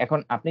টপিক। এখন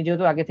আপনি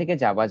যেহেতু আগে থেকে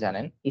জাভা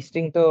জানেন,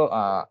 স্ট্রিং তো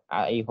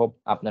আই হোপ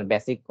আপনার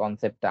বেসিক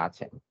কনসেপ্টটা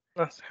আছে।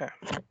 আচ্ছা, হ্যাঁ।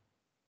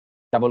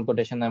 ডাবল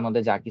কোটেশনের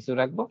মধ্যে যা কিছু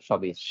রাখবো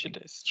সবই স্ট্রিং,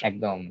 সেটাই string।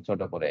 একদম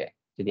ছোট করে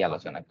যদি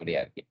আলোচনা করি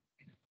আর কি।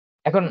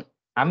 এখন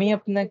আমি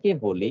আপনাকে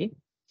বলি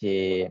যে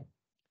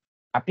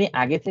আপনি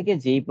আগে থেকে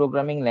যেই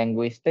প্রোগ্রামিং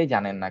ল্যাঙ্গুয়েজটাই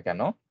জানেন না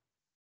কেন,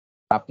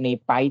 আপনি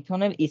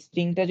পাইথনের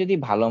স্ট্রিংটা যদি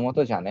ভালো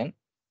মতো জানেন,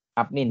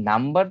 আপনি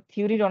নাম্বার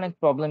থিওরির অনেক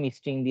প্রবলেম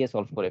স্ট্রিং দিয়ে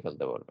সলভ করে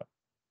ফেলতে পারবেন।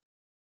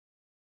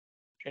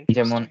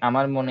 যেমন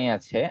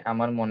ইন্টারেস্টিং।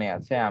 আমার মনে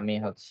আছে আমি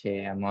হচ্ছে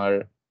আমার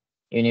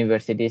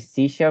ইউনিভার্সিটি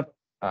সি শার্প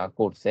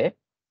কোর্সে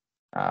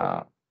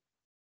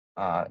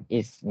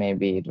ইস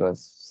maybe it was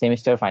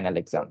semester final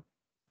exam,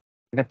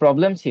 একটা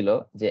প্রবলেম ছিল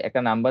যে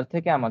একটা নাম্বার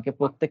থেকে আমাকে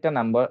প্রত্যেকটা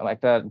নাম্বার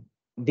একটা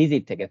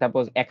ডিজিট থেকে,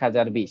 সাপোজ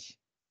 1020,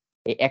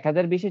 এই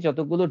 1020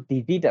 যতগুলো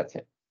ডিজিট আছে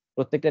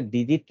প্রত্যেকটা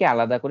ডিজিটকে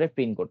আলাদা করে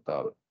প্রিন্ট করতে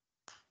হবে।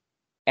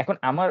 এখন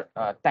আমার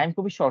টাইম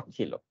খুবই শর্ট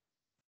ছিল,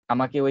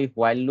 আমাকে ওই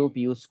হোয়াইল লুপ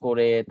ইউজ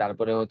করে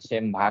তারপরে হচ্ছে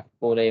ভাগ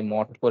করে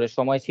মড করে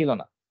সময় ছিল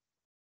না।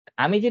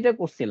 আমি যেটা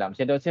করছিলাম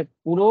সেটা হচ্ছে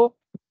পুরো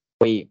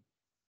ওই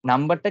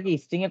নাম্বারটাকে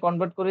স্ট্রিং এ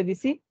কনভার্ট করে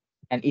দিছি,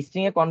 এন্ড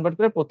স্ট্রিং এ কনভার্ট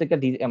করে প্রত্যেকটা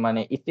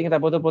মানে স্ট্রিং এ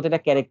তারপর তো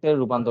প্রত্যেকটা ক্যারেক্টার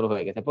রূপান্তর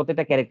হয়ে গেছে,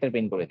 প্রত্যেকটা ক্যারেক্টার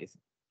প্রিন্ট করে দিছি।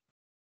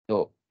 তো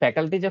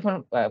ফ্যাকাল্টি যখন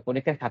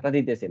পরীক্ষার খাতা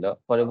দিতেছিল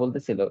পরে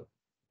বলতেছিল,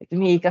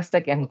 তুমি এই কাজটা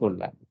কেন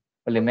করলা?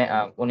 বলে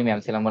উনি ম্যাম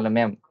ছিলাম, বললাম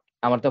ম্যাম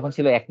আমার তখন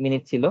ছিল 1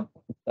 মিনিট ছিল,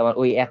 তো আমার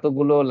ওই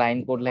এতগুলো লাইন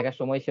কোড লেখার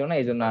সময় ছিল না,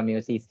 এই জন্য আমি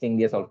হচ্ছে স্ট্রিং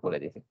দিয়ে সলভ করে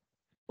দিয়েছি।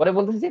 পরে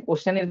বলতেছি যে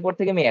কোশ্চেনের পর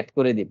থেকে আমি অ্যাড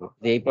করে দিব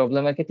যে এই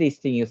প্রবলেমের ক্ষেত্রে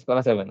স্ট্রিং ইউজ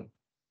করা যাবে না।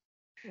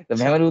 তো আচ্ছা,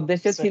 ম্যামের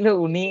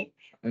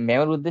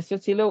উদ্দেশ্য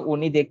ছিল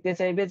উনি দেখতে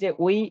চাইবে যে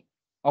ওই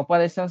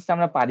অপারেশনসটা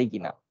আমরা পারি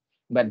কিনা।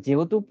 বাট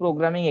যেহেতু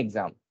প্রোগ্রামিং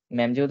এক্সাম,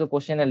 ম্যাম যেহেতু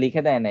কোশ্চেনে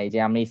লিখে দেয় নাই যে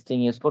আমরা স্ট্রিং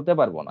ইউজ করতে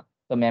পারবো না,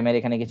 তো ম্যামের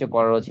এখানে কিছু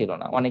করারও ছিল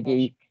না,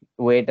 অনেকেই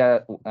ওয়েটা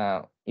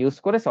ইউজ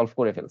করে সলভ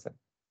করে ফেলছে।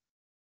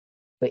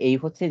 তো এই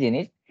হচ্ছে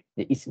জিনিস,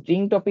 যে স্ট্রিং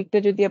টপিকটা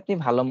যদি আপনি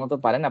ভালো মতো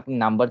পারেন আপনি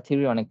নাম্বার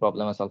থিওরির অনেক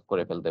প্রবলেম সলভ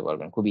করে ফেলতে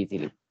পারবেন খুব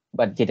ইজিলি।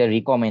 বাট যেটা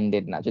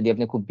রিকমেন্ডেড না, যদি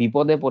আপনি খুব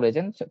বিপদে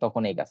পড়েছেন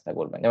তখন এই কাজটা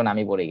করবেন, যেমন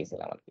আমি পড়ে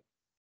গেছিলাম আর কি।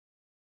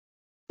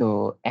 তো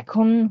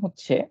এখন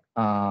হচ্ছে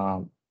আহ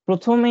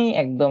প্রথমেই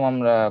একদম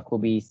আমরা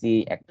খুবই ইজি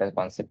একটা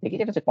কনসেপ্ট দেখি,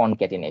 যেটা হচ্ছে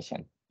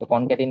কনক্যাটিনেশন। তো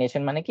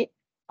কনক্যাটিনেশন মানে কি,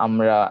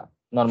 আমরা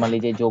নর্মালি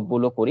যে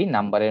যোগগুলো করি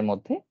নাম্বারের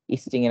মধ্যে,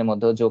 স্ট্রিং এর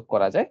মধ্যেও যোগ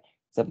করা যায়।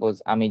 সাপোজ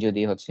আমি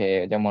যদি হচ্ছে,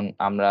 যেমন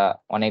আমরা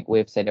অনেক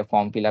ওয়েবসাইটে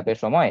ফর্ম ফিল আপের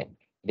সময়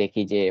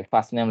দেখি যে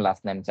ফার্স্ট নেম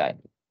লাস্ট নেম চাই,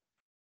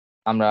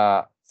 আমরা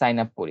সাইন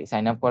আপ করি,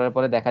 সাইন আপ করার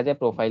পরে দেখা যায়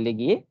প্রোফাইলে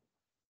গিয়ে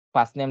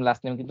ফার্স্ট নেম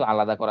লাস্ট নেম কিন্তু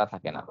আলাদা করা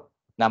থাকে না,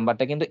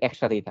 নাম্বারটা কিন্তু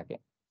একসাথেই থাকে,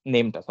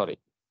 নেমটা সরি।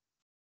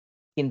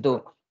 কিন্তু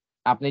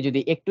আপনি যদি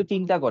একটু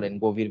চিন্তা করেন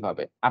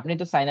গভীরভাবে, আপনি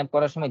তো সাইন আপ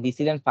করার সময়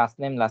দিছিলেন ফার্স্ট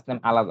নেম লাস্ট নেম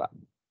আলাদা,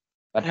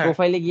 বাট হ্যাঁ,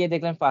 প্রোফাইলে গিয়ে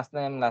দেখলেন ফার্স্ট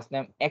নেম লাস্ট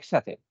নেম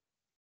একসাথে।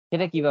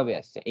 সেটা কিভাবে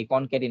আসছে? এই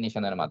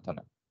কনক্যাটিনেশনের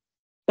মাধ্যমে।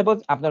 সাপোজ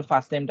আপনার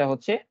ফার্স্ট নেমটা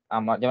হচ্ছে,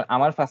 যেমন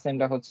আমার ফার্স্ট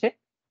নেমটা হচ্ছে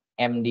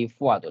এমডি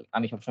ফুয়াদুল,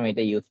 আমি সবসময়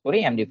এটা ইউজ করি,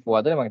 এমডি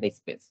ফুয়াদুল এবং একটা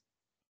স্পেস,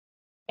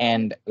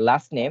 এন্ড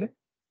লাস্ট নেম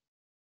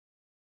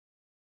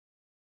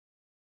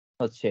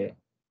হচ্ছে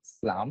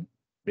ইসলাম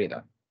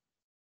হৃদয়।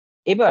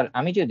 এবার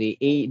আমি যদি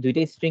এই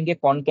দুইটা স্ট্রিং কে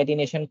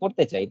কনক্যাটিনেশন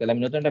করতে চাই, তাহলে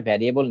আমি নতুন একটা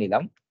ভ্যারিয়েবল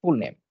নিলাম, full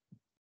name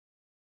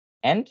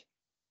and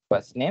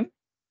first name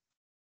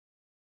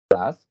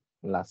plus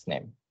last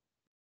name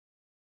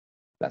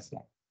plus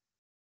name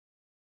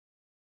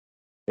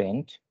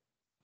print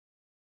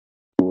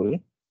full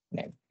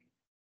name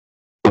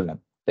full name.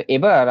 তো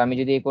এবার আমি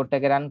যদি এই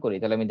কোডটাকে রান করি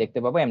তাহলে আমি দেখতে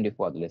পাবো এমডি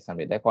ফুয়াদুল ইসলাম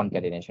হৃদয়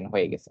কনক্যাটিনেশন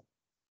হয়ে গেছে।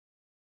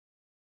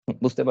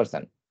 বুঝতে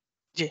পারছেন?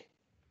 জি,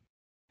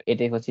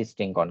 এটাই হচ্ছে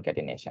স্ট্রিং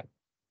কনক্যাটিনেশন।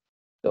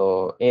 তো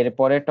এর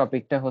পরের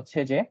টপিকটা হচ্ছে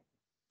যে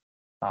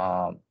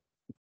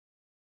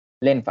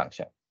লেন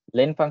ফাংশন।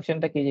 লেন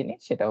ফাংশনটা কি জিনিস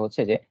সেটা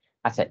হচ্ছে যে,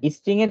 আচ্ছা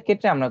স্ট্রিং এর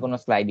ক্ষেত্রে আমরা কোনো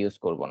স্লাইড ইউজ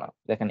করব না,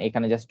 দেখেন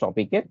এখানে জাস্ট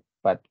টপিকের,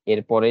 বাট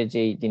এরপরে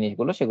যে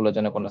জিনিসগুলো সেগুলোর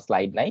জন্য কোনো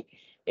স্লাইড নাই।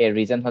 এর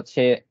রিজন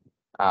হচ্ছে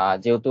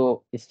যেহেতু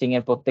স্ট্রিং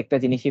এর প্রত্যেকটা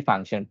জিনিসই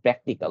ফাংশন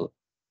প্র্যাকটিক্যাল,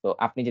 তো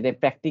আপনি যদি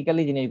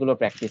প্র্যাকটিক্যালি জিনিসগুলো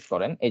প্র্যাকটিস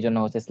করেন এই জন্য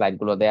হচ্ছে স্লাইড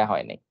গুলো দেওয়া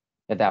হয়নি,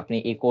 যাতে আপনি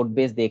এই কোড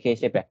বেস দেখে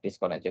এসে প্র্যাকটিস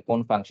করেন যে কোন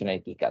ফাংশনের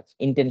কি কাজ,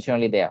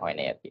 ইন্টেনশনালি দেওয়া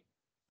হয়নি আর কি।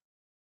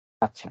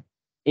 আচ্ছা,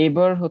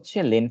 এবার হচ্ছে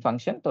লেন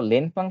ফাংশন। তো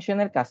লেন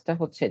ফাংশনের কাজটা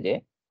হচ্ছে যে,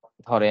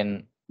 ধরেন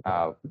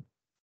আহ,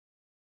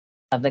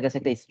 আপনার কাছে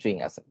একটা স্ট্রিং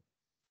আছে,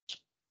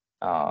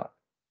 আহ,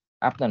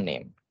 আপনার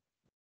নেম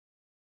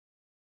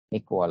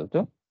ইকুয়াল টু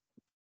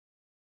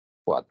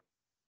কোয়াদ।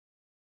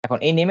 এখন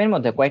এই নেমের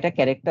মধ্যে কয়টা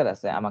ক্যারেক্টার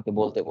আছে আমাকে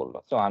বলতে বললো,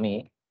 তো আমি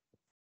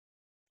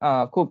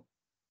খুব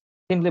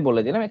সিম্পলি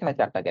বলে দিলাম এখানে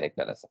 4টা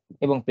ক্যারেক্টার আছে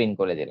এবং প্রিন্ট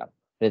করে দিলাম,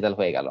 রেজাল্ট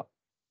হয়ে গেল।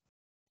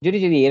 যদি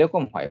যদি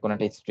এরকম হয় কোন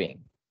একটা স্ট্রিং,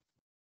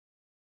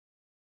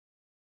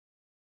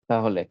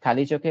 তাহলে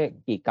খালি চোখে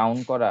কি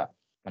কাউন্ট করা,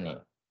 মানে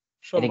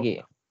এটা সম্ভব কি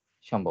না।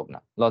 সম্ভব না,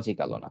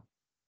 লজিক্যালও না।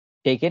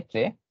 সেই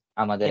ক্ষেত্রে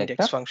আমাদের একটা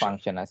ইনডেক্স ফাংশন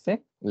ফাংশন আছে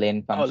লেন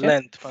ও function.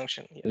 Length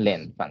function, yes.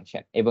 Lane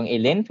function, এবং এই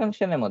লেন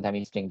ফাংশনের মধ্যে আমি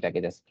স্ট্রিংটাকে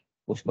জাস্ট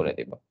পুশ করে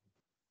দিব,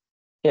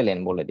 সে লেন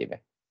বলে দিবে,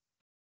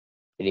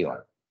 রিওয়ান,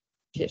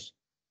 শেষ।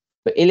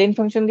 তো এই লেন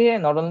ফাংশন দিয়ে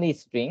নট অনলি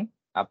স্ট্রিং,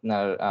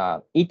 আপনার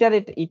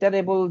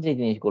ইটারেবল যে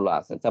জিনিসগুলো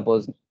আছে,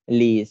 সাপোজ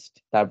লিস্ট,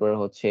 তারপর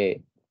হচ্ছে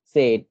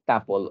সেট,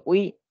 টাপল,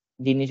 ওই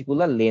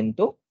জিনিসগুলা লেন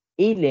তো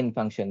এই লেন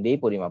ফাংশন দিয়ে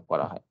পরিমাপ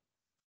করা হয়।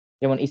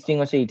 যেমন স্ট্রিং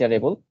হচ্ছে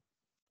ইটারেবল,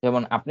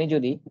 যেমন আপনি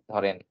যদি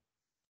ধরেন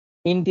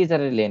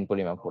ইন্টিজারের লেন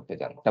পরিমাপ করতে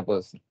চান,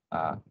 suppose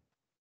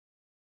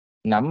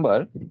number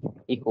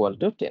equal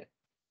to 10,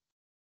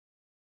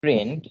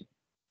 print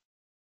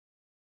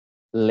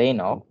lane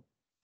of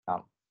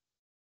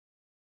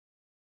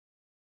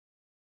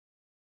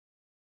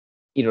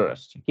error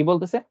আসছে, কি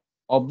বলতেছে,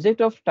 object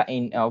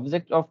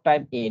of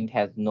type int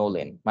has no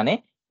lane, মানে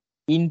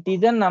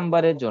ইন্টিজার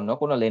নাম্বারের জন্য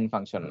কোনো লেন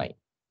ফাংশন নাই।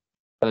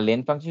 তাহলে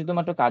লেন ফাংশন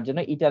শুধুমাত্র কার জন্য,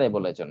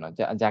 ইটারেবলের জন্য,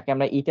 যাকে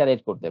আমরা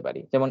ইটারেট করতে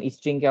পারি, যেমন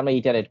স্ট্রিং কে আমরা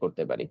ইটারেট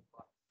করতে পারি।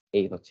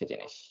 এই হচ্ছে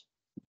জিনিস।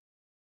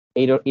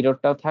 এই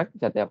ইররটাও থাক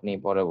যাতে আপনি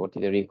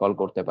পরবর্তীতে রিকল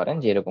করতে পারেন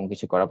যে এরকম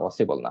কিছু করা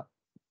পসিবল না।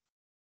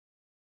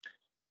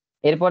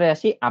 এরপরে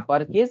আসি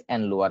upper case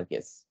and lower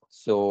case.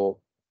 So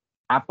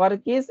upper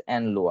case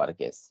and lower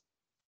case,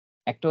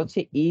 একটা হচ্ছে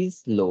ইজ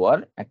লোয়ার,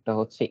 একটা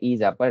হচ্ছে ইজ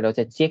আপার, এটা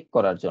হচ্ছে চেক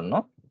করার জন্য।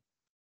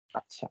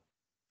 আচ্ছা,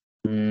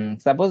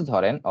 সাপোজ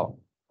ধরেন,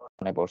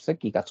 মনে পড়ছে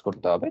কি কাজ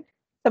করতে হবে।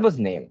 সাপোজ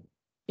নেম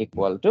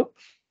ইকুয়াল টু,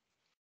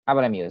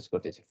 আবার আমি ইউজ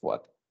করতেছি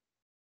ফুয়াদ।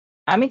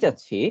 আমি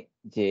চাচ্ছি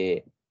যে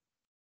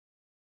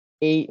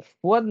এই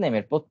ফুয়াদ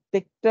নেমের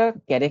প্রত্যেকটা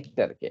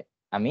ক্যারেক্টারকে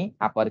আমি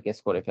আপার কেস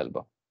করে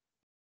ফেলবো।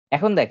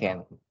 এখন দেখেন,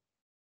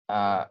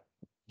 আহ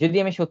যদি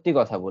আমি সত্যি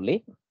কথা বলি,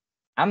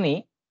 আমি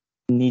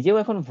নিজেও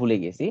এখন ভুলে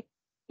গেছি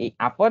এই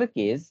আপার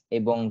কেস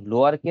এবং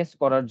লোয়ার কেস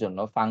করার জন্য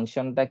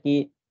ফাংশনটা কি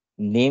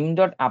নেম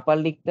ডট আপার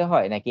লিখতে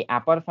হয় নাকি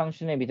আপার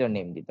ফাংশনের ভিতর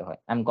নেম দিতে হয়।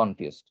 I am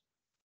confused.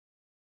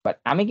 বাট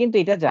আমি কিন্তু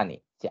এটা জানি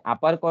যে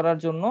আপার করার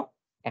জন্য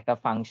একটা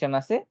ফাংশন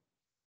আছে,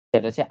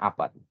 সেটা হচ্ছে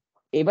আপার।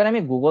 এবার আমি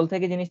গুগল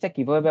থেকে জিনিসটা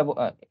কিভাবে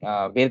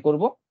বের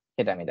করব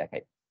সেটা আমি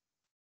দেখাই।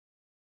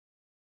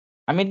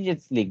 আমি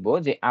লিখবো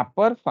যে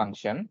আপার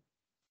ফাংশন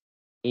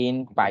ইন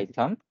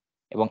পাইথন,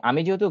 এবং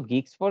আমি যেহেতু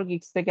গিগস ফর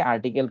গিগস থেকে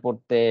আর্টিকেল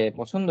পড়তে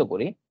পছন্দ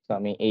করি, তো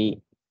আমি এই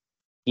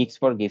গিগস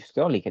ফর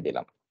গিগসটাও লিখে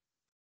দিলাম।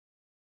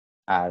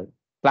 আর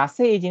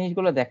ক্লাসে এই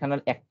জিনিসগুলো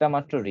দেখানোর একটা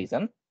মাত্র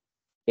রিজন,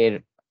 এর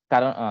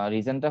কারণ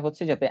রিজনটা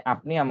হচ্ছে যাতে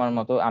আপনি আমার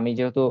মতো, আমি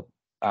যেহেতু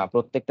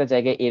প্রত্যেকটা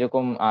জায়গায়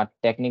এরকম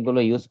টেকনিক গুলো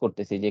ইউজ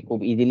করতেছি যে খুব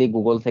ইজিলি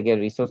গুগল থেকে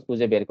রিসোর্স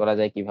খুঁজে বের করা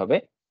যায় কিভাবে,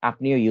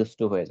 আপনিও ইউজ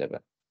টু হয়ে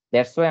যাবেন।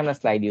 দ্যাটস ওয়াই আমরা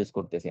স্লাইড ইউজ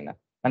করতেছি না।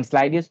 কারণ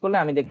স্লাইড ইউজ করলে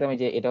আমি দেখতাম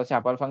যে এটা হচ্ছে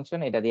আপার ফাংশন,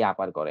 এটা দিয়ে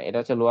আপার করে, এটা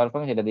হচ্ছে লোয়ার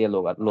ফাংশন, এটা দিয়ে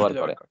লোয়ার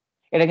করে। দরকার।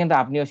 এটা কিন্তু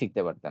আপনিও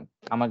শিখতে পারতেন,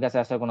 আমার কাছে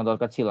আসার কোনো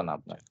দরকার ছিল না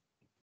আপনার।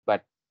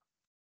 বাট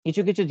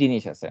কিছু কিছু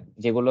জিনিস আছে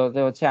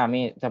যেগুলোতে হচ্ছে আমি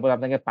তারপর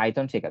আপনাকে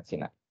পাইথন শেখাচ্ছি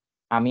না,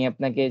 আমি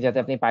আপনাকে যাতে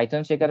আপনি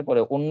পাইথন শেখার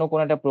পরে অন্য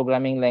কোনো একটা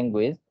প্রোগ্রামিং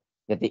ল্যাঙ্গুয়েজ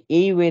যাতে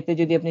এই ওয়েতে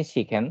যদি আপনি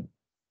শিখেন,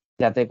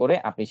 যাতে করে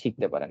আপনি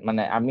শিখতে পারেন।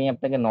 মানে আমি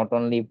আপনাকে নট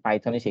অনলি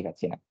পাইথনই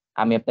শেখাচ্ছি না,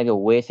 আমি আপনাকে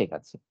ওয়ে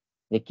শেখাচ্ছি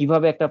যে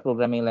কিভাবে একটা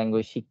প্রোগ্রামিং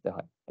ল্যাঙ্গুয়েজ শিখতে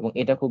হয়, এবং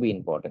এটা খুবই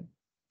ইম্পর্টেন্ট।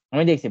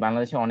 আমি দেখছি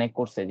বাংলাদেশে অনেক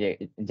কোর্সে যে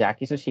যা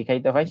কিছু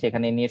শিখাইতে হয়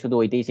সেখানে নিয়ে শুধু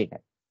ওইটাই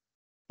শেখায়,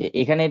 যে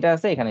এখানে এটা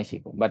আছে এখানে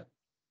শিখো, বাট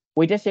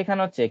ওইটা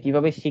শেখানো হচ্ছে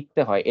কিভাবে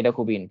শিখতে হয়, এটা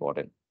খুবই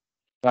ইম্পর্টেন্ট।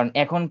 কারণ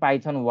এখন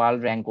পাইথন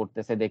ওয়ার্ল্ড র্যাঙ্ক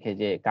করতেছে দেখে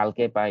যে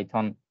কালকে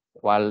পাইথন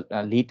ওয়ার্ল্ড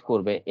লিড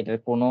করবে, এটার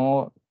কোনো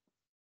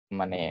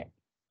মানে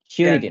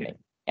সিউরিটি গ্যারান্টি নেই। নেই।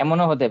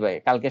 এমনও হতে পারে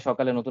কালকে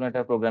সকালে নতুন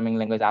একটা প্রোগ্রামিং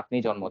ল্যাঙ্গুয়েজ আপনি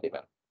জন্ম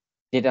দিবেন,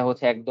 যেটা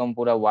হচ্ছে একদম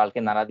পুরো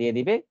ওয়ার্ল্ডকে নাড়া দিয়ে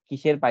দিবে,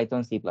 কিসের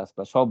পাইথন সি প্লাস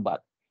প্লাস সব বাদ,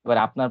 এবার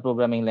আপনার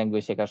প্রোগ্রামিং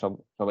ল্যাঙ্গুয়েজ শেখা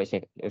সবাই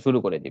শুরু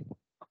করে দিবে।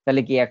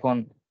 তাহলে কি এখন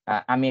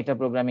আমি একটা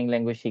প্রোগ্রামিং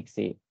ল্যাঙ্গুয়েজ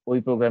শিখছি, ওই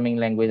প্রোগ্রামিং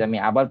ল্যাঙ্গুয়েজ আমি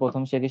আবার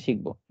প্রথম থেকে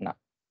শিখবো না,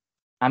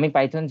 আমি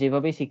পাইথন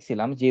যেভাবে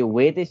শিখছিলাম, যে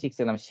ওয়েতে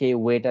শিখছিলাম, সেই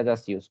ওয়েটা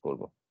জাস্ট ইউজ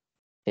করব,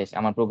 শেষ,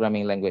 আমার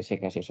প্রোগ্রামিং ল্যাঙ্গুয়েজ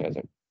শেখা শেষ হয়ে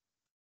যাবে।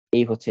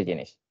 এই হচ্ছে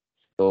জিনিস।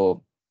 তো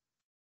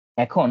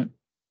এখন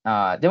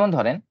যেমন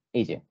ধরেন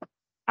এই যে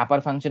আপার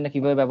ফাংশনটা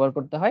কিভাবে ব্যবহার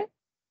করতে হয়,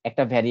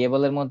 একটা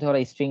ভ্যারিয়েবলের মধ্যে ওরা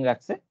স্ট্রিং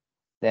রাখছে,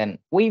 দেন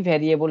ওই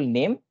ভ্যারিয়েবল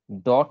নেম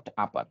ডট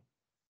আপার,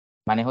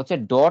 মানে হচ্ছে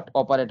ডট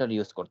অপারেটর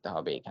ইউজ করতে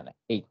হবে এখানে।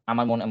 এই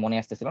আমার মনে মনে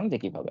আসতেছিল না যে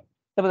কিভাবে।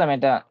 তারপর আমি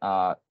একটা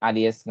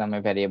আরইএস নামে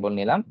ভ্যারিয়েবল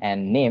নিলাম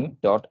এন্ড নেম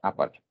ডট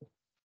আপার,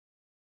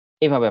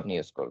 এইভাবে আপনি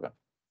ইউজ করবেন,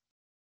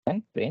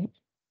 প্রিন্ট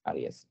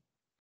আরইএস।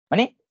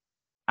 মানে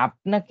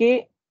আপনাকে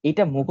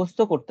এটা মুখস্থ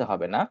করতে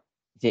হবে না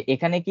যে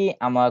এখানে কি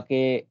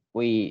আমাকে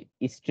ওই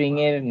স্ট্রিং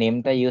এর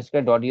নেমটা ইউজ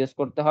করে ডট ইউজ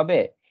করতে হবে,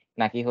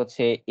 নাকি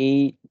হচ্ছে এই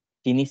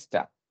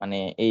জিনিসটা, মানে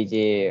এই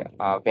যে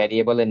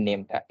ভ্যারিয়েবলের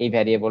নেমটা, এই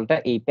ভ্যারিয়েবলটা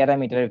এই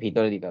প্যারামিটারের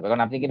ভিতরে দিতে হবে।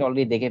 কারণ আপনি কিন্তু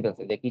অলরেডি দেখে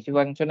ফেলছেন যে কিছু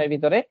ফাংশনের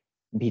ভিতরে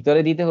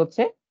ভিতরে দিতে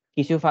হচ্ছে,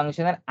 কিছু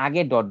ফাংশনের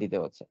আগে ডট দিতে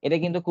হচ্ছে। এটা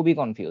কিন্তু খুবই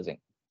কনফিউজিং,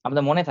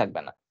 আপনার মনে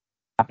থাকবে না।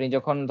 আপনি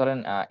যখন ধরেন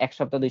 ১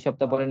 সপ্তাহ ২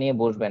 সপ্তাহ পরে নিয়ে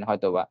বসবেন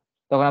হয়তোবা,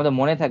 তখন আপনার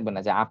মনে থাকবে না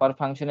যে আপার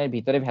ফাংশনের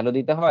ভিতরে ভ্যালু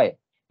দিতে হয়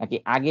নাকি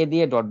আগে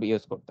দিয়ে ডট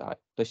ইউজ করতে হয়।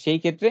 তো সেই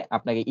ক্ষেত্রে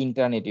আপনাকে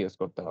ইন্টারনেট ইউজ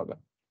করতে হবে,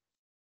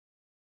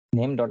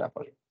 নেম ডট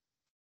আপার।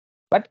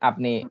 বাট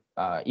আপনি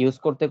ইউজ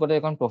করতে করতে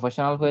যখন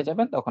প্রফেশনাল হয়ে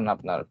যাবেন তখন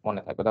আপনার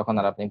মনে থাকবে, তখন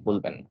আর আপনি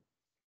ভুলবেন না।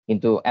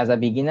 কিন্তু অ্যাজ আ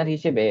বিগিনার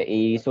হিসেবে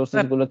এই রিসোর্সেস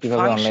না, গুলো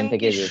কিভাবে অনলাইন ফাংশন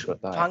থেকে কি ইউজ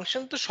করতে হয়।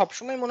 ফাংশন তো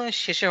সবসময় মনে হয়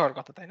শেষে হওয়ার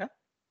কথা, তাই না?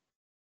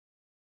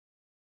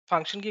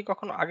 ফাংশন কি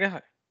কখনো আগে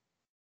হয়?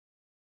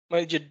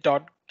 মানে যে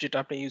ডট যেটা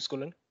আপনি ইউজ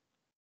করলেন,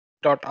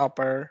 dot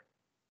upper.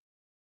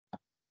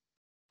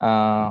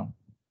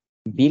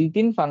 Built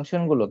in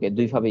function গুলোকে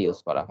দুই ভাবে ইউজ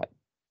করা হয়।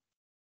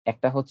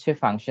 একটা হচ্ছে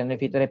ফাংশনের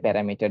ভিতরে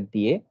প্যারামিটার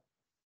দিয়ে,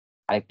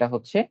 আরেকটা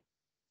হচ্ছে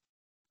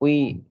ওই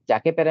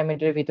যাকে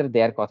প্যারামিটারের ভিতরে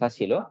দেওয়ার কথা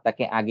ছিল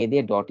তাকে আগে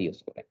দিয়ে ডট ইউজ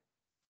করে।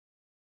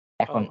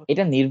 এখন ও,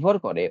 এটা নির্ভর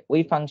করে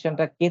ওই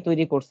ফাংশনটা কে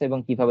তৈরি করছে এবং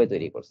কিভাবে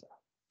তৈরি করছে,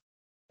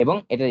 এবং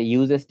এটার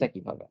ইউজেসটা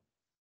কিভাবে।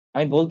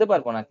 আমি বলতে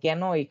পারবো না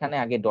কেন এখানে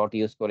আগে ডট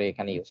ইউজ করে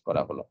এখানে ইউজ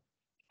করা হলো।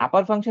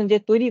 আপার ফাংশন যে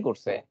তৈরি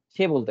করছে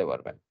সে বলতে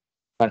পারবে,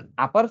 কারণ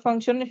আপার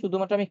ফাংশনে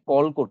শুধুমাত্র আমি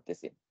কল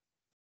করতেছি,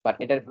 বাট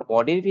এটার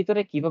বডির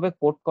ভিতরে কিভাবে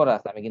কোড করা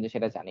আছে আমি কিন্তু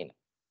সেটা জানি না।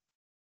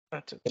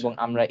 আচ্ছা, আচ্ছা। এবং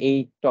আমরা এই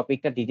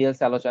টপিকটা ডিটেইলস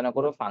আলোচনা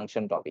করব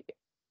ফাংশন টপিকে,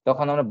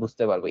 তখন আমরা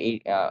বুঝতে পারবো এই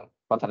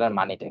কথাটার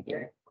মানেটা কি।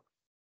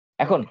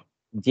 এখন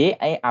যে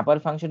এই আপার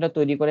ফাংশনটা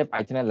তৈরি করে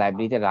পাইথনের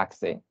লাইব্রেরিতে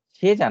রাখছে,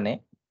 সে জানে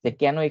যে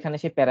কেন এখানে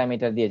সে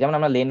প্যারামিটার দিয়ে, যেমন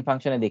আমরা লেন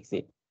ফাংশনে দেখছি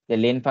যে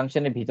লেন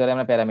ফাংশনের ভিতরে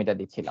আমরা প্যারামিটার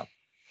দিচ্ছিলাম,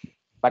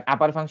 বাট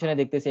আপার ফাংশনে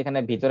দেখতেছি এখানে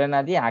ভিতরে না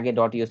দিয়ে আগে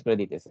ডট ইউজ করে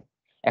দিতেছে।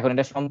 এখন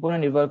এটা সম্পূর্ণ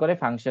নির্ভর করে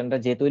ফাংশনটা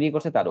যে তৈরি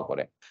করছে তার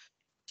উপরে,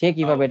 সে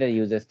কিভাবে এটা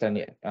ইউজেসটা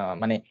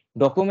মানে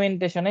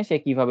ডকুমেন্টেশনে সে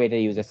কিভাবে এটা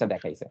ইউজেসটা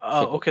দেখাইছে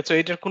সেটাই। ওকে, তো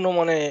এটার কোনো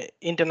মানে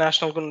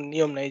ইন্টারন্যাশনাল কোনো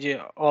নিয়ম নাই যে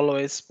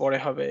অলওয়েজ পরে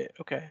হবে?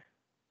 ওকে,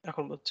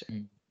 এখন বুঝছি।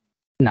 হুম।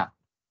 না,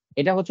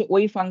 এটা হচ্ছে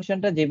ওই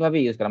ফাংশনটা যেভাবে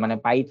ইউজ করা, মানে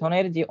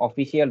পাইথনের যে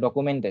অফিসিয়াল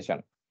ডকুমেন্টেশন,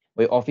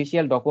 ওই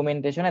অফিসিয়াল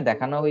ডকুমেন্টেশনে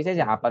দেখানো হয়েছে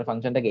যে আপার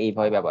ফাংশনটাকে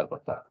এইভাবে ব্যবহার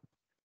করতে হয়,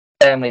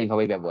 তাই আমরা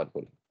এইভাবেই ব্যবহার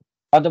করি।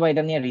 অথবা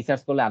এটা নিয়ে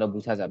রিসার্চ করলে আরো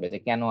বোঝা যাবে যে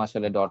কেন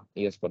আসলে ডট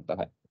ইউজ করতে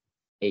হয়,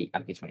 এই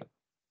আর কিছু না।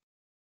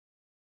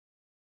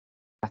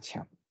 আচ্ছা,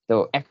 তো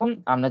এখন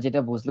আমরা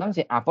যেটা বুঝলাম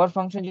যে আপার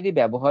ফাংশন যদি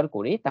ব্যবহার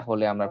করি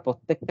তাহলে আমরা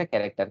প্রত্যেকটা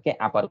ক্যারেক্টারকে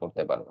আপার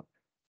করতে পারবো।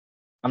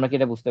 আমরা কি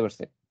এটা বুঝতে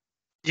পারছি?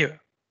 জি ভাই।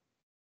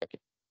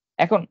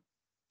 এখন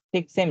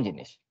ঠিক সেম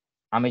জিনিস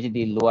আমি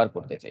যদি লোয়ার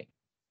করতে চাই,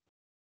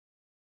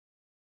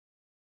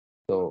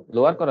 তো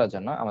লোয়ার করার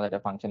জন্য আমাদের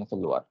একটা ফাংশন আছে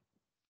লোয়ার।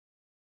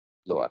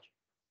 লোয়ার,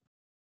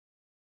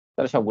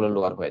 তাহলে সবগুলো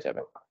লোয়ার হয়ে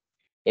যাবে।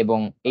 এবং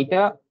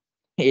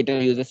এটার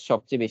ইউজেস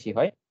সবচেয়ে বেশি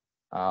হয়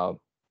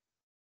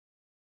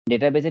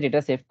ডেটাবেজে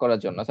ডেটা সেভ করার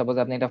জন্য। সাপোজ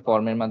আপনি একটা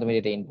ফর্মের মাধ্যমে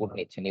ডেটা ইনপুট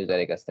নিচ্ছেন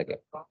ইউজারের কাছ থেকে,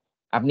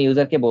 আপনি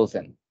ইউজারকে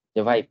বলছেন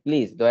যে ভাই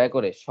প্লিজ দয়া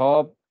করে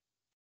সব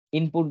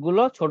ইনপুট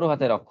গুলো ছোট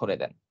হাতের অক্ষরে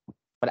দেন।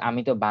 বাট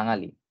আমি তো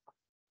বাঙালি,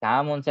 যা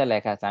মন চায়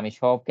লেখা আছে, আমি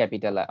সব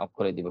ক্যাপিটাল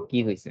অক্ষরে দিব, কি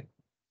হয়েছে,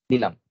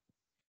 দিলাম।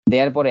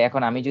 দেওয়ার পরে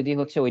এখন আমি যদি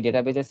হচ্ছে ওই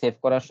ডেটাবেজে সেভ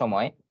করার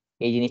সময়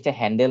এই জিনিসটা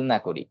হ্যান্ডেল না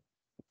করি,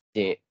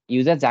 যে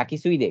ইউজার যা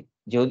কিছুই দেখ,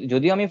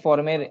 যদিও আমি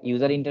ফর্মের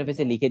ইউজার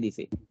ইন্টারফেসে লিখে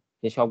দিছি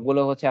যে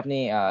সবগুলো হচ্ছে আপনি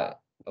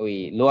ওই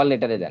লোয়ার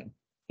লেটারে দেন,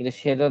 কিন্তু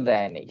সেটা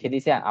দেয় নেই, সে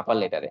দিছে আপার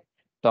লেটারে,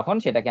 তখন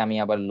সেটাকে আমি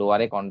আবার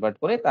লোয়ারে কনভার্ট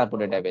করে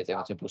তারপরে ডেটাবেজে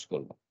হচ্ছে পুশ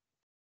করবো।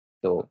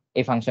 তো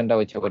এই ফাংশনটা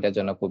হচ্ছে ওইটার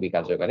জন্য খুবই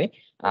কার্যকারী।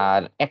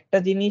 আর একটা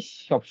জিনিস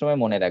সবসময়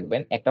মনে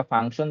রাখবেন, একটা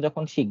ফাংশন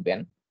যখন শিখবেন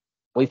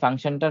ওই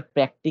ফাংশনটার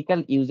প্র্যাকটিক্যাল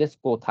ইউজেস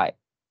কোথায়,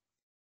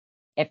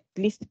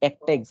 লিস্ট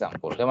একটা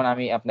এক্সাম্পল, যেমন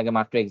আমি আপনাকে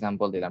মাত্র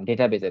এক্সাম্পল দিলাম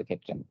ডেটাবেজের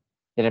ক্ষেত্রে,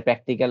 যেটা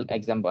প্র্যাকটিক্যাল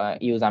এক্সাম্পল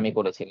ইউজ আমি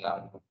করেছিলাম।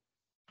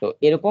 তো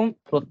এরকম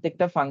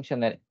প্রত্যেকটা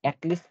ফাংশনের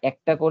লিস্ট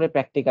একটা করে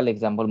প্র্যাকটিক্যাল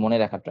এক্সাম্পল মনে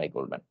রাখার ট্রাই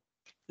করবেন,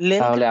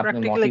 তাহলে লেন্থের আপনি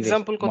প্র্যাকটিক্যাল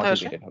এক্সাম্পল কোথায়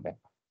আসে? মোটিভেটেড হবেন।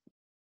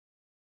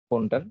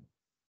 কোনটার?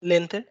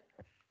 লেন্থের?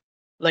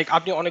 লাইক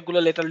আপনি অনেকগুলো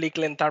লেটার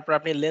লিখলেন, তারপর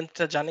আপনি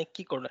লেন্থটা জানে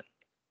কি করলেন?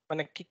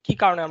 মানে কি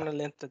কারণে আমরা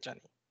লেন্থটা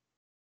জানি?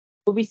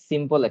 খুবই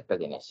সিম্পল একটা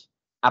জিনিস,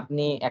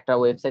 আপনি একটা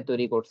ওয়েবসাইট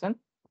তৈরি করছেন,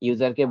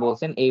 ইউজারকে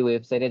বলছেন এই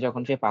ওয়েবসাইটে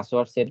যখন সে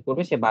পাসওয়ার্ড সেট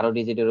করবে সে 12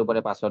 ডিজিটের উপরে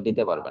পাসওয়ার্ড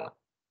দিতে পারবে না।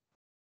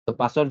 তো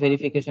পাসওয়ার্ড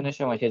ভেরিফিকেশনের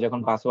সময় সে যখন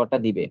পাসওয়ার্ডটা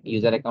দিবে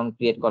ইউজার অ্যাকাউন্ট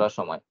ক্রিয়েট করার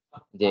সময়,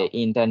 যে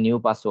ইন্টার নিউ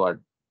পাসওয়ার্ড,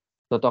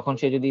 তো তখন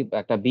সে যদি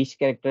একটা 20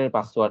 ক্যারেক্টারের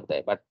পাসওয়ার্ড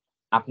দেয়, বাট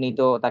আপনি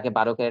তো তাকে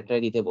 12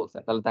 ক্যারেক্টারে দিতে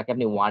বলছেন, তাহলে তাকে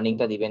আপনি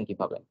ওয়ার্নিংটা দিবেন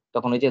কিভাবে?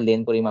 তখন ওই যে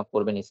লেন পরিমাপ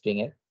করবেন স্ট্রিং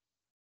এর,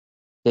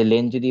 যে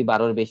লেন যদি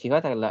 12-র বেশি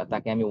হয় তাহলে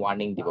তাকে আমি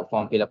ওয়ার্নিং দিব,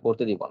 ফর্ম ফিল আপ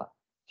করতে দিব না,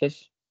 শেষ।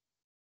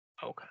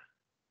 ওকে।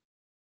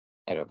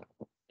 এরকম।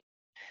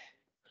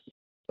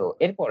 তো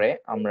এরপরে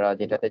আমরা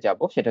যেটাতে যাব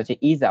সেটা হচ্ছে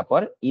is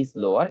upper, is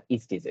lower,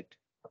 is digit.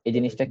 এই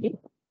জিনিসটা কি?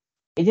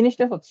 এই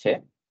জিনিসটা হচ্ছে,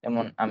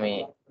 যেমন আমি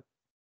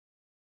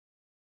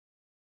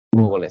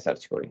গুগলে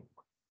সার্চ করি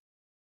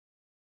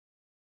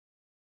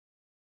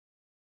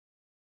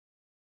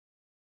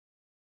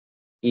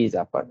ইজ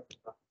আপার,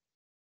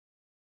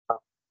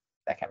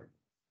 দেখেন।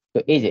 তো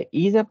এই যে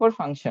ইজ আপার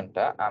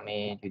ফাংশনটা আমি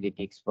যদি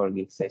টিক্স ফর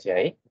গিগসে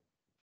যাই,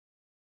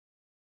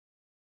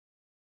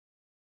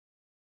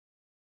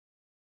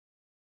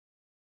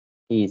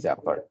 ইজ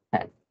আপার,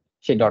 হ্যাঁ,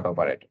 সে ডট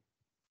অপারেটর।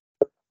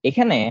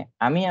 এখানে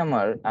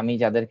আমি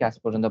যাদেরকে আজ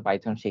পর্যন্ত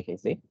পাইথন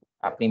শিখেছি,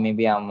 আপনি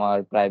মেবি আমার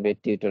প্রাইভেট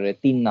টিউটরের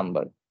 3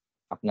 নাম্বার,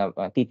 আপনার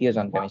তৃতীয়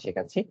জনকে আমি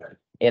শেখাচ্ছি।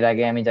 এর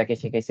আগে আমি যাকে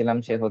শিখাইছিলাম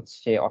সে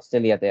হচ্ছে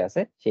অস্ট্রেলিয়াতে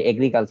আছে, সে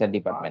এগ্রিকালচার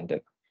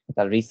ডিপার্টমেন্টের,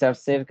 তার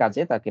রিসার্চের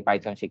কাজে তাকে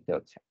পাইথন শিখতে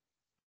হচ্ছে।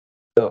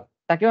 তো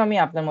তাকেও আমি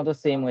আপনার মতো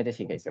সেম ওয়েতে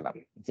শিখাইছিলাম,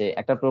 যে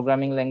একটা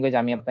প্রোগ্রামিং ল্যাঙ্গুয়েজ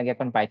আমি আপনাকে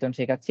এখন পাইথন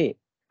শেখাচ্ছি,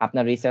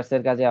 আপনার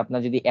রিসার্চের কাজে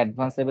আপনার যদি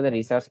অ্যাডভান্স লেভেলে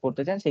রিসার্চ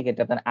করতে চান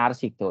সেক্ষেত্রে আপনার আর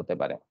শিখতে হতে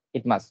পারে,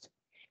 ইট মাস্ট।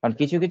 কারণ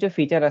কিছু কিছু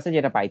ফিচার আছে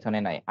যেটা পাইথনে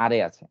নাই, আরে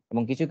আছে,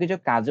 এবং কিছু কিছু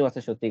কাজও আছে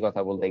সত্যি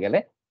কথা বলতে গেলে।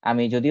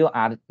 আমি যদিও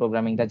আর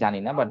প্রোগ্রামিংটা জানি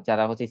না, বাট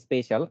যারা হচ্ছে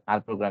স্পেশাল আর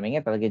প্রোগ্রামিং এ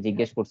তাদেরকে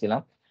জিজ্ঞেস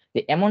করছিলাম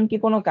যে এমন কি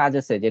কোনো কাজ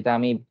আছে যেটা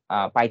আমি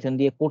পাইথন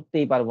দিয়ে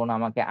করতেই পারবো না,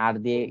 আমাকে আর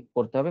দিয়ে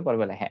করতে হবে? পরে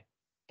বলে হ্যাঁ,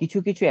 কিছু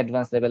কিছু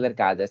অ্যাডভান্স লেভেলের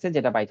কাজ আছে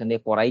যেটা পাইথন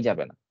দিয়ে করাই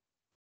যাবে না,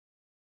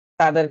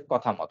 তাদের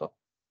কথা মতো।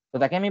 তো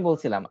তাকে আমি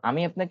বলছিলাম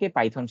আমি আপনাকে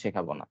পাইথন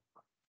শেখাবো না,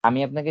 আমি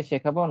আপনাকে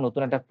শেখাবো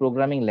নতুন একটা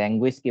প্রোগ্রামিং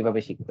ল্যাঙ্গুয়েজ কিভাবে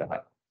শিখতে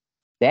হয়,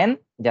 দেন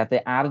যাতে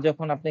আর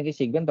যখন আপনাকে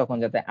শিখবেন তখন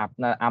যাতে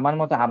আমার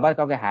মতো আবার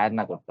কাউকে হায়ার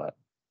না করতে হয়।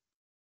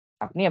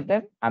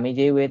 আমি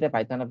যে ওয়েতে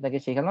পাইথন আপনাকে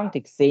শেখালাম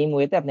ঠিক সেম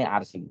ওয়েতে আপনি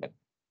আর শিখবেন,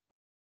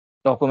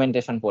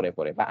 ডকুমেন্টেশন পড়ে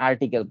পড়ে বা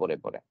আর্টিকেল পড়ে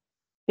পড়ে।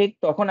 ঠিক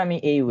তখন আমি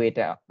এই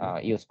ওয়েটা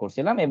ইউজ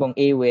করছিলাম এবং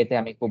এই ওয়েতে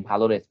আমি খুব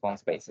ভালো রেসপন্স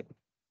পাইছি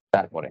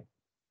তারপরে।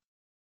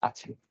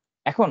 আচ্ছা,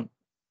 এখন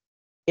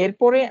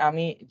এরপরে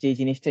আমি যে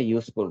জিনিসটা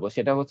ইউজ করব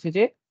সেটা হচ্ছে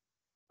যে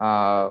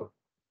আহ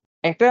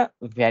একটা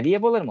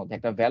ভ্যারিয়েবলের মধ্যে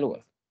একটা ভ্যালু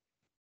আছে,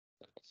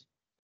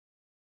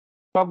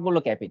 সবগুলো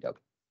ক্যাপিটাল,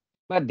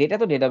 বা ডেটা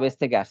তো ডেটাবেস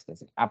থেকে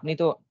আসতেছে, আপনি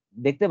তো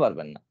দেখতে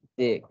পারবেন না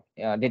যে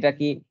ডেটা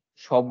কি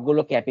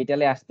সবগুলো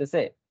ক্যাপিটালে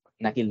আসতেছে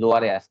নাকি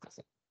লোয়ারে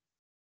আসতেছে।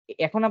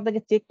 এখন আপনাকে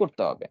চেক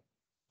করতে হবে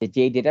যে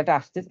যেই ডেটাটা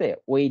আসতেছে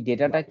ওই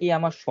ডেটাটা কি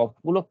আমার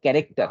সবগুলো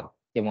ক্যারেক্টার,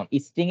 যেমন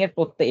স্ট্রিং এর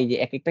প্রত্যেক এই যে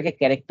এক একটাকে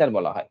ক্যারেক্টার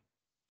বলা হয়,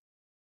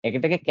 এক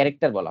একটাকে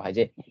ক্যারেক্টার বলা হয়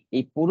যে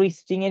এই পুরো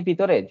স্ট্রিং এর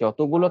ভিতরে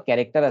যতগুলো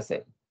ক্যারেক্টার আছে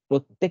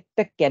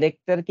প্রত্যেকটা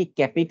ক্যারেক্টার কি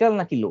ক্যাপিটাল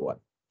নাকি লোয়ার।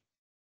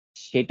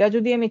 সেটা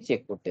যদি আমি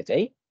চেক করতে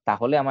চাই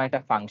তাহলে আমার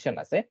একটা ফাংশন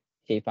আছে,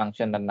 সেই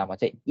ফাংশনটার নাম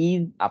আছে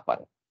ইজ আপার।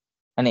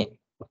 মানে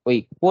ওই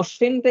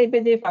কোশ্চেন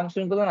টাইপের যে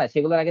ফাংশন গুলো না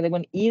সেগুলোর আগে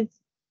দেখবেন ইজ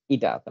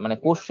ইটা আছে, মানে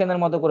কোশ্চেনের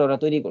মতো করে ওরা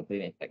তৈরি করতে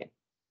জিনিসটাকে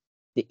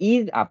যে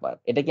ইজ আপার,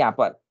 এটা কি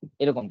আপার,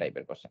 এরকম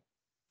টাইপের কোশ্চেন।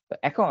 তো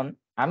এখন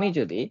আমি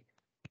যদি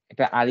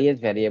একটা আরইএস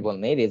ভ্যারিয়েবল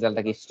নেই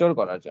রেজাল্টটাকে স্টোর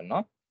করার জন্য,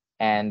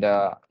 এন্ড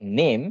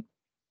নেম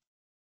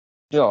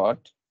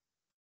ডট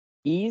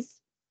ইজ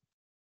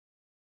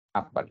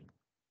আপার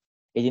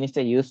এই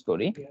জিনিসটা ইউজ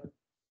করি,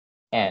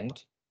 এন্ড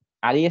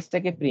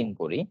আরইএসটাকে প্রিন্ট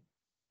করি,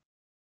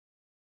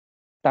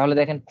 তাহলে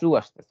দেখেন ট্রু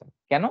আসতেছে।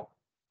 কেন?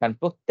 কারণ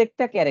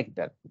প্রত্যেকটা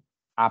ক্যারেক্টার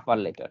আপার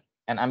লেটার,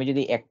 এন্ড আমি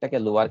যদি একটাকে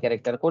লোয়ার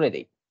ক্যারেক্টার করে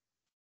দেই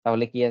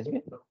তাহলে কি আসবে?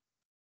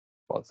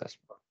 ফলস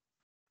আসবে।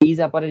 ইজ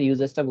আপারের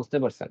ইউজেসটা বুঝতে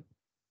পারছেন?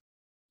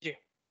 জি।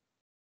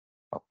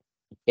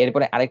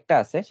 এরপরে আরেকটা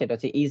আছে, সেটা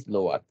হচ্ছে ইজ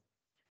লোয়ার।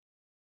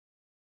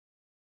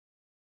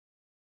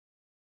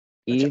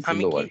 আচ্ছা, ইজ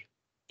আমি কি লোয়ার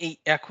এই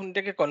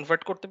এখনটাকে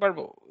কনভার্ট করতে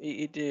পারবো?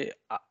 এই যে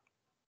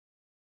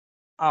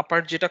আপার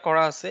যেটা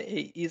করা আছে,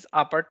 এই ইজ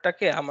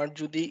আপারটাকে আমার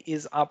যদি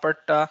ইজ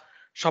আপারটা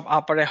সব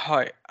আপারে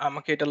হয়,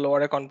 আমাকে এটা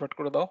লোয়ারে কনভার্ট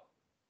করে দাও।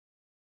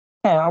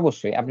 হ্যাঁ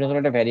অবশ্যই, আপনি যখন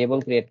একটা ভ্যারিয়েবল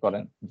ক্রিয়েট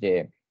করেন যে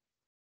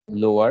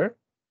lower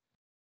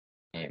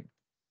name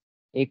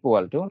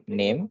equal to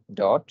name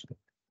dot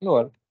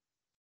lower,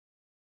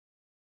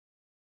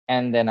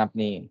 and then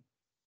আপনি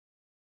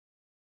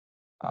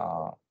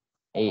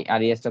এই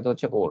আরইএসটা তো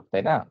হচ্ছে ওর,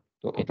 তাই না?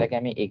 তো এটাকে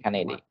আমি এখানে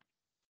দিই,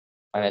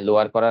 মানে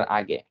লোয়ার করার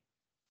আগে,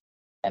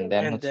 এন্ড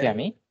দেন এন্ড হচ্ছে দেন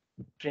আমি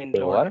প্রিন্ট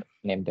লোয়ার। Lower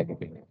নেমটাকে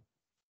print.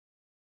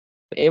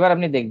 এবার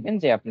আপনি দেখবেন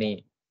যে আপনি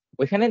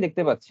ওইখানে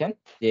দেখতে পাচ্ছেন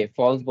যে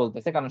ফলস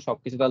বলতেছে, কারণ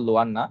সবকিছু তো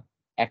লোয়ার না,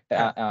 একটা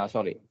হ্যাঁ।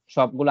 সরি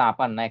সবগুলো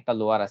আপার না, একটা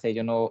লোয়ার আছে, এই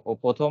জন্য ও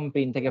প্রথম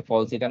প্রিন্ট থেকে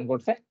ফলস রিটার্ন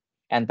করছে,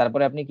 এন্ড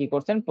তারপরে আপনি কি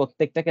করছেন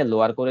প্রত্যেকটাকে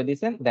লোয়ার করে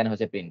দিয়েছেন, দেন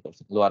হচ্ছে প্রিন্ট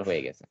করছেন লোয়ার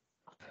হয়ে গেছে।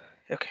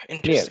 ওকে,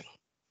 ক্লিয়ার? ইন্টারেস্টিং।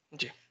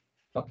 জি।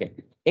 ওকে,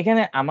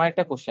 এখানে আমার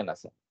একটা কোশ্চেন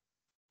আছে,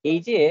 এই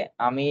যে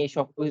আমি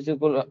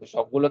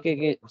সবগুলোকে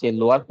যে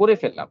লোয়ার করে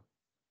ফেললাম,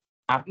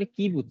 আপনি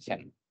কি বুঝছেন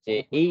যে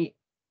এই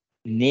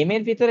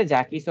নেমের ভিতরে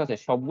যা কিছু আছে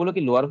সবগুলো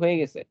কি লোয়ার হয়ে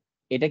গেছে?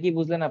 এটা কি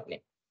বুঝলেন আপনি?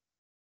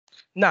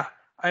 না,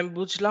 আমি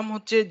বুঝলাম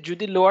হচ্ছে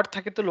যদি লোয়ার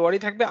থাকে তো লোয়ারই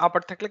থাকবে,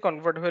 আপার থাকলে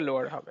কনভার্ট হয়ে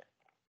লোয়ার হবে।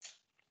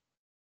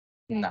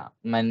 না,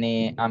 মানে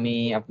আমি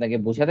আপনাকে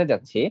বোঝাতে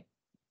চাচ্ছি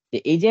যে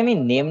এই যে আমি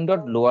নেম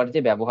ডট লোয়ার যে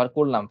ব্যবহার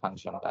করলাম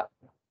ফাংশনটা,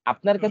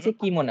 আপনার হুম, কাছে হুম।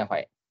 কি মনে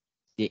হয়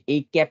যে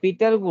এই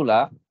ক্যাপিটাল গুলা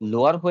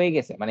লোয়ার হয়ে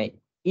গেছে, মানে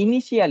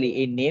ইনিশিয়ালি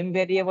এই নেম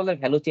ভ্যারিয়েবলের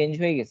ভ্যালু চেঞ্জ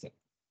হয়ে গেছে,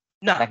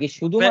 না, নাকি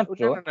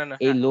শুধুমাত্র না, না, না, না,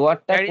 এই হ্যাঁ।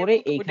 লোয়ারটা করে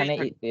ভ্যারিয়েবল তো ওইটাই এইখানে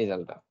থাকবে।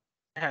 রেজাল্টটা?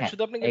 হ্যাঁ, হ্যাঁ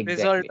শুধু আপনাকে এক্স্যাক্টলি,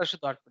 রেজাল্টটা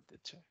শুধু আউটপুট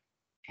দিচ্ছে।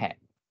 হ্যাঁ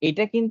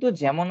এটা কিন্তু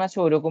যেমন আছে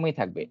ওইরকমই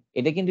থাকবে,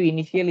 এটা কিন্তু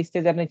ইনিশিয়াল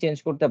স্টেজে আপনি চেঞ্জ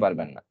করতে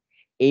পারবেন না।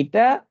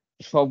 এটা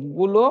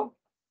সবগুলো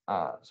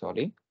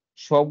সরি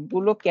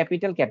সবগুলো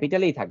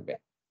ক্যাপিটালেই থাকবে,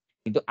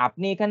 কিন্তু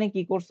আপনি এখানে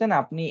কি করছেন,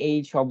 আপনি এই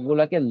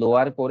সবগুলাকে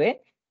লোয়ার করে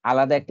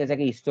আলাদা একটা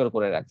জায়গায় স্টোর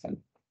করে রাখছেন,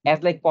 অ্যাজ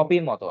লাইক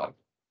কপির মতো আর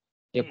কি।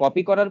 যে হুম,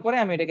 কপি করার পরে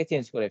আমি এটাকে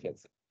চেঞ্জ করে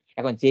ফেলছি,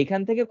 এখন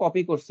যেখান থেকে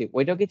কপি করছি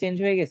ওইটাও কি চেঞ্জ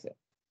হয়ে গেছে?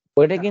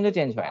 ওইটা না, কিন্তু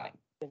চেঞ্জ হয় নাই,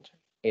 চেঞ্জ।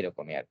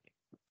 এরকমই আর কি।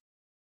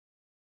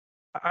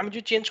 আমি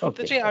যদি চেঞ্জ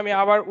করতে ওকে, চাই, আমি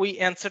আবার ওই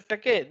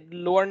অ্যানসারটাকে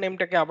লোয়ার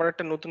নেমটাকে আবার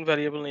একটা নতুন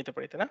ভ্যারিয়েবল নিতে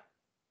পারি, তাই না?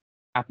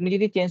 আপনি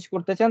যদি চেঞ্জ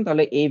করতে চান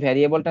তাহলে এই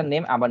ভ্যারিয়েবলটার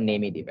নেম আবার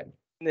নেমই দিবেন,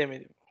 নেমে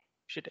দিব,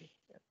 সেটাই।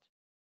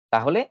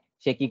 তাহলে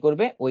সে কি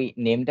করবে ওই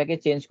নেমটাকে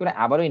চেঞ্জ করে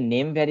আবার ওই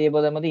নেম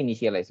ভ্যারিয়েবলের মধ্যে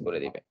ইনিশিয়ালাইজ করে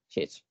দিবে,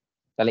 শেষ।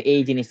 তাহলে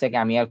এই জিনিসটাকে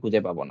আমি আর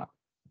খুঁজে পাবো না,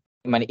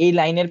 মানে এই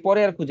লাইনের পরে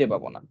আর খুঁজে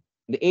পাবো না,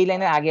 কিন্তু এই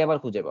লাইনের আগে আবার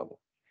খুঁজে পাবো।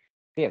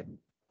 ঠিক আছে?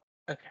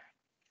 ওকে।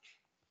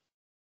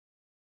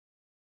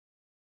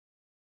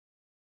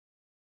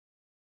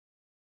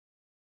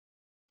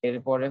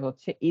 এরপরে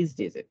হচ্ছে ইজ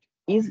ডিজিট।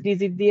 ইজ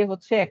ডিজিট দিয়ে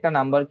হচ্ছে একটা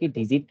নাম্বার কি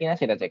ডিজিট কিনা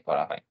সেটা চেক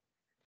করা হয়।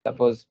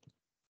 সাপোজ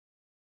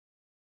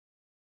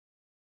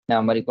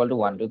নাম্বার ইকুয়াল টু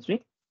 1 2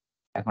 3,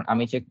 এখন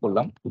আমি চেক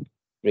করলাম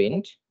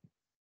print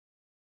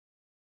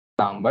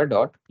number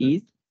dot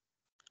is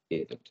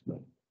digit.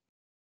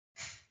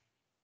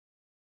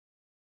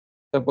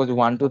 Suppose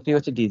 1 2 3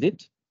 হচ্ছে digit,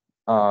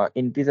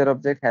 integer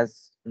object has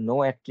no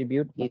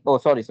attribute, O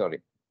sorry sorry,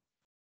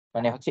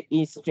 মানে হচ্ছে ই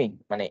স্ট্রিং,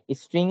 মানে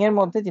স্ট্রিং এর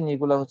মধ্যে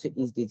জিনিসগুলো হচ্ছে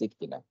ইজ ডিজিট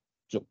কিনা।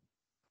 True.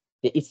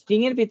 যে স্ট্রিং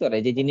এর ভিতরে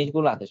যে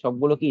জিনিসগুলো আছে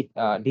সবগুলো কি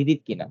ডিজিট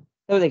কিনা।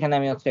 তো এখানে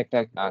আমি হচ্ছে একটা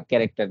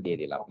ক্যারেক্টার দিয়ে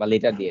দিলাম বা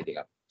লেটার দিয়ে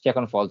দিলাম, সে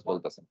এখন ফলস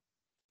বলতেছে।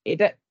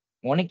 এটা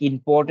অনেক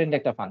ইম্পর্টেন্ট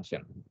একটা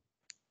ফাংশন,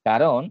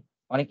 কারণ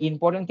অনেক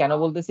ইম্পর্টেন্ট কেন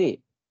বলতেছি,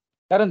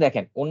 কারণ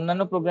দেখেন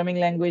অন্যান্য প্রোগ্রামিং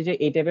ল্যাঙ্গুয়েজে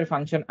এই টাইপের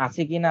ফাংশন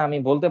আছে কিনা আমি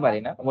বলতে পারি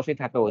না, অবশ্যই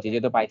থাকা উচিত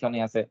যেহেতু পাইথনে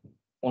আছে,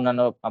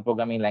 অন্যান্য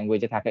প্রোগ্রামিং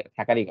ল্যাঙ্গুয়েজে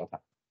থাকারই কথা।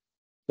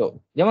 তো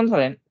যেমন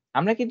ধরেন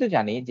আমরা কিন্তু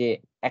জানি যে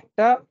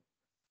একটা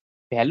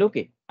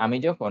ভ্যালুকে আমি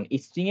যখন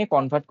স্ট্রিং এ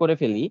কনভার্ট করে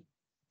ফেলি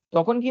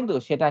তখন কিন্তু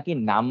সেটা কি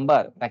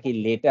নাম্বার নাকি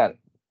লেটার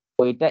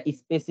ওইটা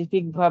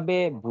স্পেসিফিক ভাবে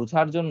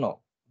বোঝার জন্য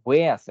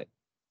হয়ে আছে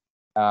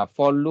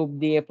ফর লুপ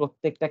দিয়ে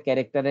প্রত্যেকটা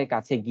ক্যারেক্টারের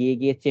কাছে গিয়ে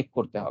গিয়ে চেক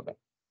করতে হবে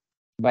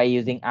বা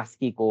ইউজিং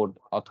আস্কি কোড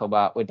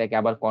অথবা ওইটাকে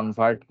আবার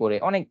কনভার্ট করে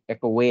অনেক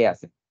একটা ওয়ে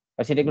আছে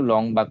বা সেটা একটু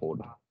লং বা কোড।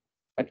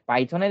 বাট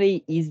পাইথনের এই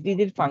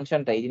ইসডিজির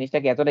ফাংশনটা এই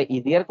জিনিসটাকে এতটা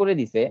ইজিয়ার করে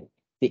দিছে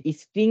যে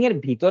স্ট্রিং এর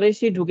ভিতরে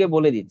সে ঢুকে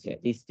বলে দিচ্ছে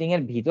স্ট্রিং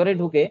এর ভিতরে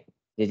ঢুকে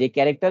যে যে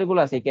ক্যারেক্টার গুলো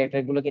আছে এই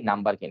ক্যারেক্টার গুলো কি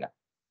নাম্বার কিনা।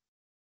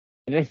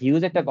 এটা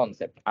হিউজ একটা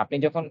কনসেপ্ট। আপনি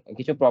যখন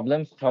কিছু প্রবলেম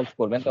সলভ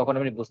করবেন তখন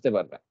আপনি বুঝতে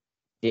পারবেন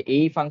যে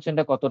এই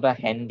ফাংশনটা কতটা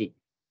হ্যান্ডি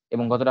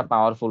এবং কতটা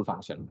পাওয়ারফুল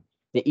ফাংশন।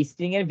 যে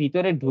স্ট্রিং এর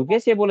ভিতরে ঢুকে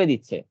সে বলে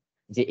দিচ্ছে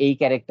যে এই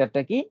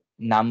ক্যারেক্টারটা কি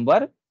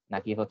নাম্বার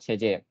নাকি হচ্ছে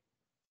যে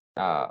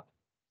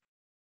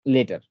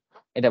লেটার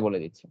এটা বলে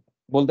দিচ্ছে।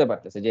 বলতে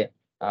পারতেছে যে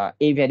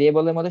এই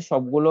ভ্যারিয়েবলের মধ্যে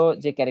সবগুলো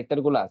যে ক্যারেক্টার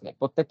গুলো আছে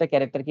প্রত্যেকটা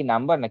ক্যারেক্টার কি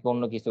নাম্বার নাকি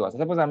অন্য কিছু আছে।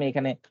 সাপোজ আমি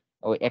এখানে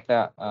ওই একটা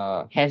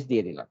হ্যাশ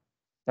দিয়ে দিলাম,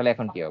 তাহলে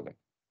এখন কি হবে?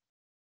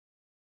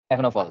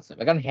 এখনো ফলস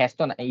হবে কারণ হ্যাশ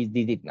তো ইজ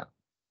ডিজিট না,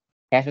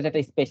 হ্যাশ হচ্ছে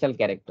একটা স্পেশাল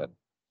ক্যারেক্টার।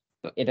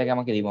 তো এটাকে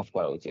আমাকে রিমুভ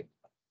করা উচিত।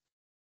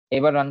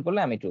 এবার রান করলে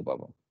আমি ট্রু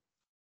পাবো।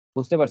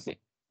 বুঝতে পারছি?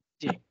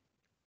 জি।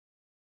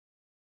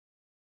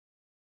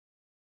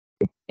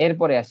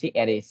 এরপরে আসি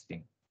array string,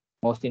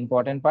 most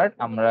important part.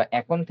 আমরা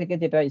এখন থেকে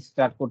যেটা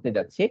স্টার্ট করতে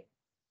যাচ্ছি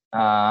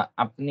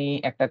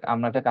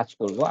আমরা একটা কাজ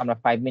করব, আমরা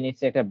 5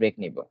 মিনিটস একটা ব্রেক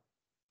নিব।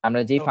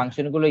 আমরা যে ওকে।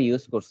 ফাংশন গুলো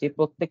ইউজ করছি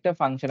প্রত্যেকটা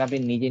ফাংশন আপনি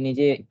নিজে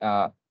নিজে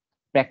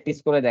প্র্যাকটিস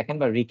করে দেখেন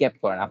বা রিক্যাপ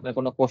করেন আপনার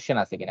কোনো কোশ্চেন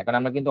আছে কিনা, কারণ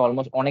আমরা কিন্তু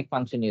অলমোস্ট অনেক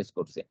ফাংশন ইউজ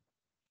করছি।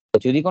 তো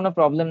যদি কোনো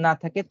প্রবলেম না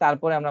থাকে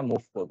তারপরে আমরা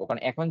মুভ করবো,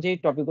 কারণ এখন যে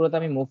টপিক গুলোতে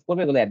আমি মুভ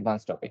করবো এগুলো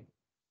অ্যাডভান্স টপিক।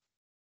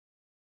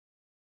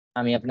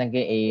 আমি আপনাকে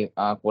এই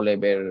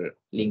কোলেবের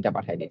লিঙ্কটা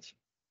পাঠিয়ে দিচ্ছি।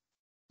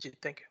 জি,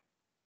 থ্যাংক ইউ।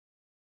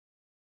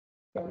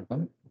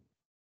 Welcome.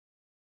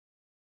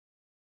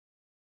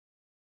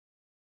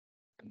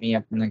 আমি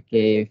আপনাকে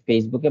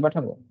ফেসবুকে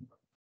পাঠাবো।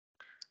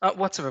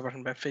 হোয়াটসঅ্যাপে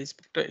পাঠান ভাই,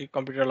 ফেসবুকটা এই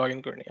কম্পিউটারে লগ ইন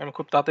করে নিই, আমি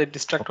খুব তাড়াতাড়ি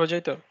ডিস্ট্রাক্ট হয়ে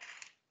যাই তো।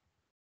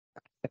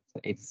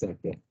 It's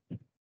okay.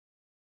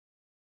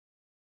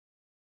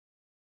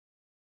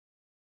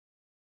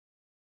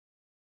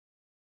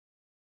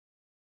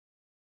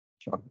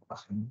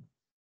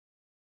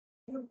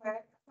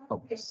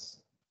 Okay,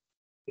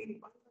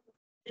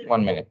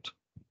 1 minute.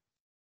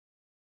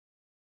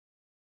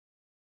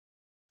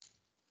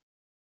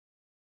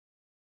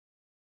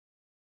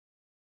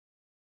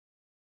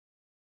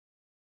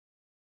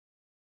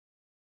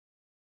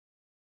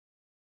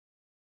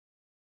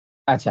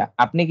 আচ্ছা,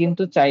 আপনি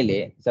কিন্তু চাইলে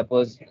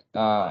সাপোজ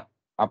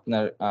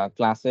আপনার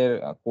ক্লাসের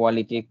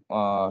কোয়ালিটি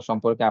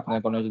সম্পর্কে আপনার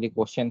কোনো যদি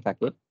কোশ্চেন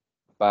থাকে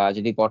বা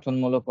যদি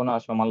গঠনমূলক কোনো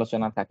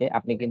সমালোচনা থাকে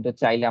আপনি কিন্তু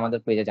চাইলে আমাদের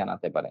পেজে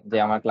জানাতে পারেন যে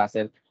আমার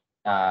ক্লাসের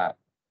আহ,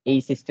 এই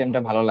সিস্টেমটা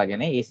ভালো লাগে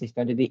না, এই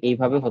সিস্টেম যদি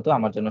এইভাবে হতো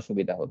আমার জন্য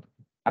সুবিধা হতো।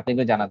 আপনি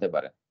কিন্তু জানাতে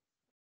পারেন।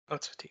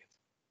 আচ্ছা, ঠিক আছে।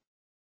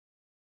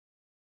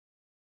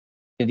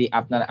 যদি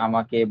আপনার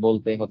আমাকে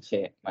বলতে হচ্ছে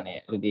মানে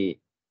যদি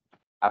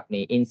আপনি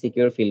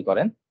ইনসিকিউর ফিল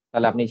করেন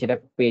তাহলে আপনি সেটা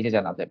পেজে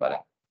জানাতে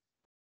পারেন।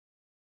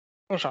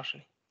 কোনো সমস্যা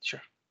নেই।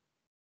 শিওর।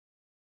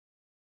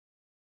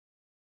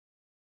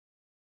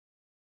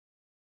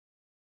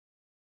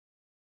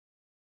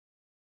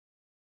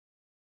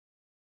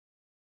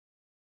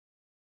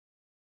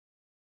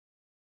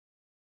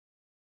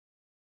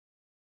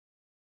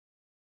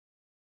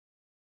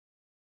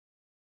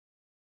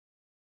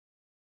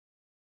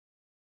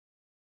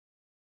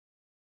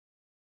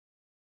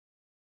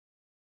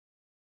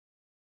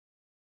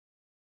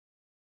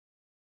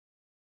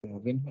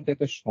 লগ ইন হতে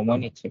তো সময়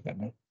নিচ্ছে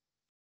কেন?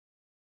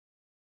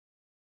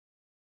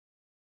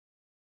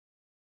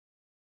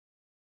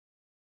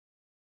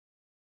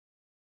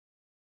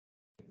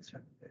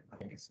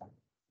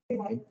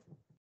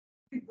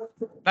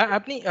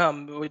 আপনি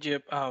ওই যে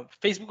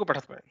ফেসবুকে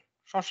পাঠাতে পারেন,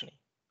 সমস্যা নেই,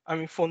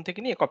 আমি ফোন থেকে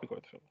নিয়ে কপি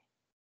করে দেবো।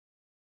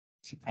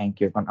 Thank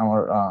you. কারণ আমার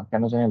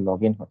কেন জানি লগ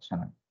ইন হচ্ছে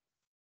না।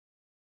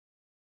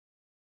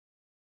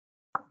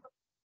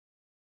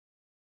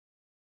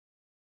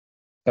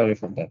 Sorry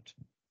for that.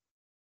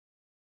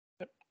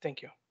 Thank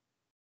you.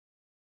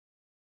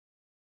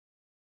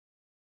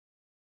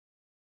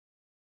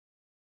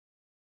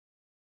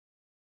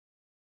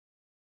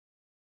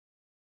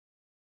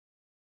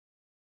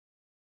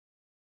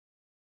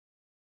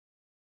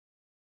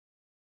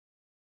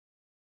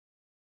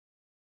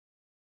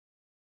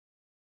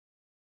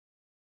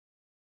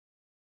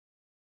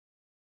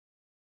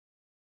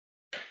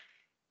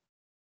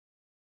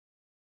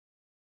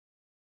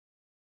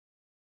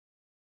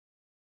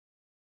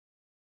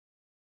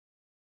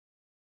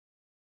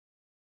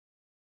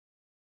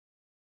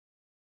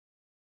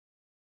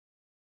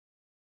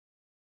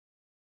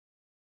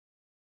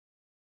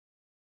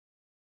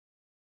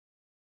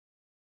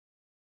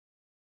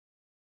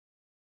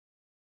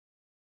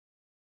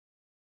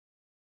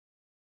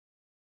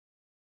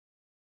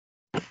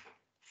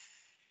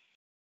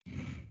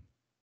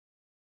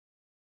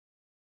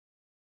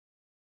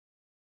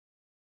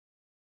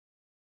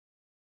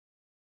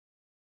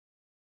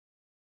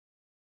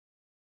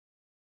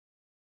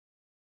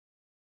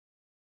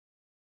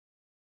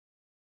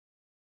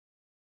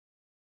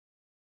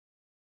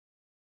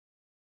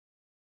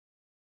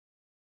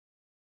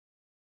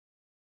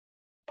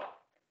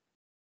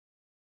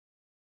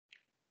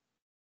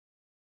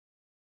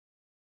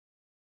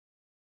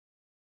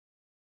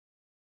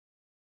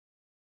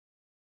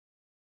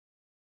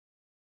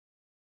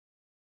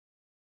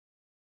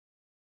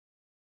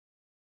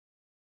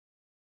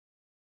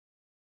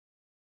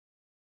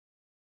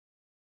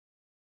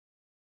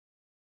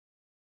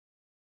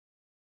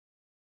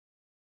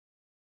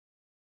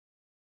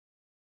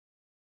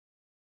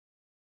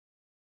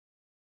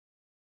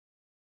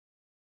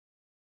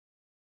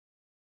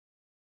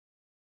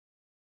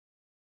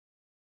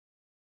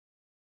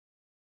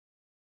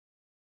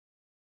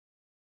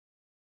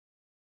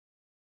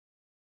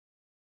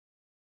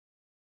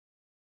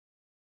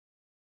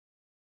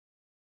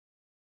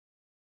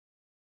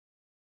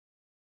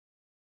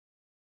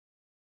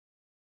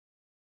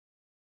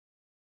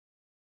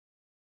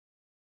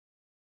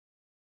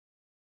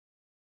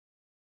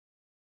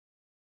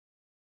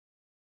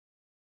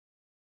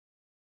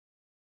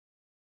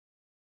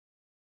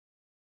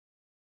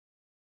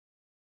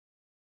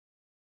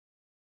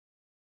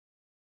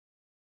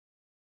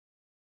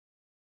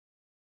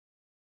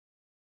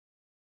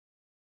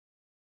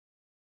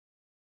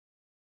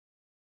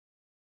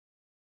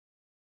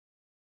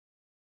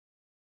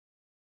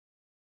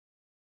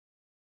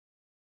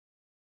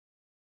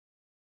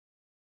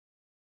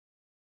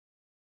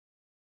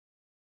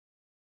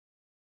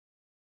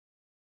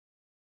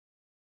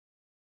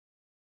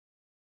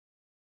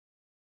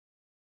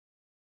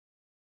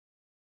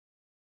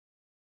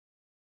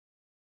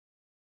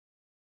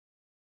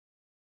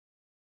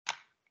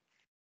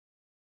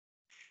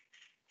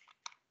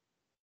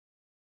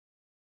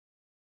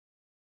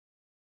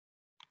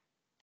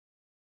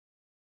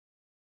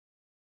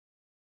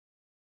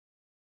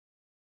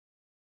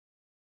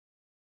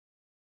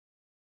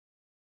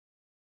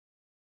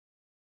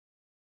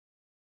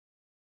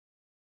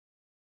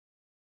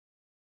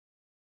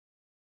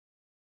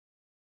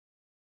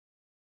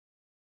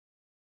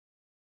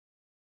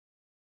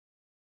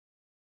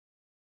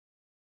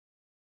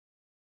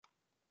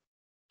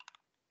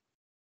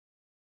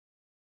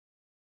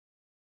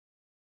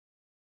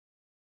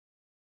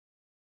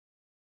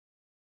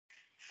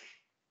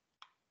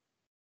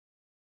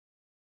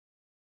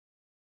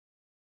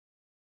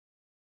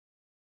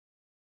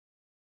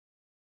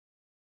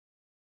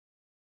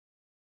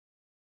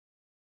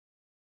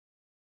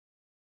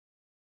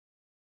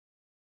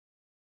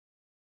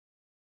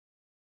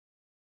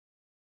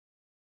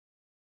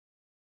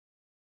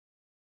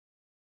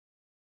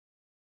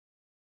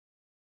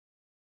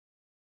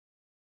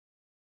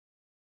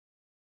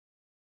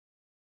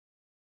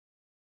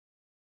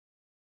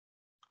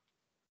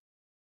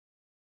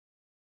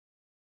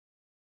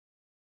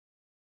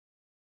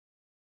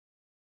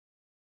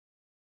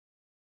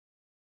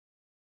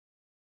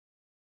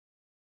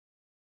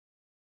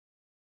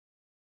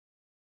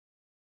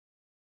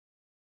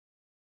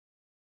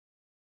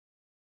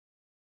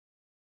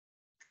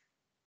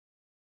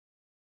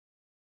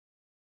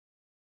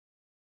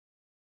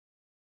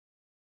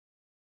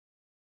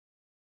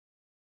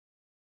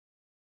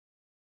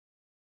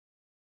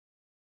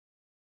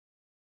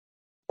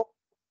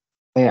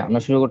 ভাইয়া আমরা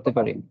শুরু করতে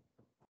পারি?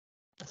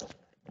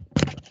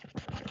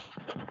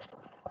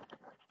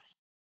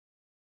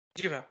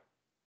 জি ভাই।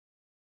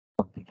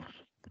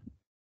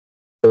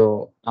 তো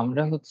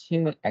আমরা হচ্ছে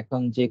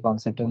এখন যে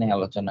কনসেপ্টটা নিয়ে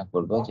আলোচনা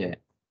করব যে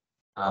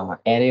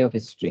অ্যারে অফ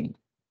স্ট্রিং।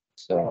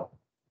 সো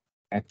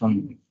এখন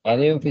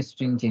অ্যারে অফ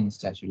স্ট্রিং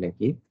জিনিসটা আসলে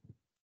কি?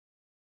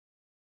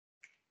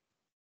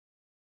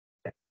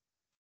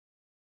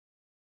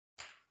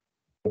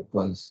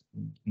 বিকজ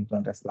কিন্তু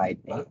একটা স্লাইড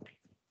নেই।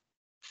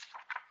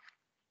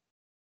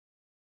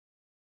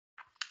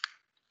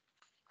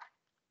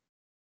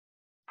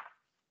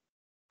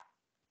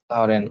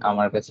 ধরেন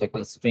আমার কাছে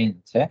একটা স্ট্রিং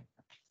আছে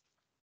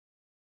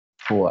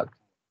ফুয়াদ।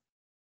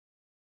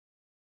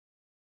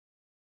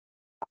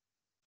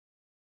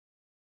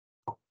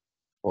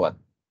 ফুয়াদ।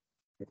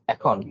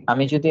 এখন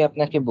আমি যদি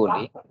আপনাকে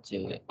বলি যে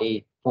এই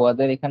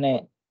ফুয়াদের এখানে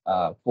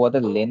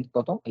ফুয়াদের লেন্থ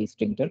কত এই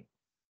স্ট্রিংটার?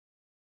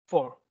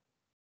 4।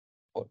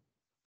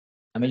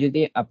 আমি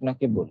যদি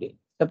আপনাকে বলি,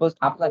 সাপোজ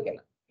আপনাকে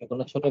না, আমি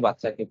কোনো ছোট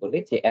বাচ্চাকে বলি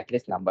যে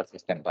অ্যাটলিস্ট নাম্বার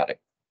সিস্টেম পারে,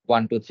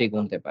 1 2 3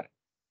 গুনতে পারে,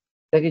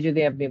 তাকে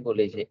যদি আপনি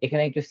বলি যে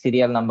এখানে একটু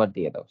সিরিয়াল নাম্বার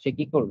দিয়ে দাও, সে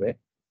কি করবে?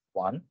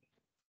 1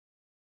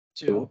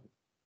 2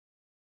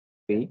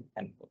 3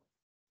 and 4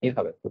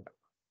 এইভাবে করবে।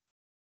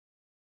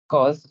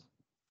 কজ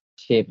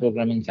সে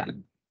প্রোগ্রামিং জানে।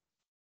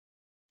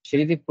 সে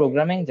যদি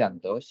প্রোগ্রামিং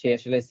জানতো সে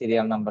আসলে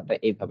সিরিয়াল নাম্বারটা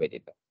এইভাবে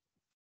দিত,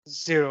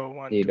 0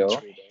 1 2 zero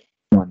 3।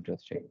 1 2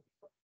 3,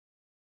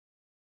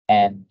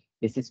 and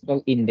this is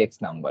called index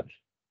number.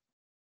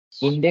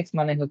 Index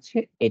মানে হচ্ছে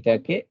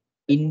এটাকে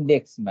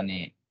ইন্ডেক্স মানে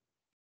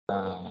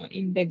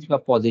ইন্ডেক্স বা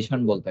পজিশন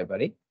বলতে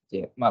পারি, যে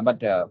বাট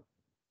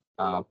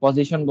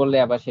পজিশন বললে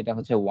আবার সেটা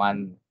হচ্ছে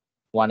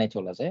ওয়ানে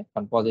চলে যায়,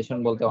 কারণ পজিশন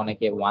বলতে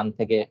অনেকে 1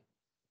 থেকে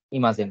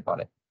ইমাজিন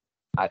করে,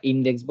 আর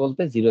ইন্ডেক্স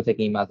বলতে 0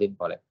 থেকে ইমাজিন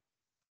করে।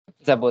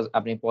 সাপোজ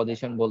আপনি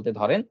পজিশন বলতে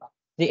ধরেন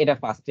যে এটা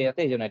ফার্স্টে আছে,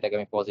 এই জন্য এটাকে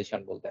আমি পজিশন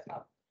বলতে চাই।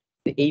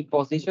 এই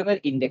পজিশনের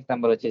ইন্ডেক্স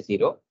নাম্বার হচ্ছে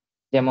 0।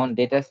 যেমন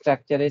ডেটা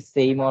স্ট্রাকচারের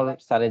সেইমর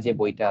স্যারের যে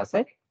বইটা আছে,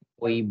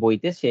 ওই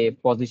বইতে সে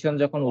পজিশন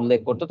যখন উল্লেখ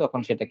করতো তখন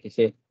সেটাকে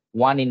সে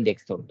 1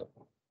 ইন্ডেক্স ধরতো,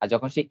 আর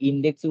যখন সে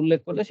ইন্ডেক্স উল্লেখ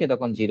করতো সে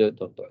তখন 0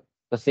 ধরতো।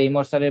 তো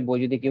সেইমর স্যারের বই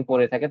যদি কেউ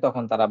পড়ে থাকে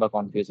তখন তারা আবার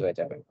কনফিউজ হয়ে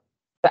যাবে।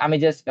 তো আমি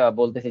জাস্ট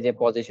বলতেছি যে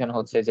পজিশন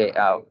হচ্ছে যে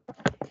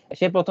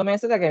সে প্রথমে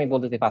আছে, তাকে আমি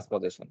বলতেছি ফার্স্ট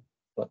পজিশন।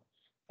 তো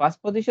ফার্স্ট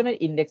পজিশনের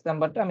ইন্ডেক্স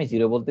নাম্বারটা আমি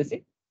 0 বলতেছি,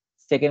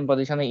 সেকেন্ড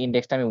পজিশনের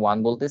ইন্ডেক্সটা আমি 1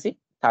 বলতেছি,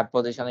 থার্ড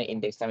পজিশনের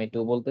ইন্ডেক্সটা আমি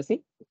 2 বলতেছি,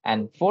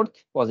 এন্ড ফোর্থ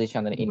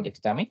পজিশনের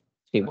ইন্ডেক্সটা আমি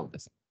 3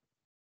 বলতেছি।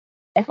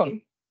 এখন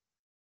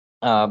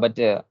বাট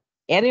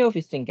অ্যারে অফ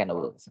স্ট্রিং কেন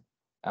বলতেছে?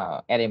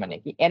 অ্যারে মানে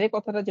কি? অ্যারে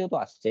কথাটা যেহেতু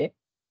আসছে,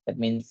 দ্যাট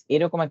মিনস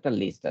এরকম একটা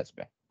লিস্ট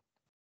আসবে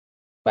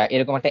বা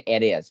এরকম একটা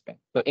অ্যারে আসবে।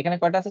 তো এখানে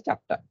কয়টা আছে?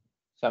 4টা।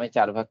 তো আমি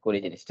 4 ভাগ করি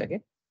জিনিসটাকে।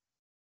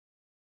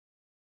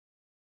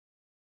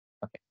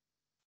 Okay.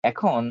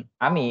 এখন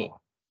আমি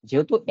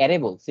যেহেতু অ্যারে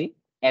বলছি,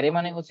 অ্যারে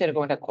মানে হচ্ছে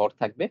এরকম একটা ঘর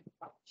থাকবে,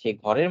 সেই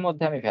ঘরের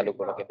মধ্যে আমি ভ্যালু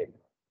গুলোকে দেব।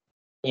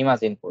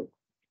 ইমাজিন করব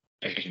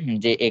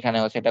যে এখানে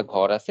হচ্ছে একটা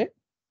ঘর আছে,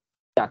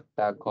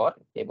 4টা ঘর,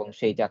 এবং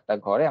সেই 4টা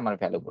ঘরে আমার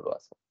ভ্যালু গুলো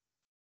আছে।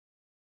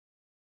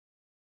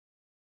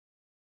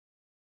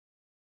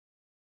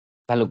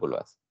 ভ্যালু গুলো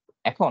আছে।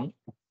 এখন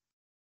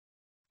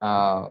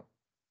আহ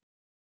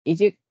এই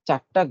যে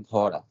 4টা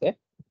ঘর আছে,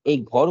 এই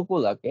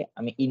ঘরগুলোকে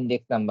আমি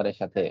ইন্ডেক্স নাম্বারের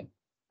সাথে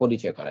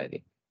পরিচয় করাই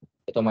দিই।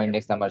 তোমার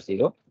ইন্ডেক্স নাম্বার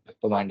 0,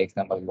 তোমার ইন্ডেক্স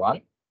নাম্বার 1,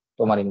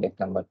 তোমার ইন্ডেক্স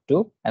নাম্বার 2,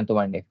 এন্ড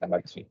তোমার ইন্ডেক্স নাম্বার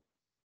 3।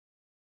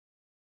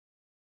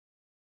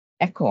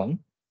 এখন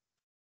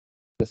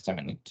জাস্ট আ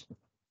মিনিট।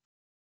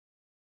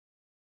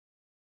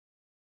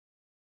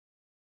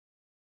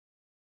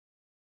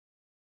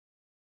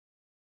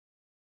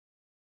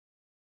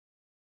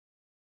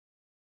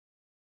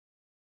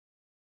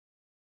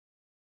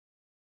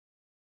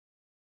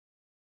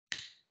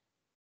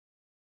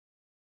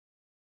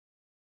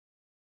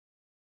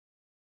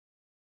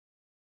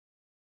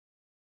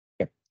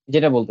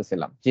 যেটা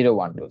বলতেছিলাম 0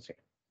 1 2 3।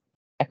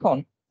 এখন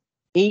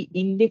এই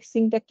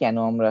ইন্ডেক্সিংটা কেন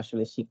আমরা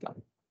আসলে শিখলাম?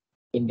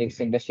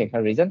 ইন্ডেক্সিংটা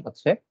শেখার রিজন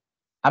হচ্ছে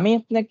আমি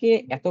আপনাকে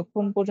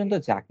এতক্ষণ পর্যন্ত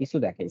যা কিছু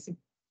দেখাইছি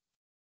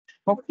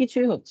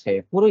সবকিছুই হচ্ছে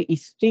পুরো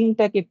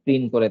স্ট্রিংটাকে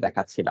প্রিন্ট করে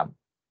দেখাচ্ছিলাম।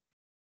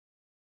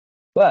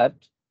 বাট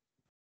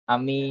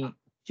আমি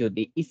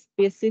যদি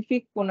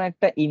স্পেসিফিক কোন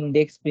একটা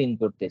ইন্ডেক্স প্রিন্ট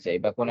করতে চাই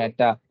বা কোন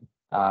একটা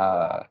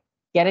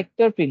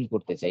ক্যারেক্টার প্রিন্ট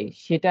করতে চাই,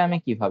 সেটা আমি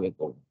কিভাবে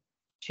করব?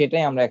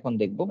 সেটাই আমরা এখন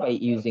দেখবো by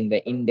using the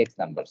index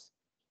numbers.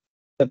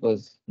 Suppose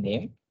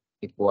name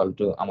equal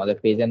to আমাদের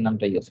পেজের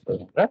নামটা ইউজ করি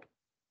আমরা,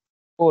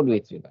 কোড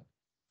উইথ রিজন।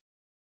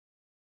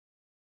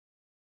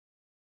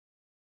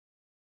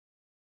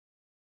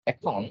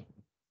 এখন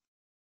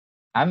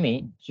আমি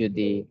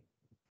যদি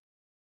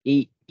এই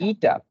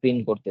ইটা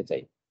প্রিন্ট করতে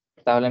চাই,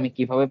 তাহলে আমি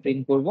কিভাবে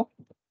প্রিন্ট করব?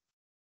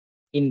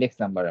 ইন্ডেক্স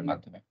নাম্বারের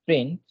মাধ্যমে।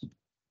 Print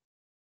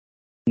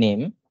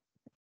name.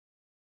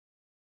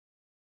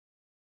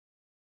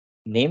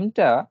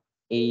 নেমটা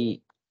এই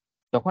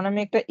যখন আমি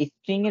একটা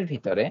স্ট্রিং এর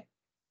ভিতরে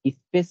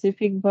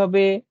স্পেসিফিক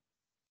ভাবে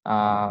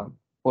আহ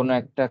কোন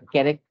একটা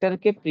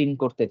ক্যারেক্টারকে প্রিন্ট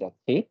করতে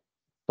যাচ্ছি,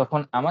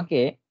 তখন আমাকে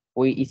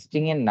ওই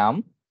স্ট্রিং এর নাম,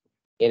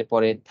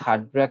 এরপরে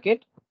থার্ড ব্র্যাকেট,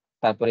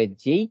 তারপরে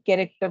যেই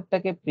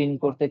ক্যারেক্টারটাকে প্রিন্ট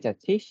করতে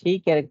চাচ্ছি সেই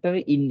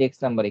ক্যারেক্টারের ইন্ডেক্স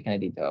নাম্বার এখানে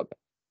দিতে হবে।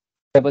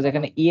 সাপোজ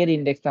এখানে ই এর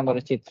ইন্ডেক্স নাম্বার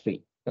হচ্ছে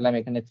 3, তাহলে আমি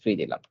এখানে 3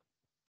 দিলাম।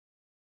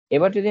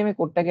 এবার যদি আমি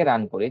কোডটাকে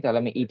রান করি তাহলে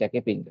আমি ইটাকে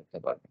প্রিন্ট করতে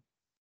পারবো।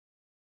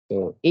 তো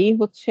এই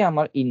হচ্ছে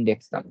আমার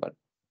ইন্ডেক্স নাম্বার।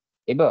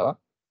 এবার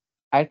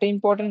আরেকটা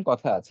ইম্পর্টেন্ট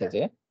কথা আছে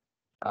যে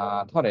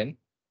ধরেন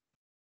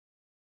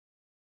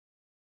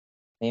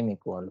নেম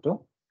ইকুয়াল টু,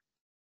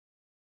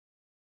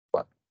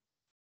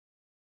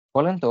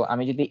 বলেন তো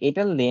আমি যদি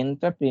এটার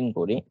লেনটা প্রিন্ট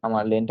করি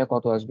আমার লেনটা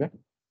কত আসবে?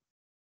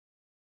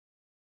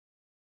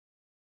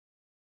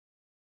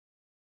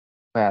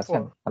 ভাই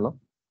আছেন? 4। হ্যালো।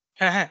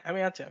 হ্যাঁ, হ্যাঁ, আমি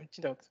আছি। আমি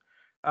চিন্তা করতেছি।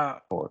 আ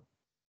 4,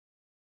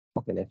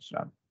 ওকে লেটস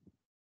রান।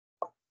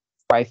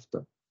 5 তো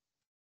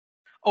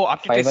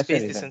আপনি একটা 5 আছে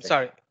স্পেস দিছেন।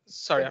 রেজাল্টে।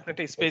 সরি, আপনি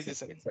একটা স্পেস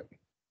দিছেন।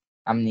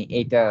 আমি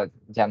এইটা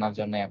জানার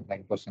জন্য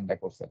আপনাকে কোশ্চেনটা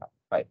করছিলাম।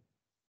 5।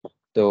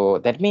 তো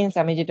দ্যাট মিনস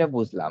আমি যেটা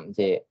বুঝলাম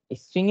যে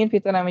স্ট্রিং এর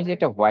ভিতরে আমি যে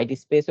একটা হোয়াইট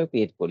স্পেসও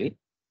ক্রিয়েট করি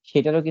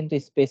সেটারও কিন্তু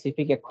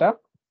স্পেসিফিক একটা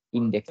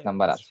ইন্ডেক্স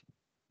নাম্বার আছে।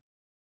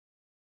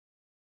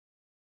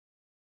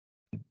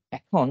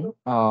 এখন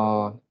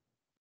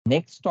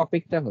নেক্সট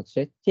টপিকটা হচ্ছে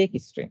চেক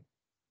স্ট্রিং।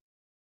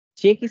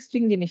 চেক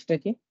স্ট্রিং জিনিসটা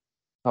কি?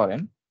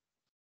 ধরেন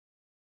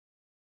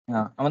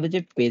আমাদের যে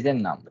পেজের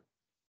নাম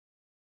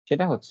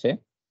সেটা হচ্ছে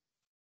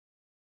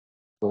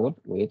কোড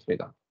উইথ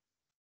রিদম,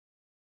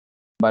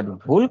 বাট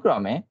ভুল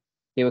ক্রমে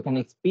কেউ এখানে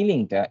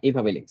স্পেলিংটা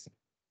এইভাবে লিখছে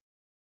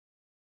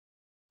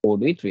কোড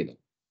উইথ রিদম।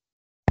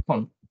 এখন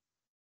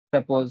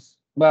সাপোজ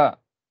বা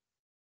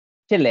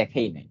সে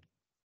লেখেই নাই,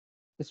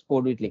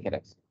 কোড উইথ লিখে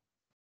রাখছে,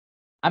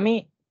 আমি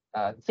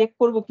চেক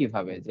করব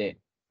কিভাবে যে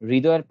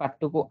হৃদয়ের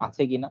পাঠটুকু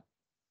আছে কিনা?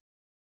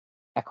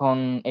 এখন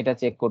এটা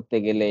চেক করতে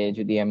গেলে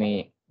যদি আমি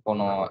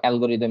কোনো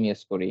অ্যালগোরিদম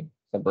ইউজ করি,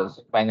 সাপোজ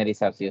বাইনারি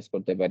সার্চ ইউজ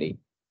করতে পারি,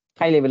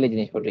 হাই লেভেলের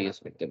জিনিসপত্র ইউজ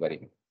করতে পারি,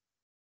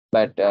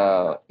 বাট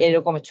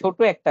এরকম ছোট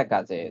একটা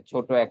কাজে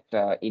ছোট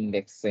একটা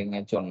ইন্ডেক্সিং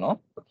এর জন্য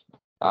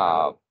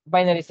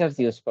বাইনারি সার্চ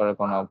ইউজ করার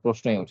কোনো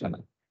প্রশ্নই ওঠে না।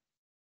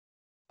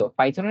 তো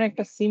পাইথনের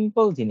একটা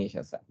সিম্পল জিনিস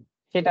আছে,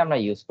 সেটা আমরা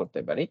ইউজ করতে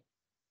পারি।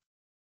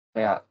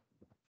 ভাইয়া,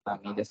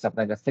 আমি জাস্ট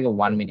আপনার কাছ থেকে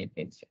 1 মিনিট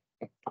নিচ্ছি।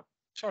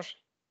 সমস্যা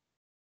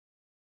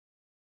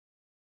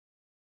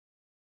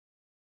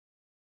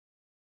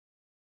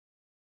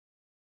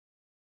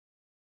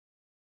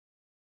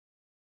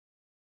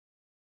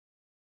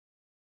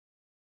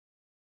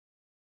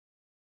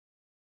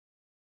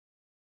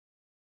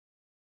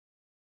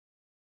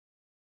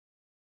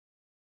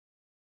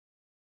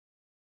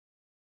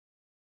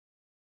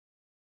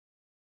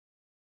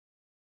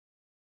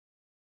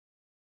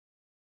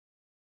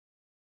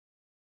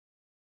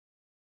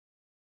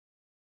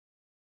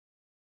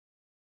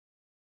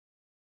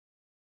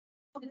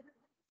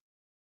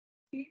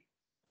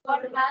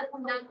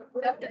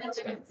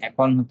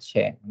এখন হচ্ছে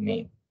আমি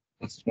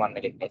 1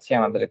 মিনিট নিচ্ছি,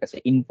 আমাদের কাছে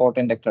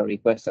ইম্পর্টেন্ট একটা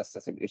রিকোয়েস্ট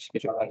আসতেছে বেশ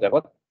কিছুক্ষণ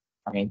যাবত।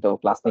 আমি তো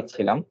ক্লাস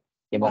নিচ্ছিলাম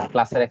এবং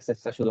ক্লাসের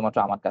অ্যাক্সেসটা শুধুমাত্র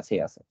আমার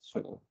কাছেই আছে,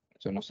 শুধু এর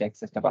জন্য সে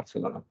অ্যাক্সেসটা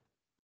পাচ্ছিল না।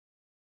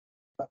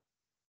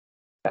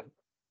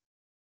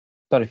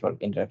 Sorry for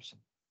interruption.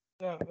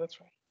 না, দ্যাটস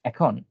ফাইন।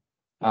 এখন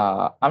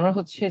আমরা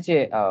হচ্ছে যে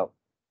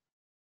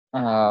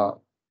আহ,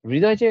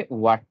 হৃদয় যে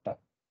ওয়ার্ডটা,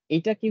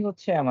 এটা কি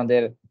হচ্ছে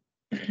আমাদের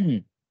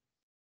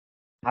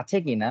আছে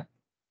কিনা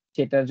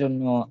সেটার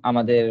জন্য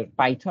আমাদের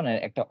পাইথনের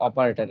একটা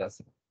অপারেটর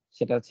আছে,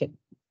 সেটা হচ্ছে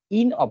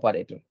ইন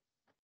অপারেটর।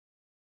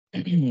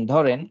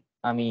 ধরেন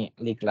আমি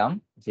লিখলাম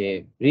যে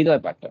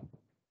হৃদয় পাঠটা,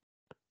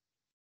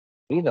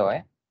 হৃদয়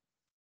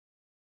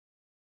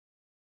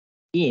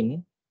in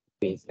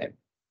page name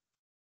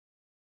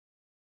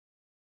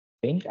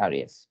print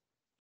RS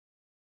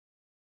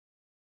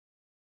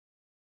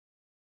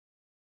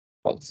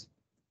false.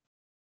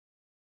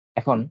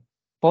 এখন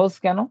ফলস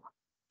কেন?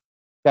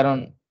 কারণ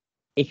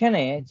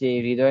এখানে যে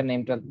হৃদয়ের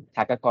নেমটা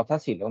থাকার কথা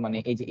ছিল, মানে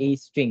এই যে এই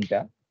স্ট্রিংটা,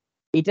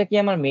 এটা কি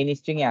আমার মেইন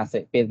স্ট্রিং এ আছে,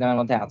 পেজ নামের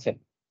মধ্যে আছে?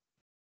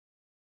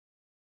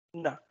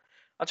 না।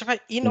 আচ্ছা ভাই,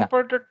 ইন না।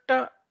 অপারেটরটা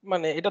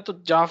মানে এটা তো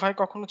জাভায়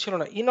কখনো ছিল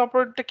না। ইন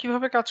অপারেটরটা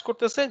কিভাবে কাজ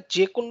করতেছে?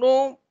 যেকোনো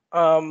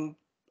আম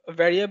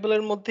ভ্যারিয়েবল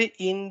এর মধ্যে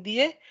ইন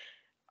দিয়ে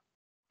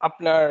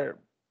আপনার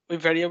ওই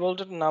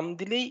ভ্যারিয়েবলটার নাম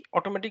দিলেই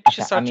অটোমেটিক সে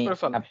আচ্ছা, সার্চ আমি করে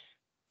ফেলবে।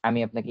 আমি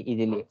আপনাকে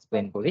ইজিলি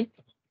এক্সপ্লেন করি।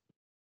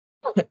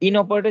 ইন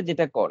অপারেটর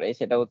যেটা করে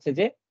সেটা হচ্ছে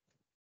যে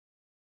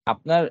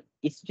আপনার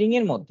স্ট্রিং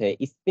এর মধ্যে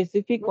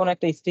স্পেসিফিক কোন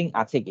একটা স্ট্রিং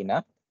আছে কিনা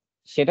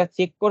সেটা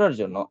চেক করার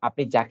জন্য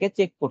আপনি যাকে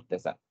চেক করতে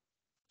চান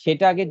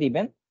সেটা আগে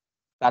দিবেন,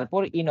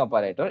 তারপর ইন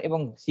অপারেটর, এবং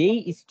যেই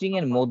স্ট্রিং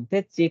এর মধ্যে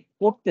চেক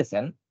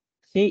করতেছেন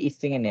সেই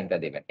স্ট্রিং এর নেমটা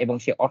দিবেন এবং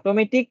সে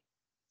অটোমেটিক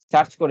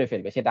সার্চ করে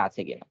ফেলবে সেটা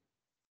আছে কিনা।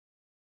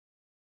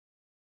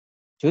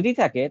 যদি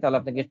থাকে তাহলে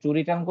আপনাকে ট্রু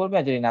রিটার্ন করবে,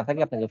 আর যদি না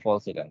থাকে আপনাকে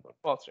ফলস রিটার্ন করবে।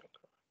 ফলস।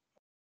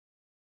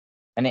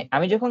 মানে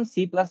আমি যখন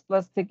সি প্লাস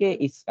প্লাস থেকে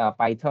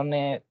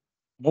পাইথনে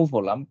মুভ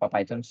হলাম বা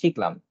পাইথন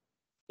শিখলাম,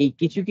 এই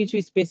কিছু কিছু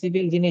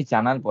স্পেসিফিক জিনিস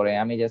জানার পরে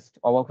আমি জাস্ট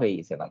অবাক হয়ে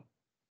গেছিলাম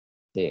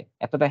যে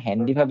এতটা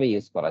হ্যান্ডি ভাবে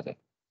ইউজ করা যায়।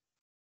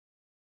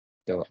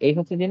 তো এই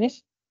হচ্ছে জিনিস।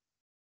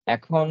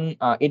 এখন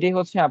এটাই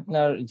হচ্ছে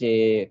আপনার যে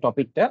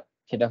টপিকটা,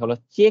 সেটা হলো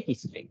চেক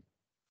স্ট্রিং,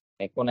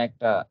 কোন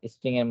একটা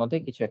স্ট্রিং এর মধ্যে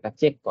কিছু একটা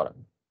চেক করা।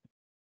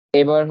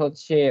 এবার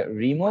হচ্ছে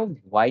রিমুভ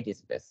হোয়াইট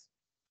স্পেস।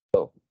 তো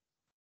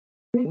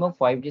রিমুভ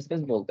হোয়াইট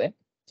স্পেস বলতে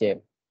যে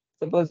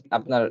সাপোজ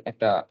আপনার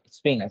একটা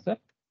স্ট্রিং আছে,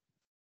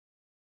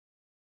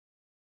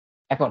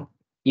 এখন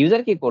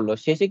ইউজার কি করলো,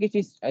 শেষে কিছু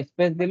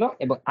স্পেস দিল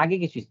এবং আগে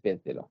কিছু স্পেস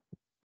দিল,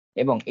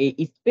 এবং এই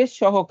স্পেস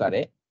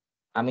সহকারে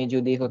আমি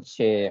যদি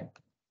হচ্ছে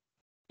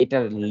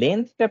এটার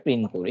লেন্থটা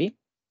প্রিন্ট করি,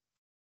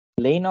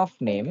 লেন অফ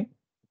নেম,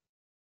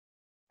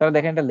 তাহলে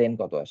দেখেন এটা লেন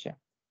কত আসে,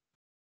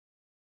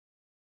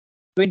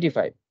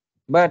 25।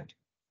 বাট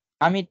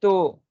আমি তো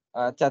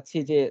চাচ্ছি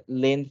যে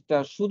লেন্থটা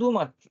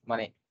শুধুমাত্র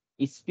মানে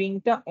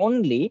স্ট্রিংটা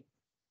অনলি,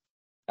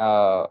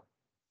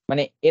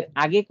 মানে এর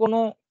আগে কোনো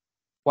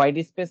হোয়াইট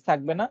স্পেস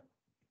থাকবে না,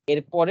 এর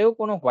পরেও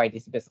কোনো হোয়াইট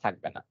স্পেস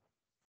থাকবে না,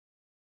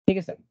 ঠিক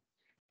আছে?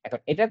 এখন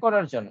এটা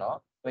করার জন্য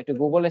আমি একটু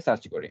গুগলে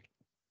সার্চ করি,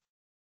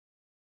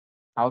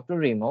 how to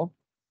remove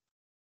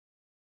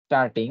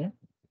starting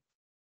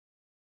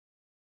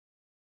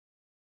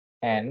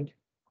and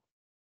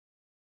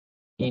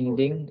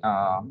ending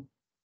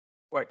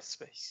white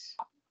space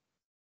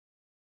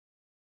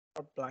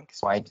R blank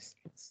space. White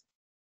space.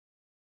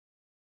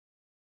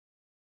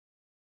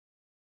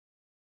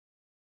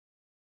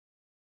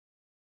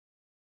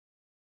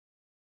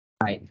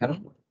 Python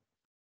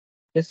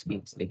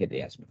scripts লিখে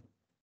দিয়ে আসবে।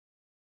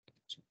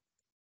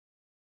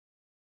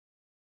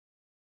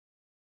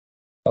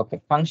 ওকে,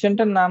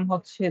 ফাংশনটার নাম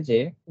হচ্ছে যে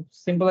খুব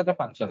সিম্পল একটা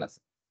ফাংশন আছে,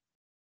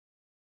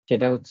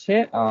 সেটা হচ্ছে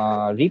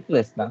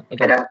রিপ্লেস, না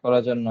এটা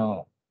করার জন্য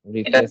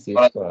রিপ্লেস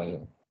ইউজ করা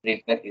যায়।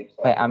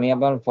 ভাই আমি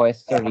আবার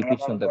ভয়েসটা রিপিট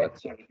শুনতে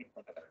পাচ্ছি।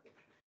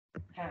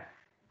 হ্যাঁ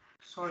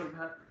সরি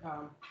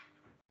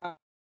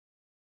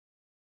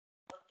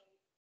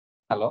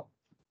হ্যালো,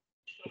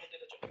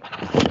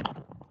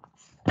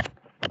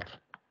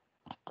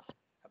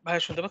 ভাই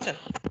শুনতে পাচ্ছেন?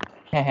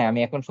 হ্যাঁ হ্যাঁ, আমি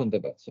এখন শুনতে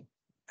পাচ্ছি।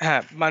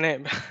 হ্যাঁ মানে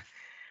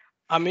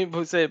আমি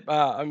বুঝে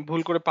আমি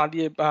ভুল করে পা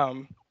দিয়ে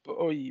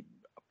ওই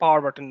পাওয়ার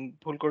বাটন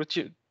ভুল করে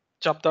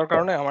চাপ দেওয়ার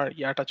কারণে আমার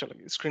ইয়াটা চলে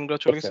গেছে, স্ক্রিনটা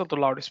চলে আচ্ছা গেছে, তো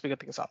লাউড স্পিকার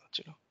থেকে সাউন্ড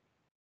হচ্ছিল।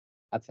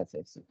 আচ্ছা আচ্ছা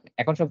আচ্ছা।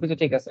 এখন সবকিছু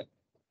ঠিক আছে।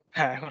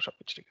 হ্যাঁ এখন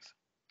সবকিছু ঠিক আছে।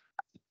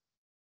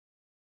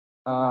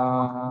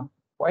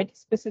 হোয়াইট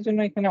স্পেসের জন্য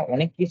এখানে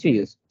অনেক কিছু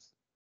ইউজ,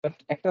 বাট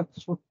একটা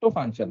ছোট্ট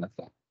ফাংশন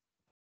আছে,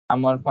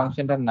 আমার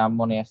ফাংশনটার নাম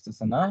মনে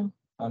আসতেছে না,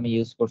 আমি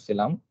ইউজ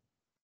করছিলাম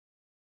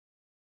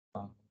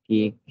কি,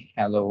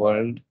 hello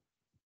world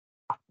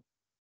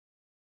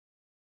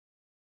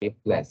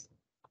replace.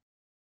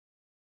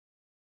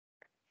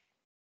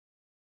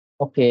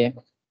 Okay,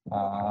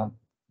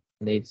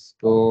 let's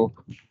go,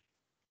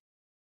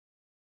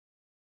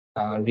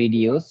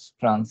 reduce,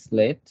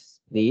 translate,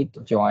 split,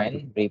 join,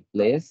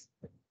 replace,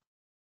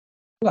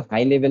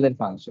 high লেভেলের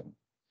ফাংশন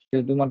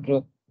শুধুমাত্র।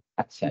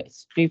 আচ্ছা,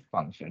 strip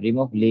function,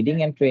 remove leading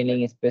and trailing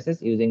spaces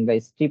using the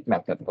strip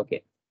method. Okay,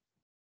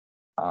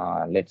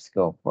 let's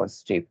go for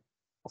strip.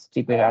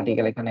 স্ট্রিপের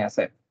article এখানে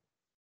আছে।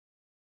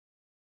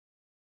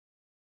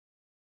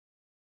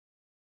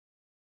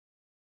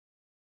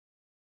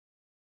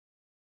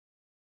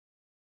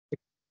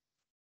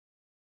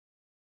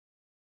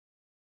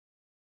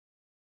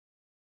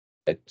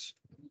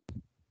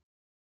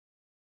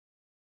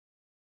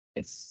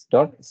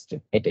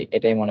 এটাই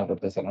এটাই মনে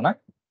করতেছিল না।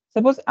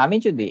 সাপোজ আমি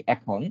যদি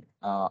এখন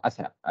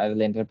আচ্ছা,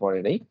 লেন্থের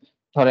পরেরই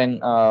ধরেন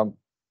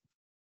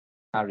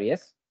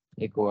res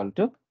equal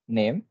to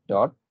name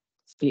dot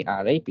strip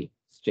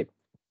strip,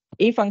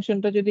 এই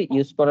ফাংশনটা যদি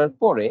ইউজ করার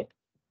পরে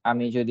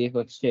আমি যদি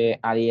হচ্ছে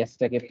res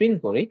টাকে প্রিন্ট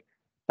করি,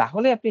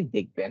 তাহলে আপনি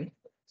দেখবেন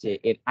যে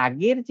এর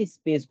আগের যে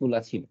স্পেস গুলা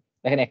ছিল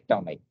দেখেন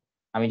একটাও নাই।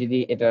 আমি যদি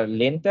এটার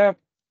লেন্থটা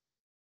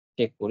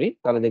চেক করি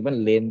তাহলে দেখবেন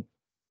লেন্থ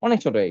অনেক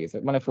ছোট হয়ে গেছে,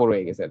 মানে 4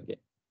 হয়ে গেছে আর কি।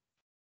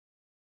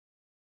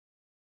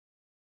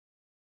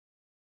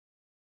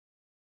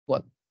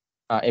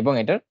 এবং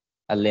এটার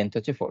লেন্থ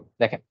হচ্ছে 4।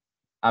 দেখেন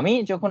আমি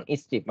যখন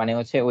স্ট্রিপ মানে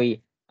হচ্ছে ওই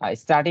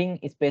স্টার্টিং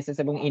স্পেসেস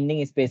এবং এন্ডিং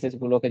স্পেসেস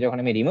গুলোকে যখন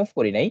আমি রিমুভ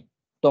করি নাই,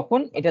 তখন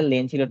এটার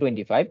লেন্থ ছিল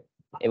 25,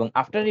 এবং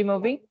আফটার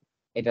রিমুভিং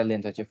এটার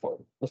লেন্থ হচ্ছে 4।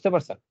 বুঝতে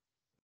পারছেন?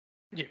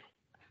 জি।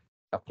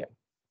 ওকে,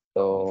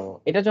 তো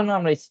এটার জন্য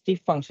আমরা স্ট্রিপ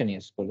ফাংশন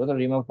ইউজ করবো। তো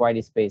রিমুভ হোয়াইট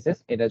স্পেসেস,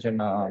 এটার জন্য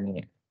আমি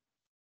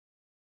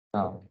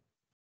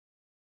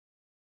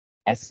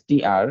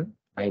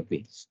strip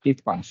strip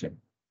function,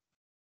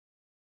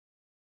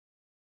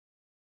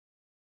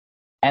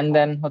 and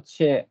then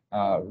হচ্ছে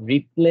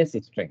রিপ্লেস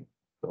স্ট্রিং।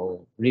 তো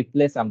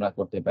রিপ্লেস আমরা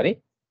করতে পারি,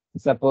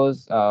 সাপোজ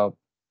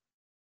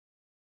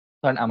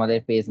ধরেন আমাদের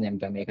পেজ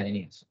নেমটা আমি এখানে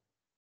নিয়ে আসি,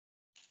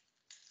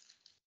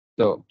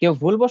 তো কেউ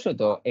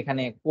ভুলবশত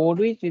এখানে কোড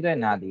উইথ হৃদয়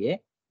না দিয়ে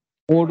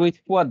কোড উইথ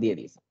ফুয়াদ দিয়ে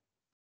দিয়েছে।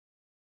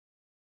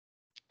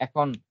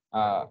 এখন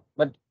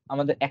বাট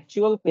আমাদের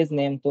অ্যাকচুয়াল পেজ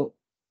নেম তো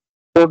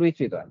কোড উইথ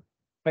হৃদয়,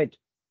 রাইট?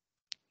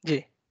 জি।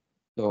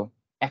 তো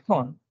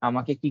এখন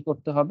আমাকে কি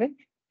করতে হবে,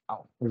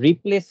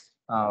 রিপ্লেস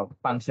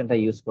ফাংশনটা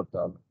ইউজ করতে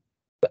হবে।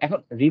 তো এখন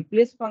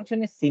রিপ্লেস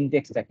ফাংশনের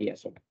সিনট্যাক্সটা কি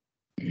আসলে?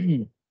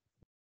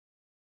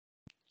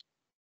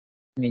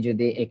 আমি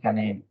যদি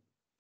এখানে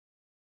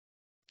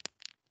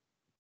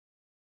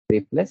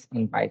রিপ্লেস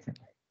ইন পাইথন,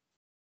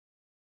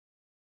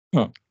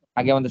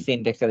 আগে আমাদের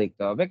সিনট্যাক্সটা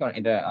দেখতে হবে, কারণ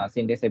এটা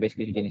সিনট্যাক্সে বেশ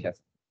কিছু জিনিস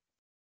আছে।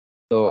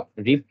 তো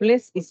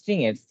রিপ্লেস স্ট্রিং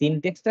এর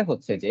সিনট্যাক্সটা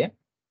হচ্ছে যে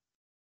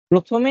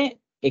প্রথমে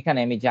এখানে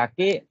আমি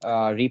যাকে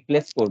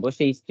রিপ্লেস করব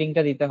সেই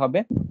স্ট্রিংটা দিতে হবে,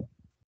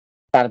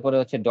 তারপরে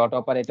হচ্ছে ডট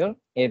অপারেটর,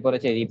 এরপর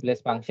হচ্ছে রিপ্লেস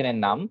ফাংশনের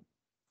নাম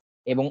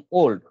এবং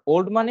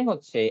ওল্ড মানে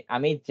হচ্ছে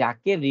আমি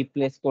যাকে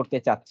রিপ্লেস করতে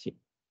চাচ্ছি,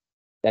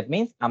 দ্যাট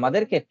মিন্স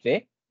আমাদের ক্ষেত্রে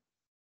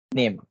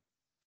নেম।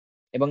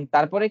 এবং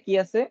তারপরে কি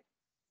আছে,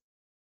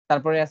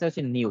 তারপরে আছে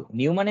হচ্ছে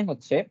নিউ মানে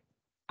হচ্ছে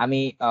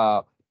আমি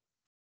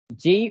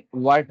যেই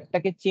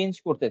ওয়ার্ডটাকে চেঞ্জ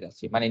করতে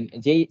চাচ্ছি, মানে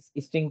যেই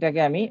স্ট্রিংটাকে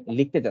আমি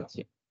লিখতে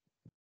চাচ্ছি।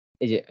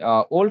 এই যে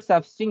old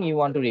substring you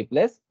want to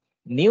replace,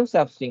 new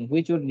substring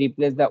which would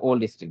replace the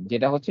old string,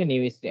 যেটা হচ্ছে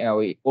নিউ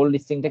ওই ওল্ড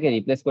স্ট্রিংটাকে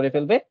রিপ্লেস করে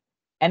ফেলবে।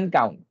 এন্ড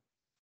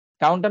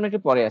কাউন্ট আমরা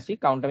একটু পরে আসি,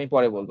 কাউন্ট আমি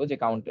পরে বলবো যে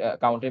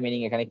কাউন্টের মিনিং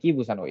এখানে কি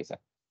বোঝানো হয়েছে।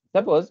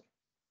 সাপোজ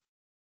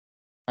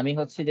আমি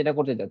হচ্ছে যেটা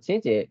করতে চাচ্ছি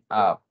যে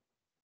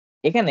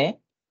এখানে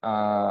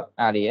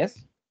res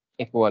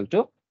equal to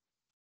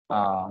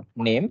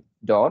name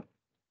dot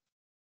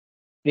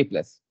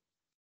replace.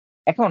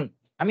 এখন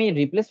আমি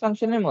রিপ্লেস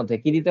ফাংশনের মধ্যে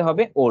কি দিতে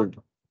হবে, ওল্ড।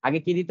 আগে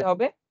কি দিতে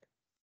হবে,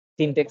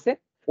 সিনট্যাক্সে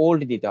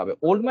ওল্ড দিতে হবে।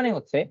 ওল্ড মানে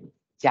হচ্ছে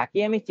যাকে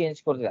আমি চেঞ্জ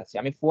করতে চাচ্ছি,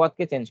 আমি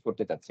ফুয়াদকে চেঞ্জ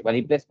করতে চাচ্ছি বা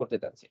রিপ্লেস করতে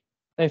চাচ্ছি,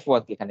 আমি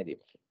ফুয়াদকে এখানে দিব।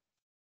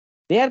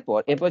 দেওয়ার পর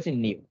এরপর হচ্ছে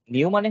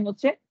নিউ মানে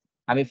হচ্ছে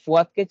আমি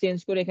ফুয়াদকে চেঞ্জ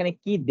করে এখানে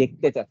কি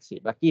দেখতে চাচ্ছি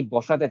বা কি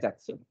বসাতে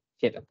চাচ্ছি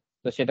সেটা।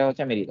 তো সেটা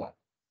হচ্ছে আমি হৃদয়।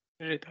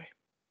 হৃদয়।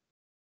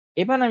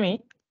 এবার আমি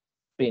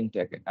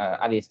প্রিন্টটাকে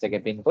আরএসটাকে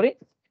প্রিন্ট করি,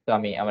 তো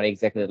আমি আমার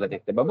এক্সাক্ট রেজাল্ট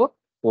দেখতে পাবো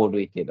কোড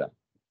উইথ এরর।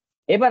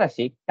 এবার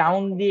আসি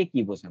কাউন্ট দিয়ে কি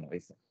বোঝানো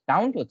হয়েছে।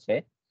 কাউন্ট হচ্ছে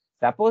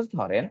সাপোজ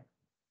ধরেন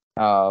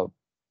আহ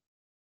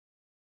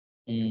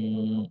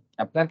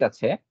আপনার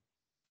কাছে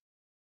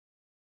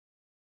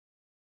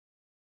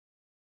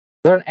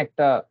ধরেন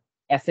একটা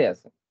অ্যাসে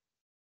আছে,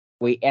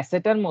 ওই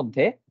অ্যাসেটার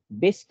মধ্যে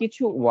বেশ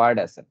কিছু ওয়ার্ড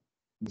আছে,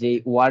 যে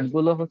ওয়ার্ড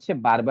গুলো হচ্ছে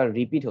বারবার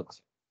রিপিট হচ্ছে।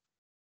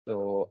 তো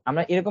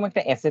আমরা এরকম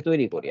একটা অ্যাসে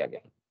তৈরি করি আগে।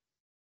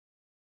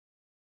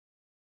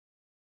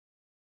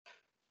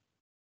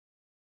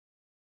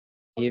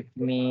 give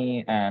me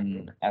an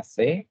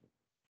essay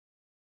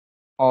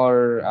or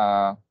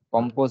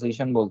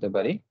composition বলতে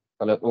পারি,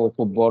 তাহলে ও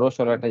খুব বড়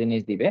সড়ো একটা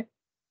জিনিস দিবে,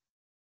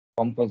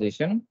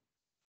 composition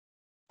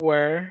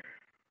Where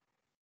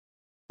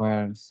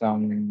where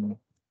some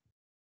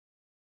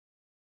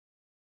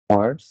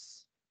words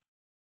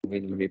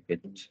will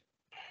repeat.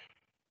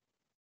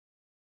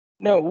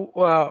 no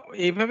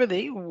এইভাবে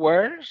দেই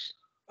where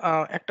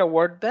একটা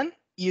ওয়ার্ড দেন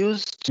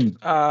used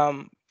হুম,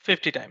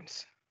 50 times.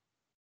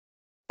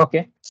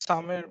 ওকে।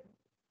 সামের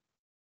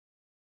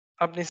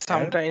আপনি where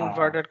সামটা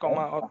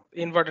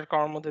ইনভার্টেড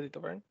কমার মধ্যে দিতে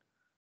পারেন,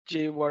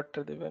 যে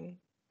ওয়ার্ডটা দিবেন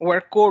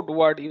where code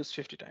word used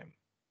 50 times.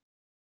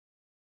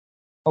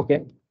 Okay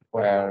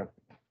where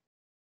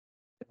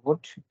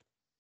would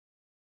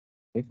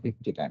be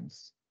 50 times.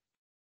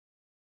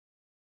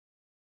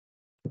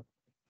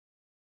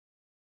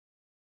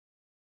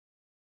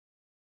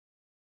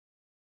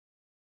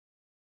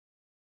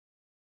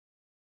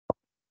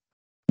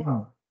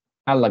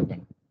 আর লাগবে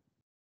না,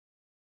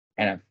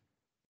 enough.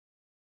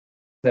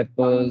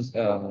 Suppose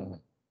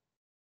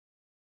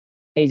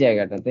এই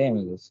জায়গাটাতে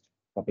আমি জাস্ট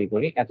কপি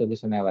করি, এত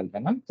কিছু নেওয়া লাগবে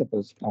না।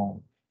 সাপোজ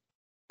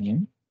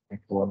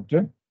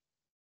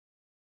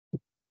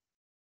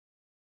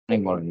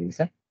অনেক বড়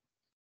দিয়েছে।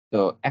 তো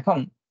এখন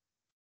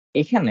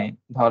এখানে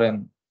ধরেন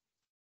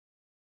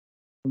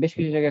বেশ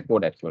কিছু জায়গায়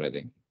কোড অ্যাড করে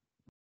দিই,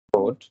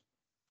 কোড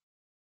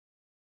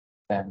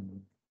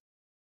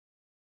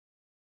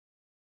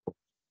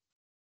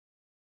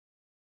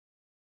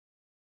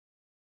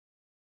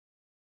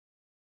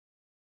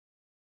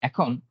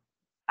এখন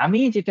আমি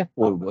যেটা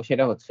করব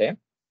সেটা হচ্ছে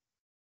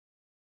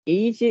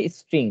এই যে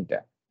স্ট্রিংটা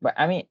বা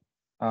আমি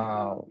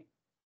আহ,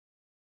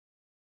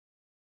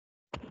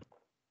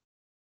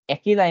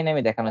 একই লাইনে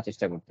আমি দেখানোর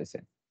চেষ্টা করতেছি।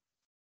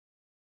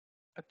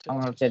 আচ্ছা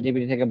আমার আচ্ছা চ্যাট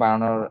জিপিটি থেকে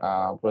বানানোর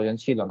প্রয়োজন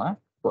ছিল না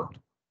কোড।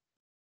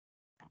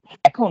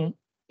 এখন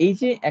এই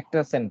যে একটা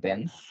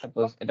সেন্টেন্স,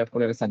 সাপোজ এটা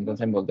ফুল একটা সেন্টেন্স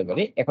আমি বলতে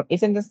পারি। এখন এই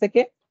সেন্টেন্স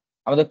থেকে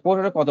আমাদের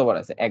কোডটা কতবার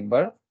আছে,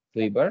 একবার,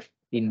 দুইবার,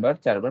 তিনবার,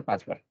 চারবার,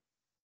 পাঁচবার।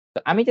 তো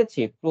আমি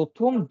চাচ্ছি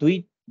প্রথম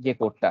যে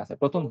কোডটা আছে,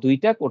 প্রথম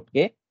দুইটা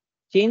কোডকে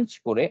চেঞ্জ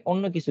করে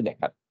অন্য কিছু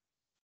দেখার।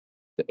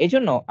 তো এই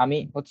জন্য আমি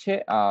হচ্ছে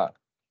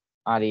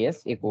res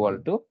equal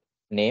to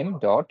name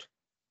dot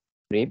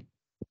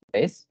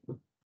replace,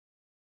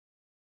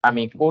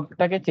 আমি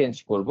কোডটাকে চেঞ্জ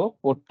করব,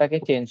 কোডটাকে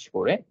চেঞ্জ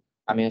করে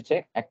আমি হচ্ছে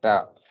একটা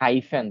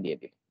হাইফেন দিয়ে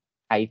দিই,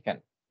 হাইফেন।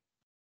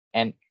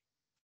 এন্ড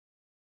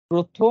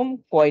প্রথম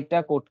কয়টা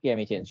কোডকে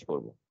আমি চেঞ্জ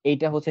করব,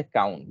 এইটা হচ্ছে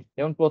কাউন্ট।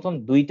 যেমন প্রথম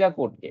দুইটা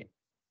কোডকে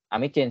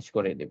আমি চেঞ্জ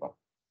করে দেব,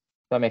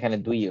 তো আমি এখানে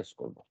 2 ইউজ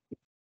করব।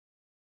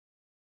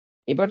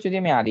 এবার যদি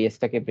আমি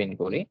res-টাকে প্রিন্ট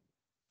করি,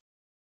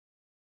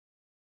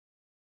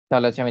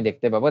 তাহলে হচ্ছে আমি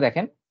দেখতে পাবো,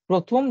 দেখেন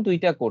প্রথম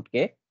দুইটা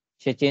কোডকে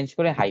সে চেঞ্জ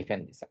করে হাইফেন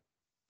দিছে,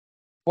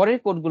 পরের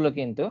কোডগুলো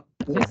কিন্তু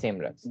সে সেম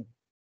রাখছে।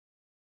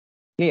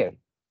 ক্লিয়ার?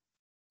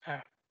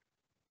 হ্যাঁ।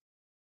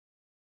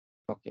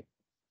 ওকে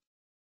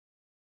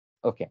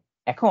ওকে।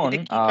 এখন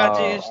এটা কি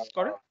কাজে use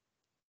করে?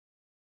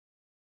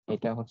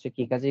 এটা হচ্ছে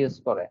কি কাজে ইউজ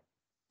করে,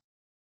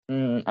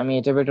 আমি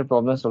এটা একটা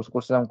প্রবলেম সলভ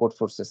করছিলাম কোড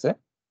ফোর্সেসে।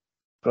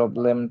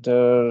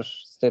 প্রবলেমটার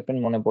স্টেটমেন্ট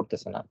মনে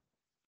পড়তেছে না।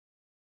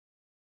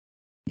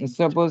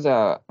 সাপোজ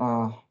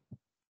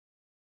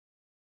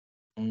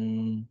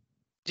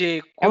যে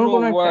এমন কোনো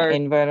কোন একটা ওয়ার্ড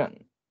এনভায়রনমেন্ট।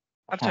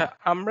 আচ্ছা, হ্যাঁ,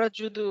 আমরা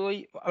যদি ওই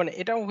মানে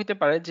এটাও হইতে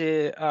পারে যে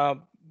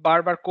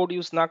বারবার কোড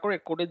ইউজ না করে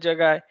কোডের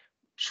জায়গায়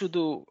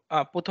শুধু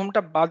 ১ম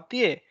টা বাদ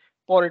দিয়ে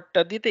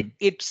পরেরটা দিতে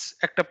ইটস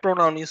একটা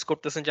প্রোনাউন ইউজ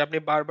করতেছেন যে আপনি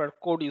বারবার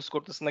কোড ইউজ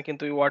করতেছেন না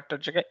কিন্তু ওই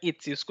ওয়ার্ডটার জায়গায়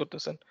ইটস ইউজ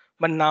করতেছেন।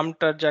 বা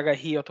নামটার জায়গায়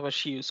হি অথবা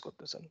শি ইউজ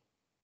করতেছেন।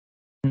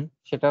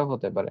 সেটাও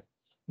হতে পারে।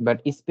 বাট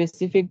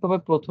স্পেসিফিক ভাবে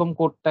প্রথম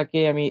কোডটাকে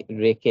আমি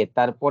রেখে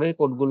তারপরের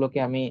কোডগুলোকে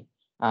আমি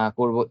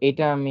করব,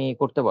 এটা আমি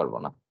করতে পারবো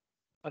না।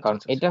 আচ্ছা, কারণ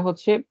আচ্ছা, আচ্ছা। এটা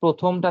হচ্ছে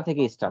প্রথমটা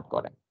থেকে স্টার্ট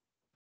করে।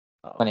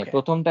 মানে ওকে।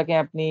 প্রথমটাকে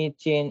আপনি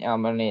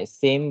মানে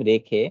সেম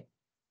রেখে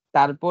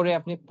তারপরে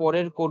আপনি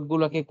পরের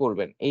কোডগুলোকে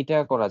করবেন, এইটা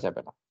করা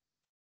যাবে না।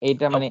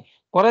 এইটা ও মানে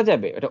করা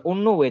যাবে, এটা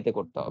অন্য ওয়েতে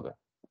করতে হবে।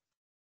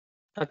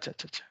 আচ্ছা,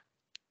 আচ্ছা, আচ্ছা।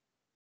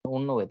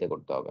 অন্য ওয়েতে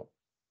করতে হবে।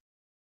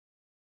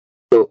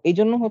 তো এই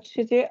জন্য হচ্ছে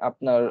যে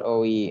আপনার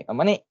ওই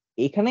মানে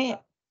এখানে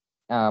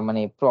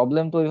মানে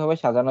প্রবলেম তো ওইভাবে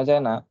সাজানো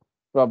যায় না।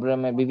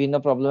 প্রবলেমের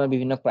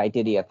বিভিন্ন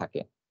ক্রাইটেরিয়া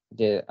থাকে।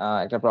 যে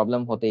একটা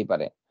প্রবলেম হতেই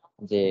পারে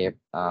যে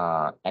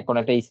এখন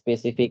একটা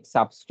স্পেসিফিক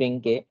সাবস্ট্রিং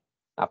কে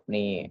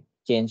আপনি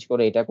চেঞ্জ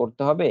করে এটা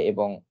করতে হবে,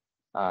 এবং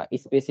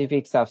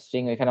স্পেসিফিক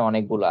সাবস্ট্রিং এখানে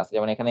অনেকগুলো আছে।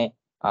 যেমন এখানে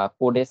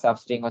কোডের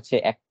সাবস্ট্রিং হচ্ছে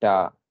একটা,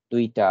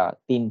 দুইটা,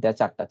 তিনটা,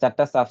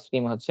 চারটা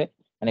সাবস্ট্রিং হচ্ছে,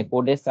 মানে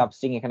কোডের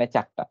সাবস্ট্রিং এখানে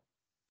চারটা।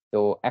 তো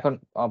এখন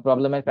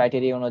প্রবলেমের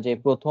ক্রাইটেরিয়া অনুযায়ী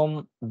প্রথম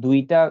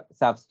দুইটা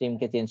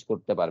সাবস্ট্রিমকে চেঞ্জ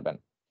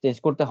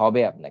করতে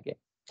হবে আপনাকে,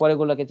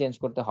 পরেগুলোকে চেঞ্জ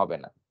করতে হবে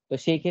না। তো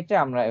সেই ক্ষেত্রে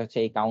আমরা হচ্ছে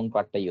এই কাউন্ট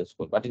পার্টটা ইউজ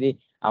করবো। আর যদি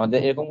আমাদের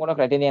এরকম কোনো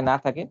ক্রাইটেরিয়া না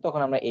থাকে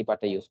তখন আমরা এই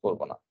পার্টটা ইউজ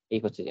করবো না। এই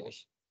হচ্ছে জিনিস,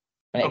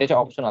 মানে এটা ওকে।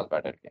 হচ্ছে অপশনাল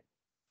পার্ট আর কি।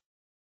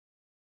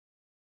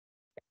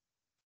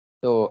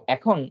 তো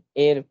এখন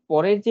এর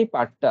পরের যে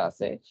পার্টটা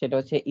আছে সেটা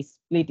হচ্ছে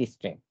স্প্লিট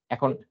স্ট্রিং।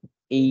 এখন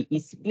এই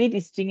স্প্লিট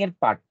স্ট্রিং এর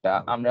পার্টটা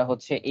আমরা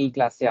হচ্ছে এই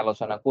ক্লাসে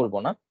আলোচনা করব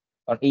না,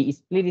 কারণ এই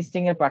স্প্লিট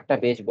স্ট্রিং এর পার্টটা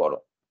বেশ বড়।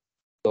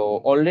 তো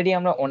অলরেডি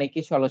আমরা অনেক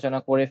কিছু আলোচনা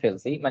করে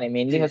ফেলছি, মানে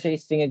মেইনলি জি, হচ্ছে জি।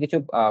 স্ট্রিং এর কিছু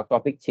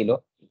টপিক ছিল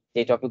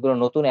যে টপিকগুলো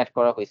নতুন অ্যাড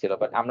করা হয়েছিল,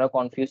 বাট আমরা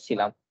কনফিউজ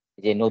ছিলাম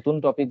যে নতুন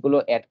টপিকগুলো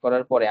অ্যাড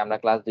করার পরে আমরা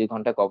ক্লাস 2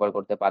 ঘন্টা কভার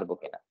করতে পারবো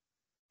কিনা।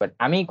 বাট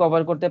আমি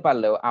কভার করতে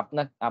পারলেও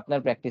আপনার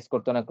প্র্যাকটিস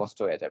করতে অনেক কষ্ট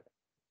হয়ে যাবে।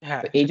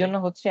 হ্যাঁ, তো এই সেটাই। জন্য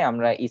হচ্ছে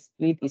আমরা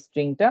স্প্লিট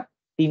স্ট্রিংটা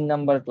 3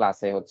 নাম্বার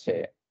ক্লাসে হচ্ছে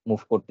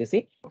মুভ করতেছি।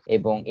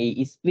 এবং এই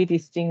স্প্লিট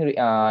স্ট্রিং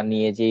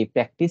নিয়ে যে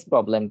প্র্যাকটিস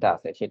প্রবলেমটা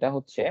আছে সেটা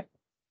হচ্ছে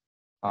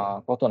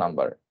কত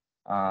নাম্বার,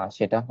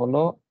 সেটা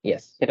হলো,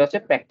 ইয়েস, সেটা হচ্ছে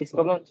প্র্যাকটিস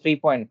প্রবলেম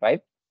 3.5।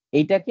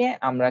 এইটাকে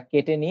আমরা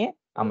কেটে নিয়ে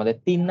আমাদের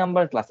 3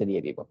 নাম্বার ক্লাসে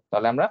দিয়ে দিব।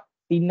 তাহলে আমরা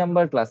 3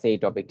 নাম্বার ক্লাসে এই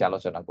টপিকটা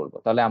আলোচনা করব।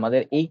 তাহলে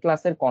আমাদের এই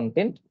ক্লাসের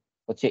কন্টেন্ট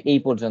হচ্ছে এই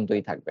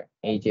পর্যন্তই থাকবে,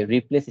 এই যে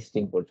রিপ্লেস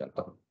স্ট্রিং পর্যন্ত।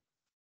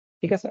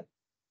 ঠিক আছে?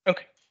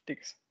 ওকে, ঠিক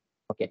আছে।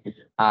 ওকে।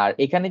 আর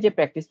এখানে যে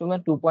প্র্যাকটিস প্রবলেম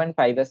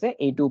 2.5 আছে,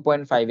 এই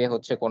 2.5 এ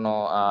হচ্ছে কোনো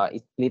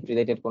স্প্লিট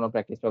রিলেটেড কোনো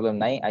প্র্যাকটিস প্রবলেম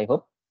নাই, আই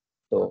হোপ।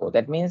 তো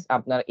দ্যাট মিনস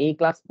আপনার এই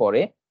ক্লাস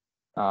পরে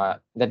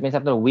দ্যাট মিনস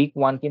আপনার উইক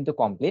 1 কিন্তু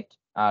কমপ্লিট।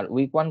 আর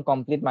উইক 1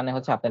 কমপ্লিট মানে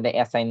হচ্ছে আপনার একটা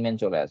অ্যাসাইনমেন্ট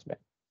চলে আসবে।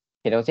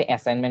 সেটা হচ্ছে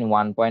অ্যাসাইনমেন্ট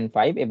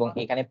 1.5, এবং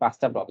এখানে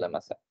 5টা প্রবলেম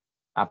আছে।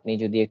 আপনি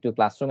যদি একটু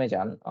ক্লাসরুমে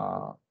যান,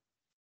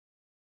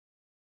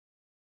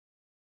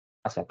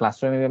 আচ্ছা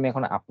ক্লাসরুমে আমি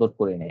এখন আপলোড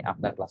করে নেই,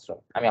 আপনার ক্লাসরুম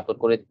আমি আপলোড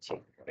করে দিচ্ছি।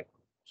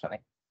 সমস্যা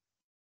নেই।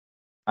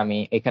 আমি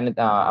এখানে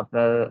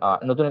আপনার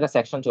নতুন একটা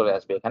সেকশন চলে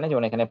আসবে এখানে,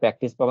 যেমন এখানে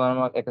প্র্যাকটিস প্রবলেম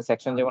নামক একটা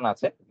সেকশন যেমন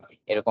আছে,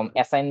 এরকম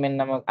অ্যাসাইনমেন্ট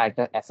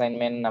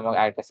নামক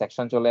আরেকটা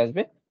সেকশন চলে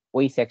আসবে।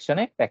 ওই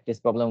সেকশনে প্র্যাকটিস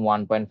প্রবলেম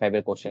 1.5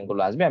 এর কোশ্চেন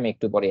গুলো আসবে, আমি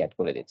একটু পরে অ্যাড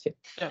করে দিচ্ছি।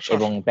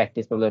 এবং সমস্যা নেই।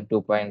 প্র্যাকটিস প্রবলেম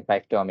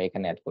 2.5 টাও আমি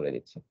এখানে অ্যাড করে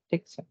দিচ্ছি।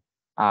 ঠিক আছে?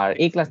 আর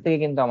ঠিক এই আছে। ক্লাস থেকে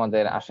কিন্তু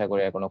আমাদের আশা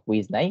করি আর কোনো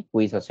কুইজ নাই।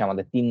 কুইজ হচ্ছে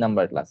আমাদের 3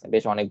 নাম্বার ক্লাসে,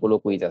 বেশ অনেকগুলো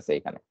কুইজ আছে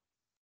এখানে।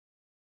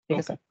 ঠিক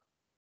আছে? ওকে।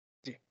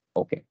 জি।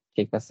 ওকে,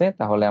 ঠিক আছে,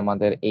 তাহলে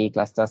আমাদের এই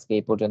ক্লাসটা আজকে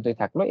এই পর্যন্তই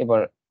থাকলো।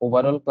 এবার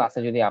ওভারঅল ক্লাসে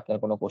যদি আপনার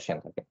কোনো কোশ্চেন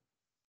থাকে।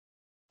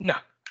 না,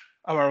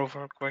 আমার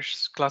ওভার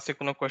ক্লাসে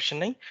কোনো কোয়েশ্চেন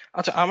নেই।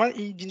 আচ্ছা, আমার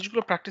এই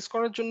জিনিসগুলো প্র্যাকটিস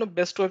করার জন্য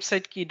বেস্ট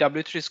ওয়েবসাইট কি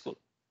W3 স্কুল?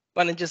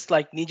 মানে জাস্ট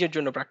লাইক নিজের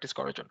জন্য প্র্যাকটিস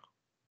করার জন্য।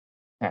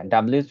 হ্যাঁ,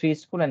 W3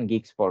 school and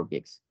gigs for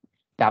gigs.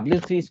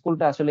 W3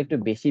 স্কুলটা আসলে একটু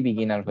বেশি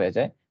বিগিনার হয়ে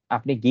যায়।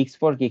 আপনি গিগস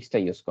ফর গিগসটা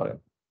ইউজ করেন।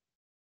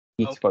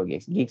 ওকে,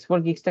 গিগস ফর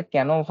গিগসটা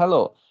কেন ভালো,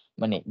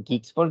 মানে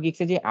গিগস ফর গিগস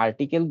এর যে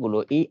আর্টিকেল গুলো,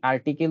 এই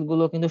আর্টিকেল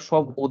গুলো কিন্তু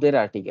সব ওদের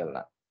আর্টিকেল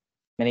না।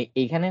 মানে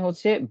এখানে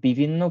হচ্ছে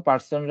বিভিন্ন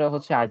পার্সনরা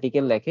হচ্ছে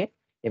আর্টিকেল লেখে,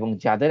 এবং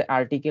যাদের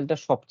আর্টিকেলটা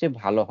সবচেয়ে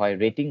ভালো হয়,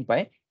 রেটিং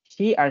পায়,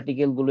 সেই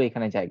আর্টিকেল গুলো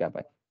এখানে জায়গা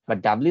পায়। বাট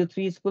W3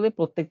 স্কুলে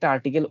প্রত্যেকটা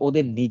আর্টিকেল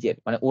ওদের নিজের,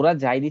 মানে ওরা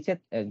যাই দিচ্ছে,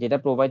 যেটা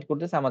প্রোভাইড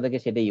করতেছে আমাদেরকে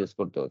সেটাই ইউজ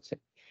করতে হচ্ছে।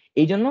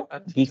 এই জন্য আচ্ছা,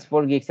 আচ্ছা। গিগস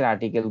ফর গিগস এর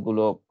আর্টিকেল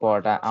গুলো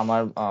পড়াটা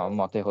আমার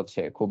মতে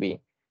হচ্ছে খুবই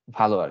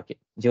ভালো আর কি।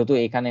 যেহেতু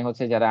এখানে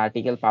হচ্ছে যারা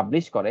আর্টিকেল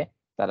পাবলিশ করে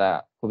তারা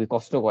খুবই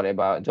কষ্ট করে,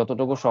 বা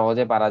যতটুকু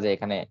সহজে পারা যায়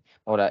এখানে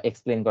ওরা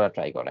এক্সপ্লেন করা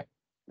ট্রাই করে।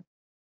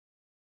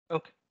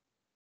 ওকে,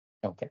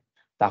 ওকে,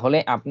 তাহলে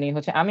আপনি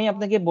হচ্ছে, আমি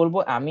আপনাকে বলবো,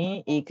 আমি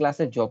এই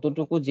ক্লাসে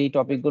যতটুকু যেই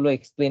টপিক গুলো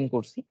এক্সপ্লেন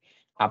করছি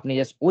আপনি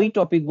জাস্ট ওই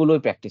টপিক গুলোই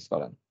প্র্যাকটিস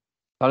করেন।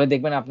 তাহলে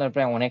দেখবেন আপনার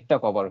প্রায় অনেকটা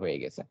কভার হয়ে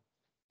গেছে।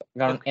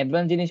 কারণ ওকে।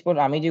 অ্যাডভান্স জিনিস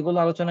আমি যেগুলো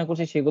আলোচনা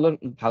করছি সেগুলোর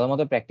ভালো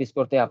মতো প্র্যাকটিস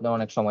করতে আপনার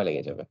অনেক সময়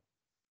লেগে যাবে।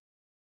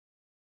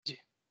 জি।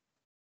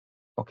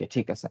 ওকে,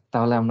 ঠিক আছে।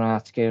 তাহলে আমরা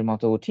আজকের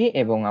মতো উঠি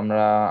এবং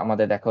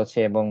আমাদের দেখা হচ্ছে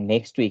এবং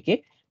নেক্সট উইকে।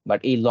 বাট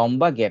এই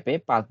লম্বা গ্যাপে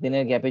 ৫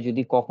 দিনের গ্যাপে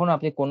যদি কখনো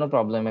আপনি কোনো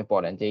প্রবলেমে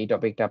পড়েন যে এই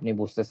টপিকটা আপনি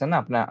বুঝতেছেন না,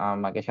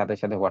 আমাকে সাথে,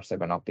 সাথে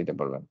WhatsApp এ নক দিতে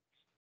পারবেন।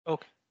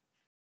 ওকে।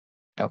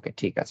 ওকে,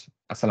 ঠিক আছে।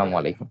 আসসালামু ওকে।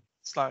 আলাইকুম।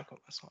 আসসালামু আলাইকুম।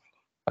 আসসালাম।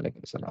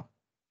 ওয়ালাইকুম আসসালাম।